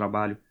poderiam fazer um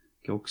trabalho,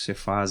 que é o que você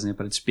faz, né,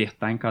 para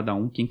despertar em cada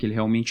um quem que ele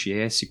realmente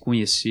é, se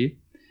conhecer,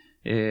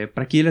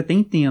 para que ele até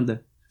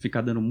entenda.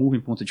 Ficar dando murro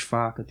em ponta de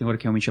faca, tem hora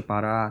que realmente é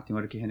parar, tem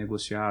hora que é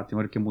renegociar, tem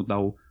hora que é mudar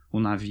o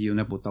navio,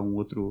 né, botar um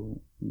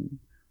outro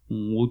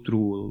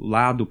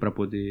lado para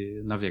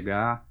poder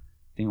navegar.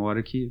 Tem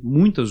hora que,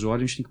 muitas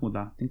horas a gente tem que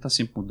mudar, tem que estar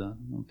sempre mudando,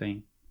 não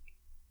tem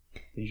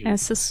jeito.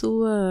 Essa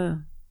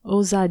sua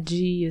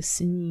ousadia,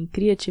 assim,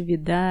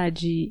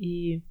 criatividade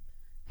e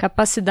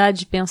capacidade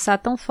de pensar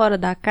tão fora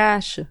da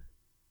caixa,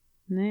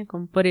 né?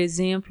 Como, por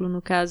exemplo,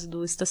 no caso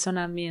do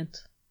estacionamento.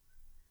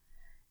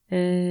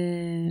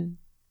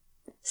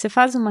 Você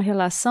faz uma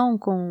relação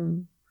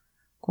com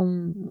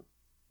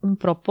um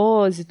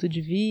propósito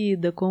de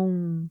vida,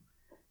 com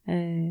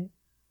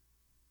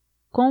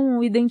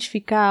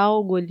identificar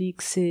algo ali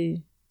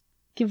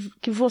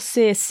que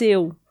você é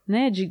seu,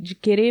 né? De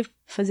querer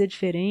fazer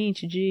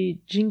diferente,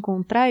 de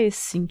encontrar esse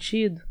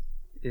sentido.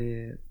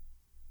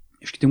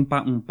 Acho que tem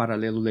um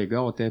paralelo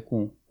legal até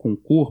com o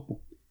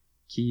corpo,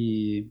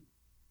 que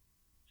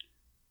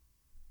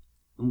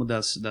uma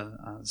das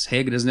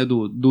regras, né,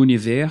 do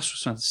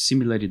universo, a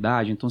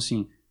similaridade. Então,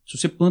 assim, se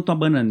você planta uma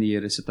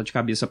bananeira, você está de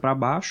cabeça para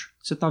baixo,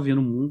 você está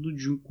vendo o mundo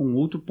com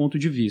outro ponto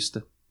de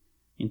vista.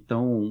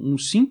 Então, um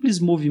simples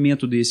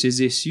movimento desse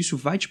exercício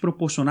vai te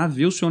proporcionar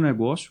ver o seu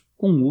negócio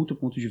com outro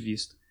ponto de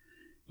vista.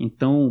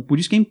 Então, por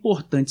isso que é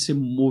importante você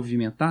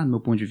movimentar, no meu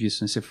ponto de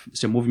vista, né,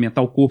 você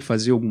movimentar o corpo,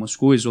 fazer algumas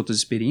coisas, outras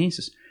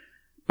experiências,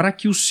 para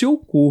que o seu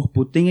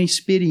corpo tenha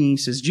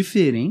experiências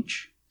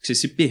diferentes, que você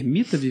se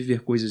permita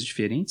viver coisas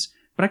diferentes,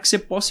 para que você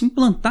possa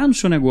implantar no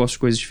seu negócio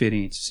coisas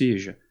diferentes,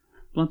 seja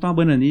plantar uma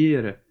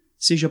bananeira,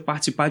 seja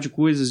participar de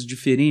coisas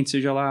diferentes,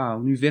 seja lá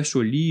universo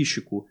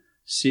holístico,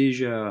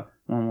 seja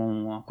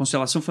uma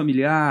constelação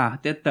familiar,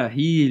 Theta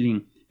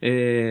Healing,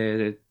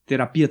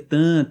 terapia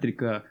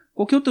tântrica,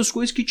 qualquer outras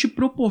coisas que te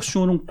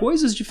proporcionam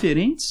coisas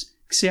diferentes,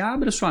 que você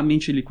abra sua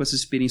mente ali com essas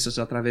experiências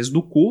através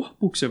do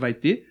corpo que você vai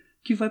ter,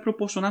 que vai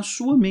proporcionar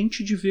sua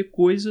mente de ver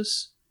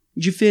coisas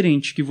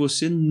diferentes que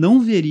você não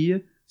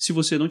veria se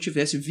você não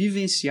tivesse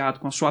vivenciado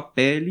com a sua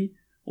pele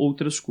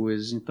outras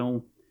coisas.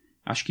 Então,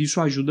 acho que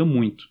isso ajuda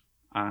muito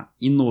a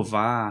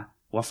inovar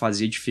ou a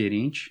fazer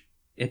diferente,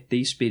 é ter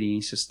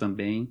experiências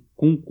também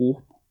com o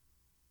corpo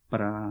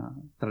para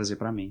trazer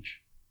para a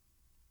mente.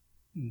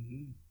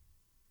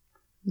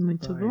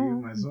 Muito tá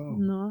bom. Aí,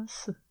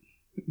 Nossa.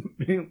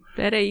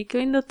 Peraí que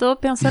eu ainda estou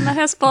pensando na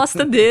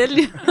resposta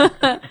dele.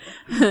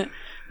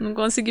 Não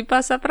consegui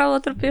passar para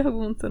outra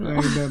pergunta, não.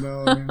 Ainda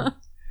não, né?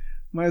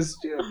 Mas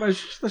a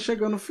gente está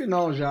chegando no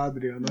final já,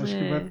 Adriano. Acho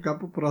que vai ficar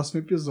para o próximo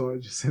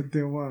episódio. Você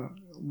tem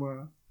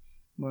uma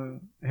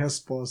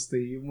resposta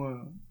aí,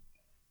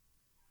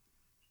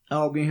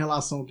 algo em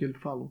relação ao que ele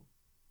falou.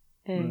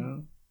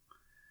 Né?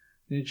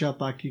 A gente já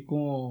está aqui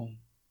com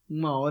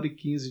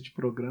 1h15 de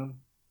programa.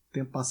 O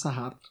tempo passa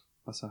rápido.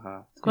 Passa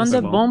rápido. Quando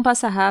é bom,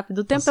 passa rápido.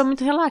 O tempo é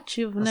muito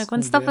relativo, né?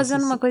 Quando você está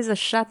fazendo uma coisa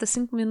chata,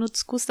 5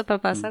 minutos custa para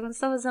passar. Quando você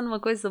está fazendo uma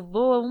coisa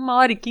boa,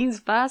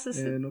 1h15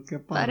 passa. Não quer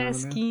parar,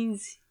 parece, né?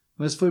 15.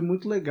 Mas foi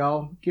muito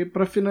legal. Porque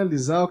para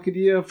finalizar, eu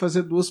queria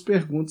fazer 2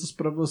 perguntas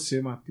para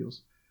você,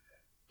 Matheus.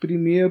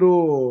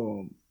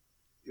 Primeiro,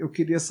 eu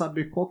queria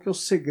saber qual que é o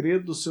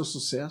segredo do seu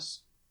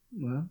sucesso,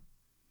 né?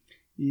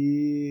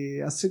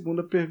 E a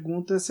segunda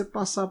pergunta é você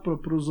passar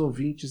para os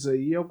ouvintes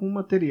aí algum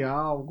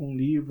material, algum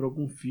livro,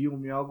 algum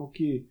filme, algo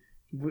que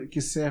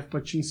que serve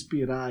para te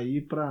inspirar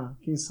aí, para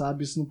quem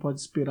sabe isso não pode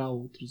inspirar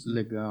outros. Né?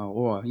 Legal.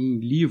 Ó, em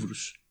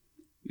livros,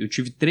 eu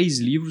tive 3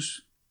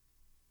 livros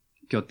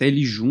que eu até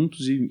li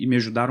juntos e me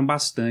ajudaram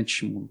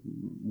bastante,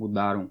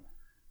 mudaram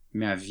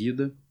minha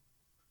vida.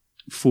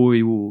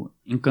 Foi o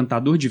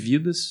Encantador de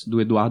Vidas,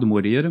 do Eduardo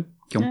Moreira,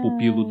 que é um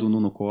pupilo do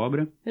Nuno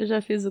Cobra. Eu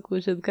já fiz o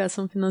curso de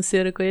Educação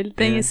Financeira com ele,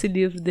 tem esse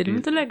livro dele,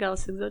 muito legal,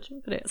 se quiser eu te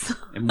impresso.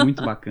 É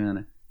muito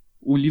bacana.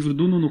 O livro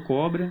do Nuno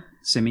Cobra,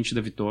 Semente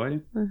da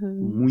Vitória,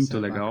 muito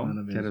legal,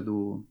 que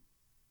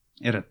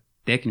era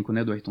técnico,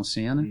 né, do Ayrton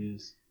Senna.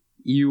 Isso.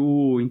 E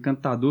o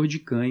Encantador de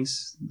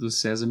Cães, do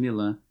César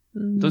Millan.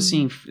 Então,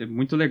 assim, é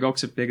muito legal que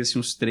você pega assim,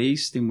 os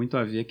 3, tem muito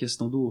a ver a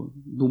questão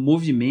do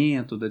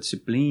movimento, da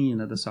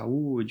disciplina, da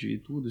saúde e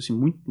tudo, assim,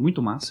 muito,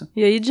 muito massa.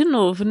 E aí, de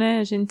novo, né,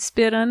 a gente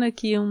esperando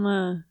aqui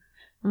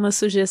uma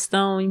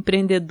sugestão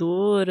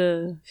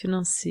empreendedora,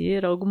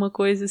 financeira, alguma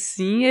coisa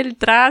assim, ele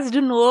traz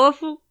de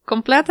novo,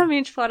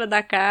 completamente fora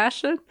da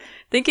caixa.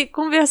 Tem que,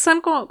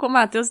 conversando com o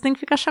Matheus, tem que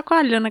ficar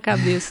chacoalhando a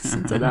cabeça,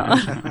 assim, toda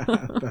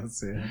hora. Tá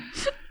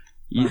certo.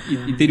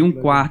 E teria um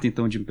quarto,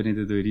 então, de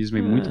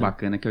empreendedorismo muito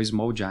bacana, que é o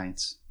Small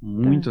Giants.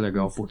 Muito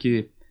legal,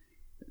 porque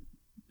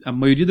a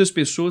maioria das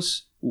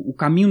pessoas, o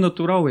caminho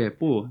natural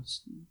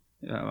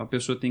a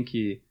pessoa tem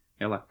que...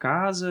 Ela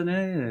casa,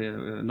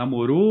 né?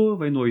 Namorou,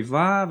 vai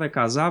noivar, vai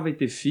casar, vai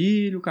ter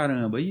filho,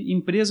 caramba. E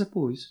empresa,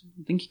 isso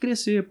tem que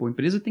crescer,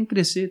 Empresa tem que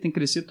crescer.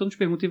 Todo mundo te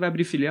pergunta, vai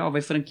abrir filial,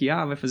 vai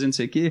franquear, vai fazer não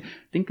sei o quê.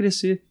 Tem que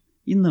crescer.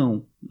 E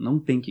não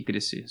tem que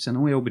crescer. Você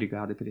não é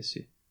obrigado a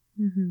crescer.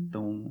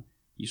 Então...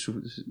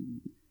 Isso,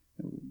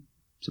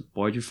 você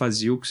pode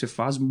fazer o que você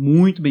faz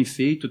muito bem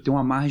feito, ter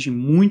uma margem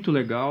muito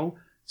legal,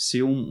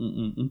 ser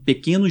um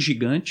pequeno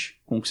gigante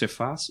com o que você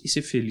faz e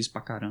ser feliz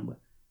pra caramba.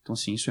 Então,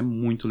 assim, isso é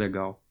muito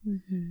legal.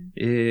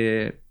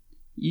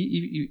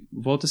 E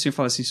volta assim a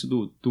falar assim, isso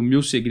do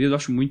meu segredo, eu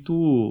acho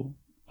muito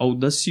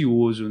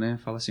audacioso, né?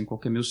 Fala assim, qual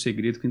que é meu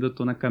segredo, que ainda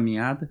tô na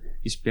caminhada,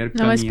 espero que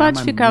não, mas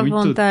pode ficar à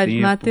vontade,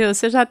 Matheus.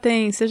 Você já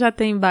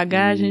tem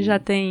bagagem, já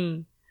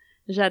tem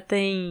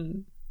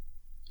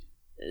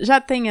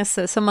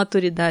essa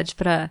maturidade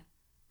para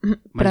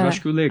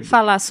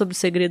falar sobre o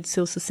segredo do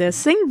seu sucesso.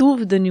 Sem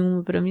dúvida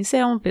nenhuma, para mim, você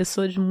é uma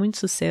pessoa de muito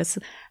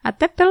sucesso.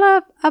 Até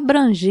pela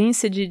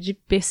abrangência de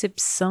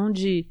percepção,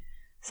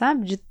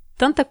 sabe, de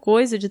tanta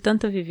coisa, de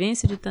tanta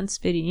vivência, de tanta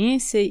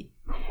experiência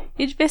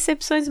e de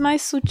percepções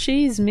mais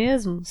sutis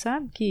mesmo,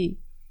 sabe, que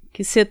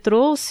você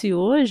trouxe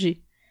hoje,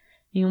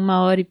 em 1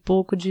 hora e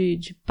pouco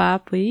de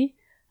papo aí.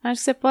 Acho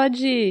que você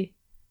pode...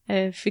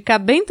 ficar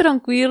bem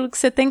tranquilo que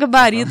você tem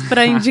gabarito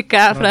para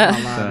indicar.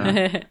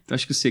 Então,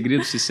 acho que o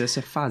segredo do sucesso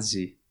é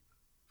fazer.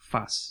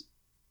 Faz.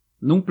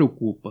 Não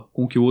preocupa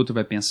com o que o outro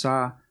vai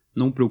pensar,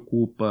 não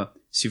preocupa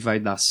se vai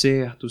dar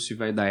certo, se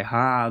vai dar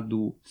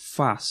errado.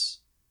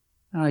 Faz.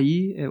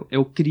 Aí é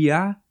o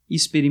criar e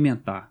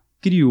experimentar.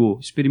 Criou,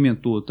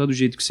 experimentou, tá do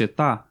jeito que você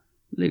tá,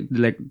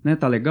 né,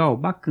 tá legal?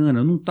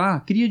 Bacana. Não tá?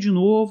 Cria de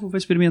novo, vai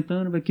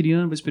experimentando, vai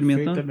criando, vai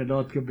experimentando. Feito é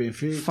melhor do que o bem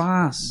feito.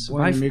 Faz.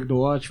 Bom inimigo do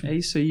ótimo. É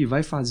isso aí,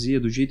 vai fazer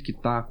do jeito que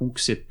tá, com o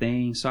que você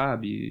tem,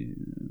 sabe?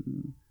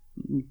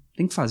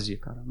 Tem que fazer,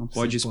 cara. Não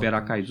pode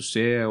esperar cair do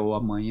céu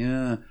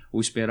amanhã,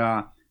 ou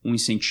esperar um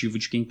incentivo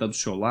de quem tá do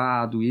seu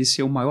lado.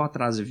 Esse é o maior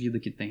atraso da vida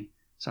que tem,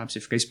 sabe? Você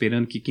ficar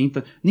esperando que quem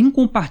tá... Nem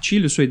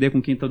compartilha a sua ideia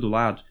com quem tá do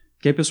lado.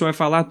 Que aí a pessoa vai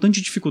falar tanto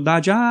de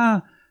dificuldade,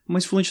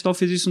 mas fulano de tal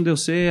fez isso, não deu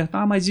certo.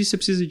 Mas isso você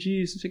precisa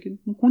disso, não sei o que.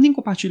 Nem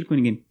compartilhe com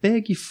ninguém.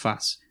 Pega e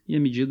faz. E à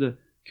medida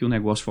que o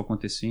negócio for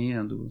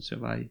acontecendo, você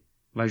vai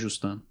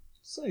ajustando.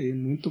 Isso aí,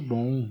 muito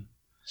bom.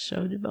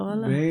 Show de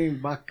bola. Bem,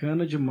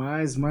 bacana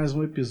demais. Mais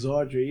um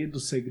episódio aí do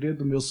Segredo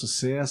do Meu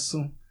Sucesso.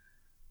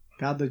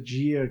 Cada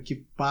dia que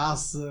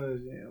passa,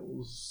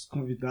 os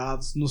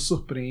convidados nos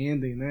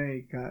surpreendem,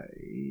 né?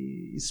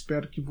 E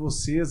espero que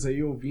vocês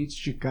aí, ouvintes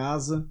de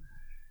casa,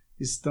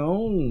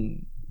 estão...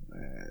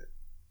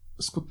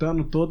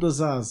 escutando todas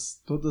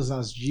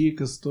as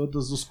dicas,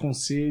 todos os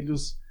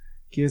conselhos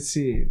que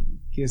esse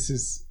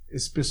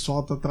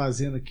pessoal está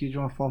trazendo aqui de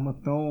uma forma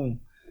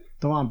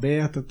tão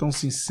aberta, tão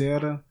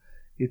sincera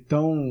e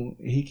tão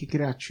rica e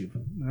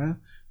criativa, né?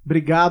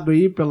 Obrigado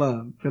aí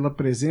pela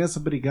presença,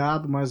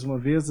 obrigado mais uma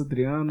vez,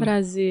 Adriano.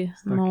 Prazer,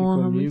 uma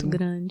honra muito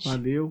grande.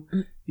 Valeu.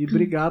 E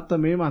obrigado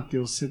também,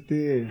 Matheus, você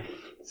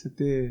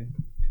ter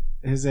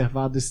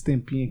reservado esse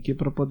tempinho aqui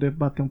para poder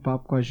bater um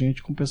papo com a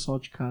gente, com o pessoal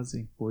de casa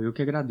aí. Eu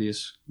que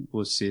agradeço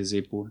vocês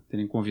aí por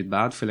terem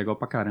convidado, foi legal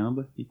pra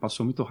caramba e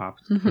passou muito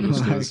rápido.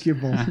 Que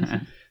bom.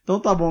 Então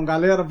tá bom,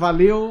 galera,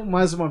 valeu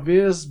mais uma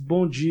vez,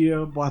 bom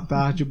dia, boa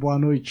tarde, boa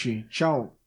noite, tchau.